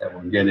that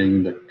we're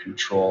getting the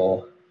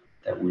control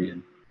that we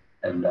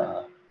had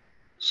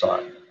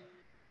sought.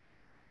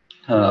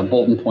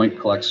 Bolton Point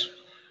collects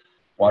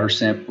water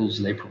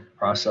samples. They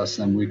process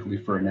them weekly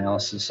for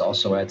analysis,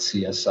 also at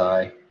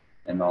CSI,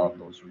 and all of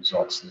those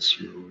results this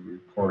year were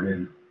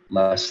reported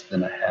less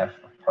than a half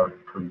a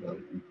part per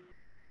billion.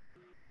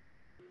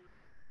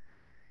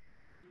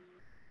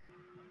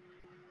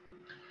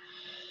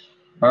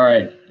 All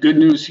right, good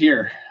news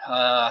here.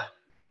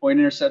 Point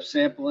intercept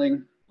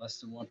sampling, less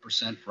than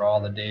 1% for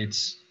all the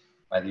dates.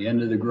 By the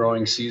end of the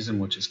growing season,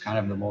 which is kind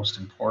of the most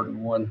important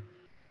one,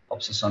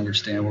 helps us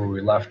understand where we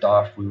left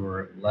off. We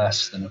were at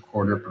less than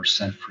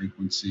 0.25%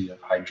 frequency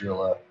of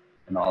hydrilla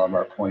in all of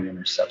our point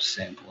intercept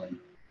sampling.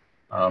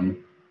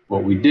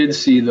 What we did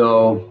see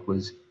though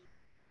was,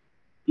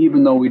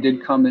 even though we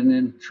did come in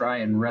and try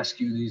and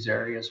rescue these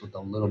areas with a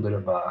little bit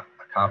of a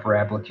copper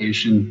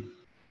application,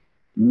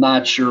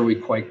 not sure we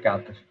quite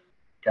got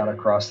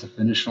across the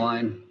finish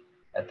line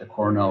at the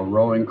Cornell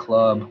Rowing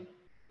Club,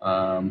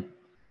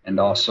 and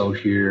also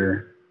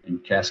here in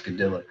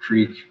Cascadilla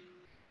Creek.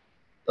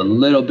 The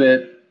little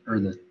bit, or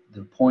the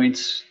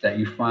points that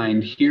you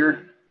find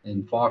here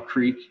in Fall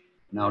Creek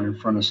and out in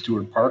front of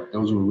Stewart Park,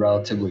 those were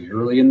relatively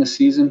early in the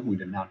season. We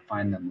did not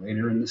find them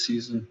later in the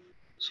season.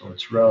 So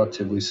it's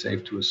relatively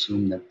safe to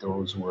assume that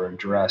those were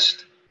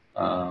addressed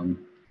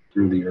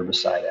through the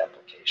herbicide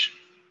application.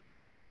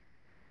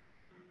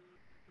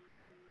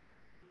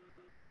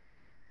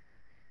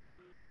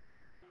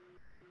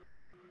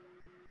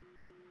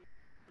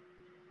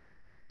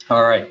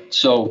 All right,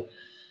 so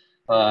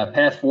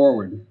path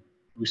forward.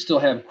 We still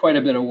have quite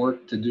a bit of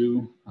work to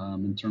do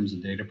in terms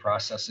of data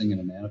processing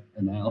and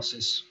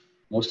analysis.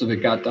 Most of it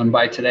got done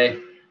by today.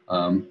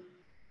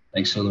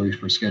 Thanks, Hillary,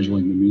 for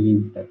scheduling the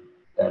meeting.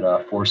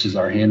 That forces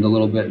our hand a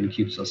little bit and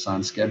keeps us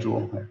on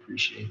schedule. I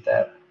appreciate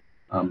that.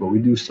 But we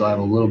do still have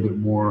a little bit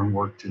more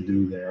work to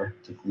do there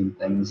to clean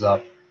things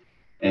up.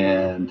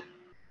 And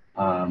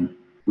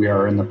we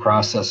are in the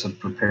process of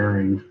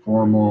preparing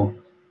formal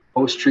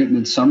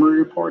post-treatment summary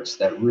reports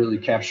that really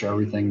capture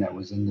everything that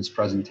was in this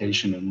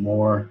presentation and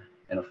more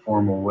in a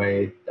formal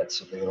way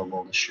that's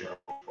available to share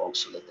with folks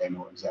so that they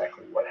know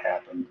exactly what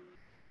happened.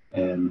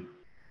 And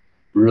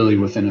really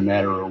within a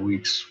matter of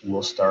weeks,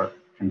 we'll start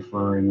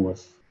conferring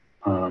with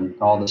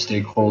all the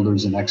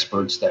stakeholders and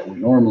experts that we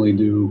normally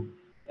do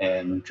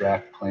and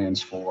draft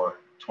plans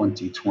for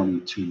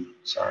 2022.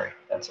 Sorry,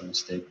 that's a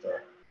mistake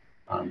there.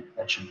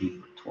 That should be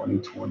for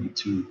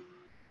 2022.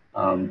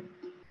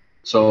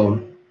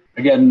 So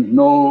again,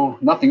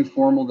 nothing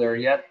formal there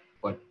yet,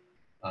 but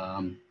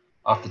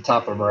off the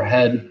top of our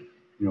head,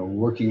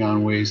 working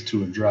on ways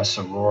to address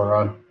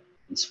Aurora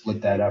and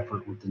split that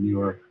effort with the New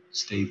York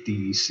State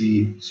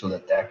DEC so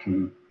that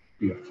can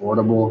be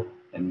affordable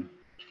and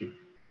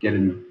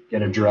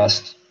get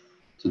addressed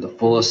to the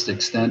fullest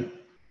extent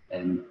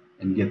and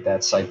get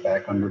that site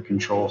back under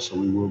control. So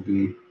we will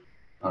be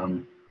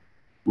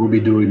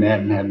doing that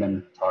and have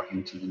been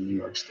talking to the New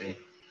York State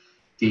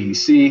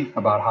DEC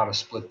about how to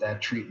split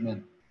that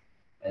treatment.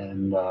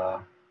 And,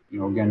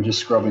 again, just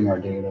scrubbing our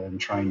data and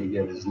trying to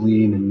get as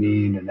lean and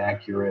mean and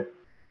accurate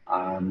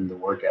on the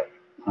work at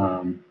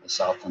the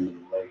south end of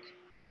the lake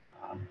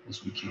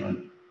as we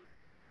can.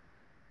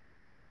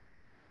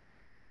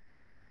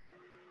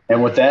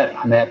 And with that,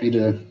 I'm happy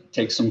to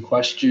take some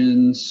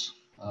questions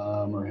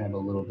or have a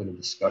little bit of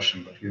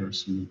discussion, but here are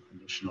some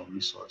additional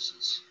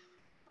resources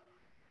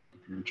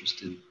if you're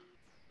interested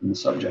in the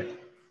subject.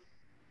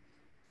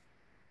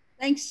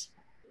 Thanks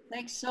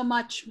so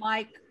much,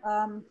 Mike.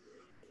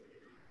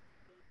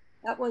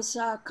 That was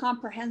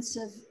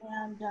comprehensive,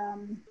 and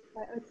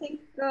I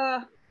think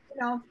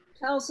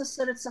tells us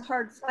that it's a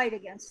hard fight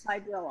against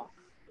hydrilla,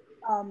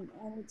 and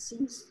it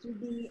seems to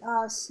be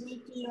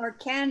sneaky or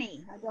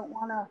canny. I don't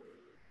want to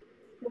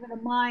give it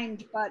a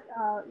mind, but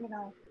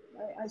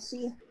I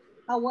see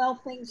how well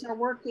things are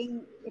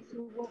working if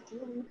you work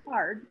really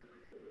hard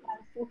and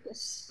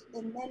focus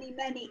in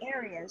many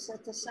areas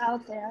at the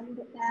south end,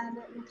 and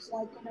it looks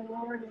like in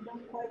Aurora they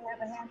don't quite have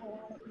a handle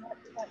on it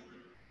yet,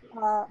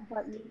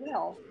 but you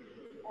will.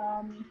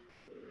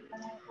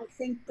 And I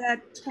think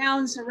that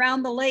towns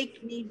around the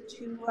lake need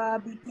to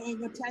be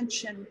paying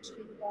attention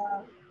to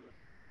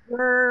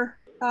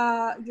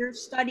your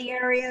study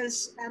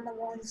areas and the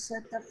ones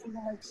that the Finger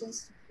Lakes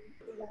Institute,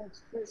 Finger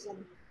Lakes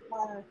PRISM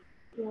are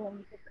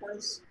doing,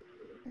 because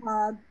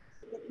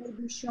it may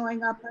be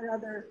showing up at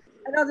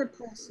other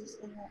places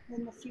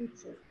in the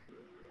future.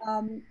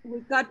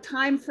 We've got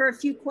time for a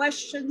few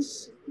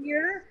questions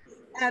here.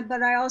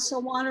 But I also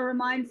want to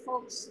remind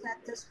folks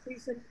that this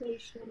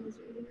presentation is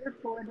being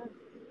recorded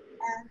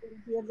and it'll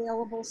be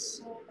available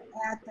soon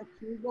at the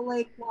Cayuga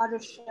Lake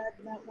Watershed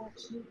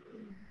Network's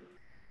YouTube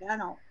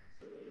channel.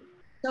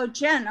 So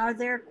Jen, are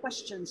there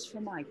questions for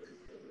Mike?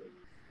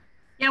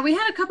 Yeah, we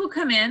had a couple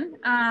come in.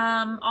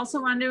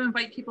 Also wanted to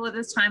invite people at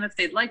this time, if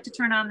they'd like to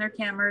turn on their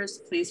cameras,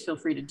 please feel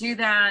free to do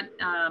that.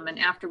 And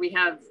after we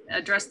have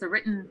addressed the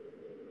written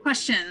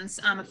questions,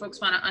 if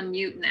folks want to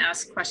unmute and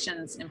ask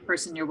questions in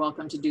person, you're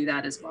welcome to do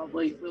that as well.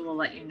 We will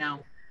let you know.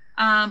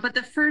 But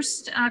the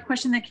first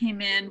question that came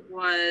in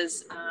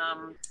was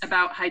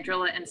about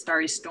hydrilla and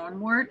starry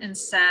stonewort, and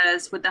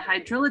says, would the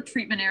hydrilla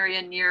treatment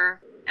area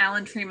near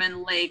Allen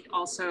Treeman Lake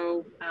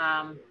also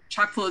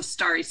chock full of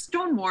starry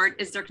stonewort?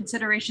 Is there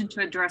consideration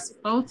to address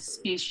both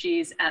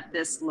species at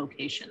this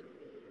location?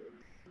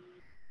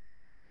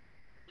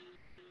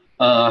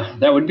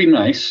 That would be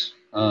nice.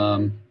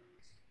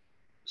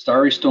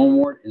 Starry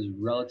stonewort is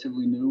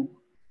relatively new,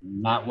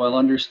 not well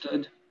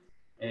understood,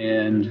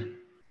 and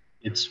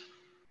it's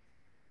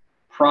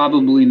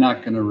probably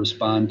not going to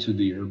respond to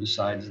the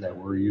herbicides that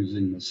we're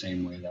using the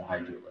same way that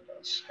hydrilla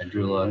does.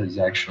 Hydrilla is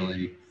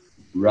actually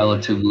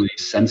relatively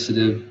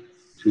sensitive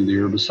to the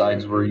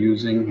herbicides we're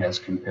using as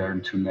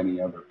compared to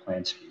many other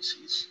plant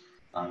species.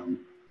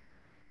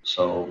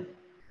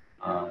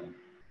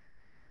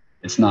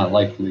 It's not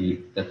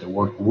likely that the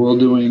work we're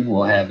doing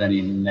will have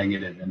any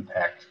negative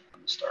impact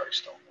on the starry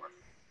stonewort.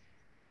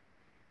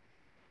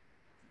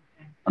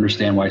 Okay.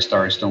 Understand why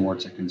starry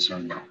stonewort's a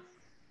concern though.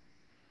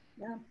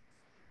 Yeah.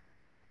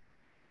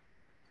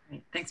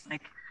 Great. Thanks,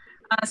 Mike.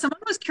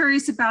 Someone was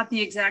curious about the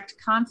exact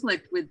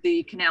conflict with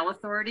the Canal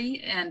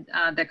Authority and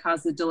that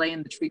caused the delay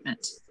in the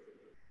treatment.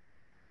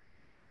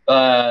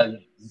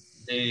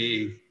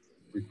 They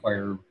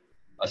require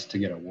us to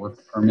get a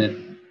work permit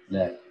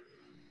that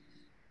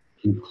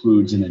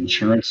includes an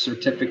insurance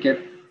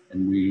certificate,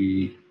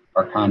 and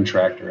our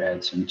contractor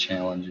had some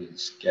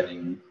challenges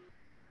getting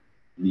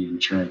the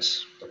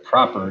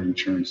proper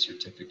insurance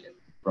certificate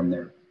from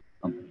their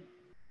company,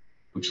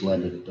 which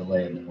led to the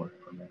delay in the work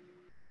permit.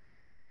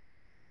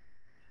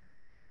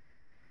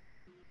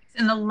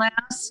 And the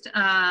last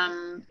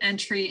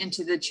entry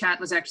into the chat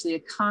was actually a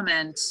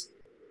comment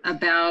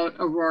about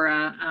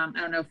Aurora. I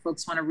don't know if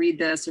folks want to read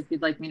this or if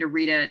you'd like me to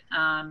read it.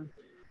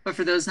 But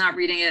for those not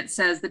reading it, it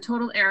says the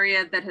total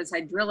area that has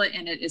hydrilla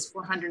in it is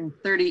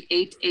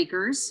 438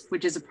 acres,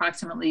 which is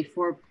approximately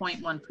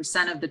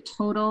 4.1% of the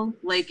total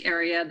lake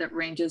area that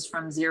ranges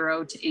from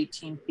 0 to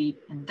 18 feet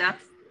in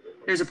depth.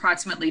 There's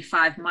approximately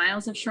 5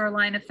 miles of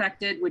shoreline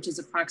affected, which is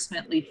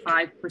approximately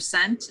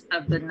 5%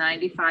 of the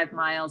 95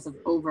 miles of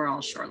overall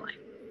shoreline.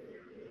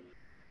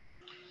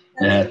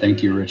 Yeah,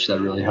 thank you, Rich.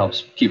 That really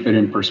helps keep it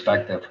in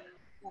perspective.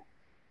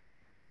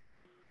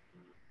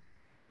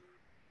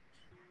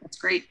 That's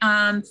great.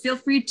 Feel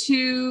free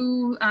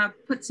to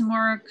put some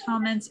more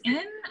comments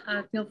in.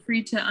 Feel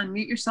free to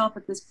unmute yourself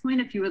at this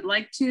point if you would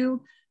like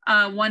to.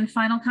 One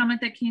final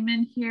comment that came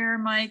in here,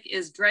 Mike,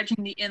 is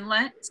dredging the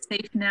inlet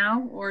safe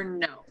now or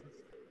no?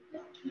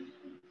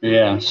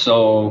 Yeah,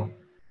 so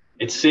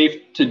it's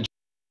safe to,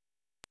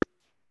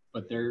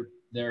 but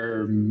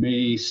there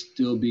may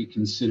still be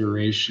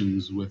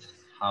considerations with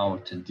how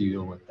to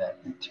deal with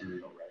that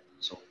material, right?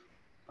 So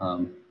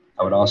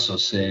I would also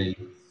say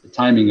the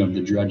timing of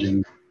the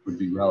dredging would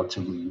be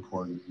relatively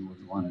important. You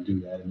wouldn't want to do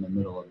that in the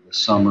middle of the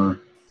summer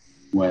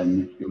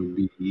when it would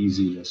be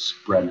easy to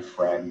spread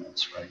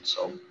fragments, right?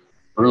 So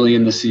early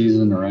in the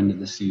season or end of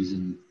the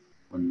season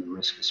when the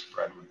risk of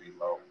spread would be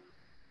low.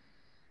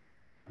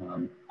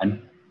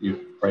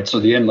 Right,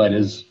 so the inlet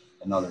is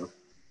another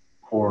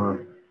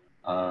core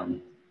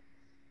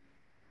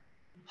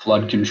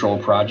flood control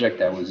project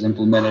that was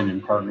implemented in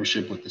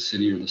partnership with the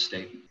city or the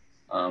state.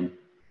 So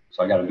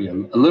I got to be a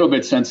little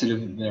bit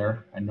sensitive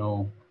there. I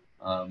know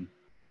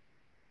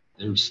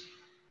there's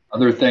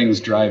other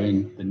things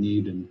driving the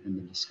need in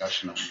the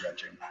discussion on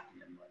dredging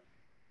the inlet.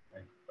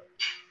 Right? But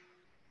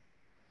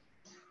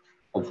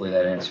hopefully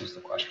that answers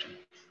the question.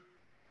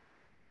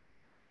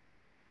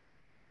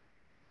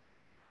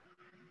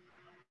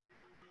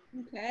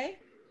 Okay.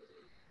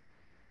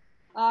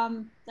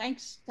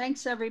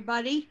 Thanks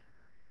everybody.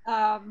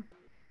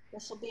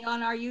 This will be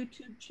on our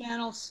YouTube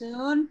channel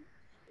soon.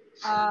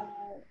 I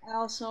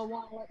also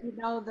want to let you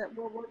know that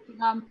we're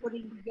working on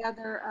putting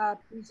together a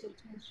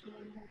presentation in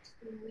the next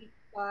 3 weeks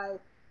by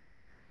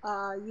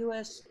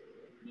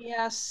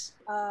USACE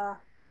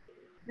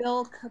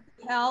Bill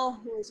Capel,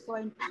 who is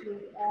going to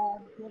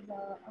give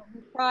a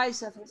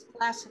reprise of his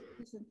classic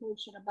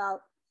presentation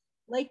about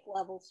lake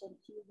levels in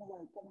Cayuga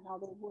Lake and how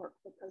they work,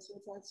 because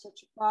we've had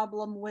such a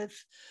problem with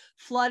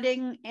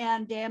flooding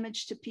and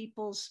damage to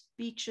people's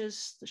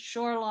beaches, the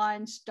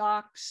shorelines,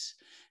 docks,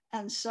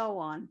 and so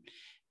on.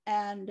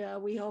 And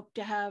we hope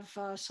to have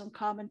some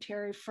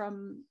commentary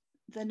from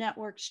the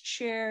network's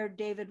chair,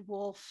 David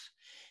Wolf,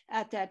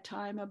 at that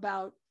time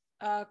about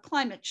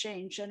climate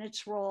change and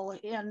its role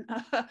in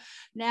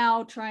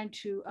now trying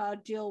to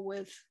deal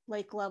with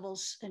lake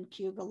levels in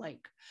Cayuga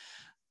Lake.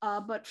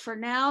 But for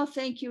now,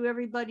 thank you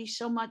everybody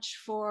so much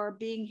for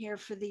being here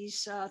for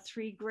these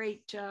 3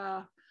 great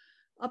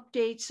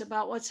updates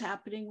about what's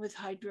happening with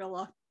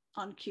hydrilla.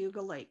 on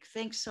Cayuga Lake.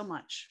 Thanks so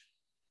much.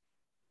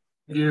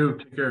 Thank you.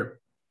 Take care.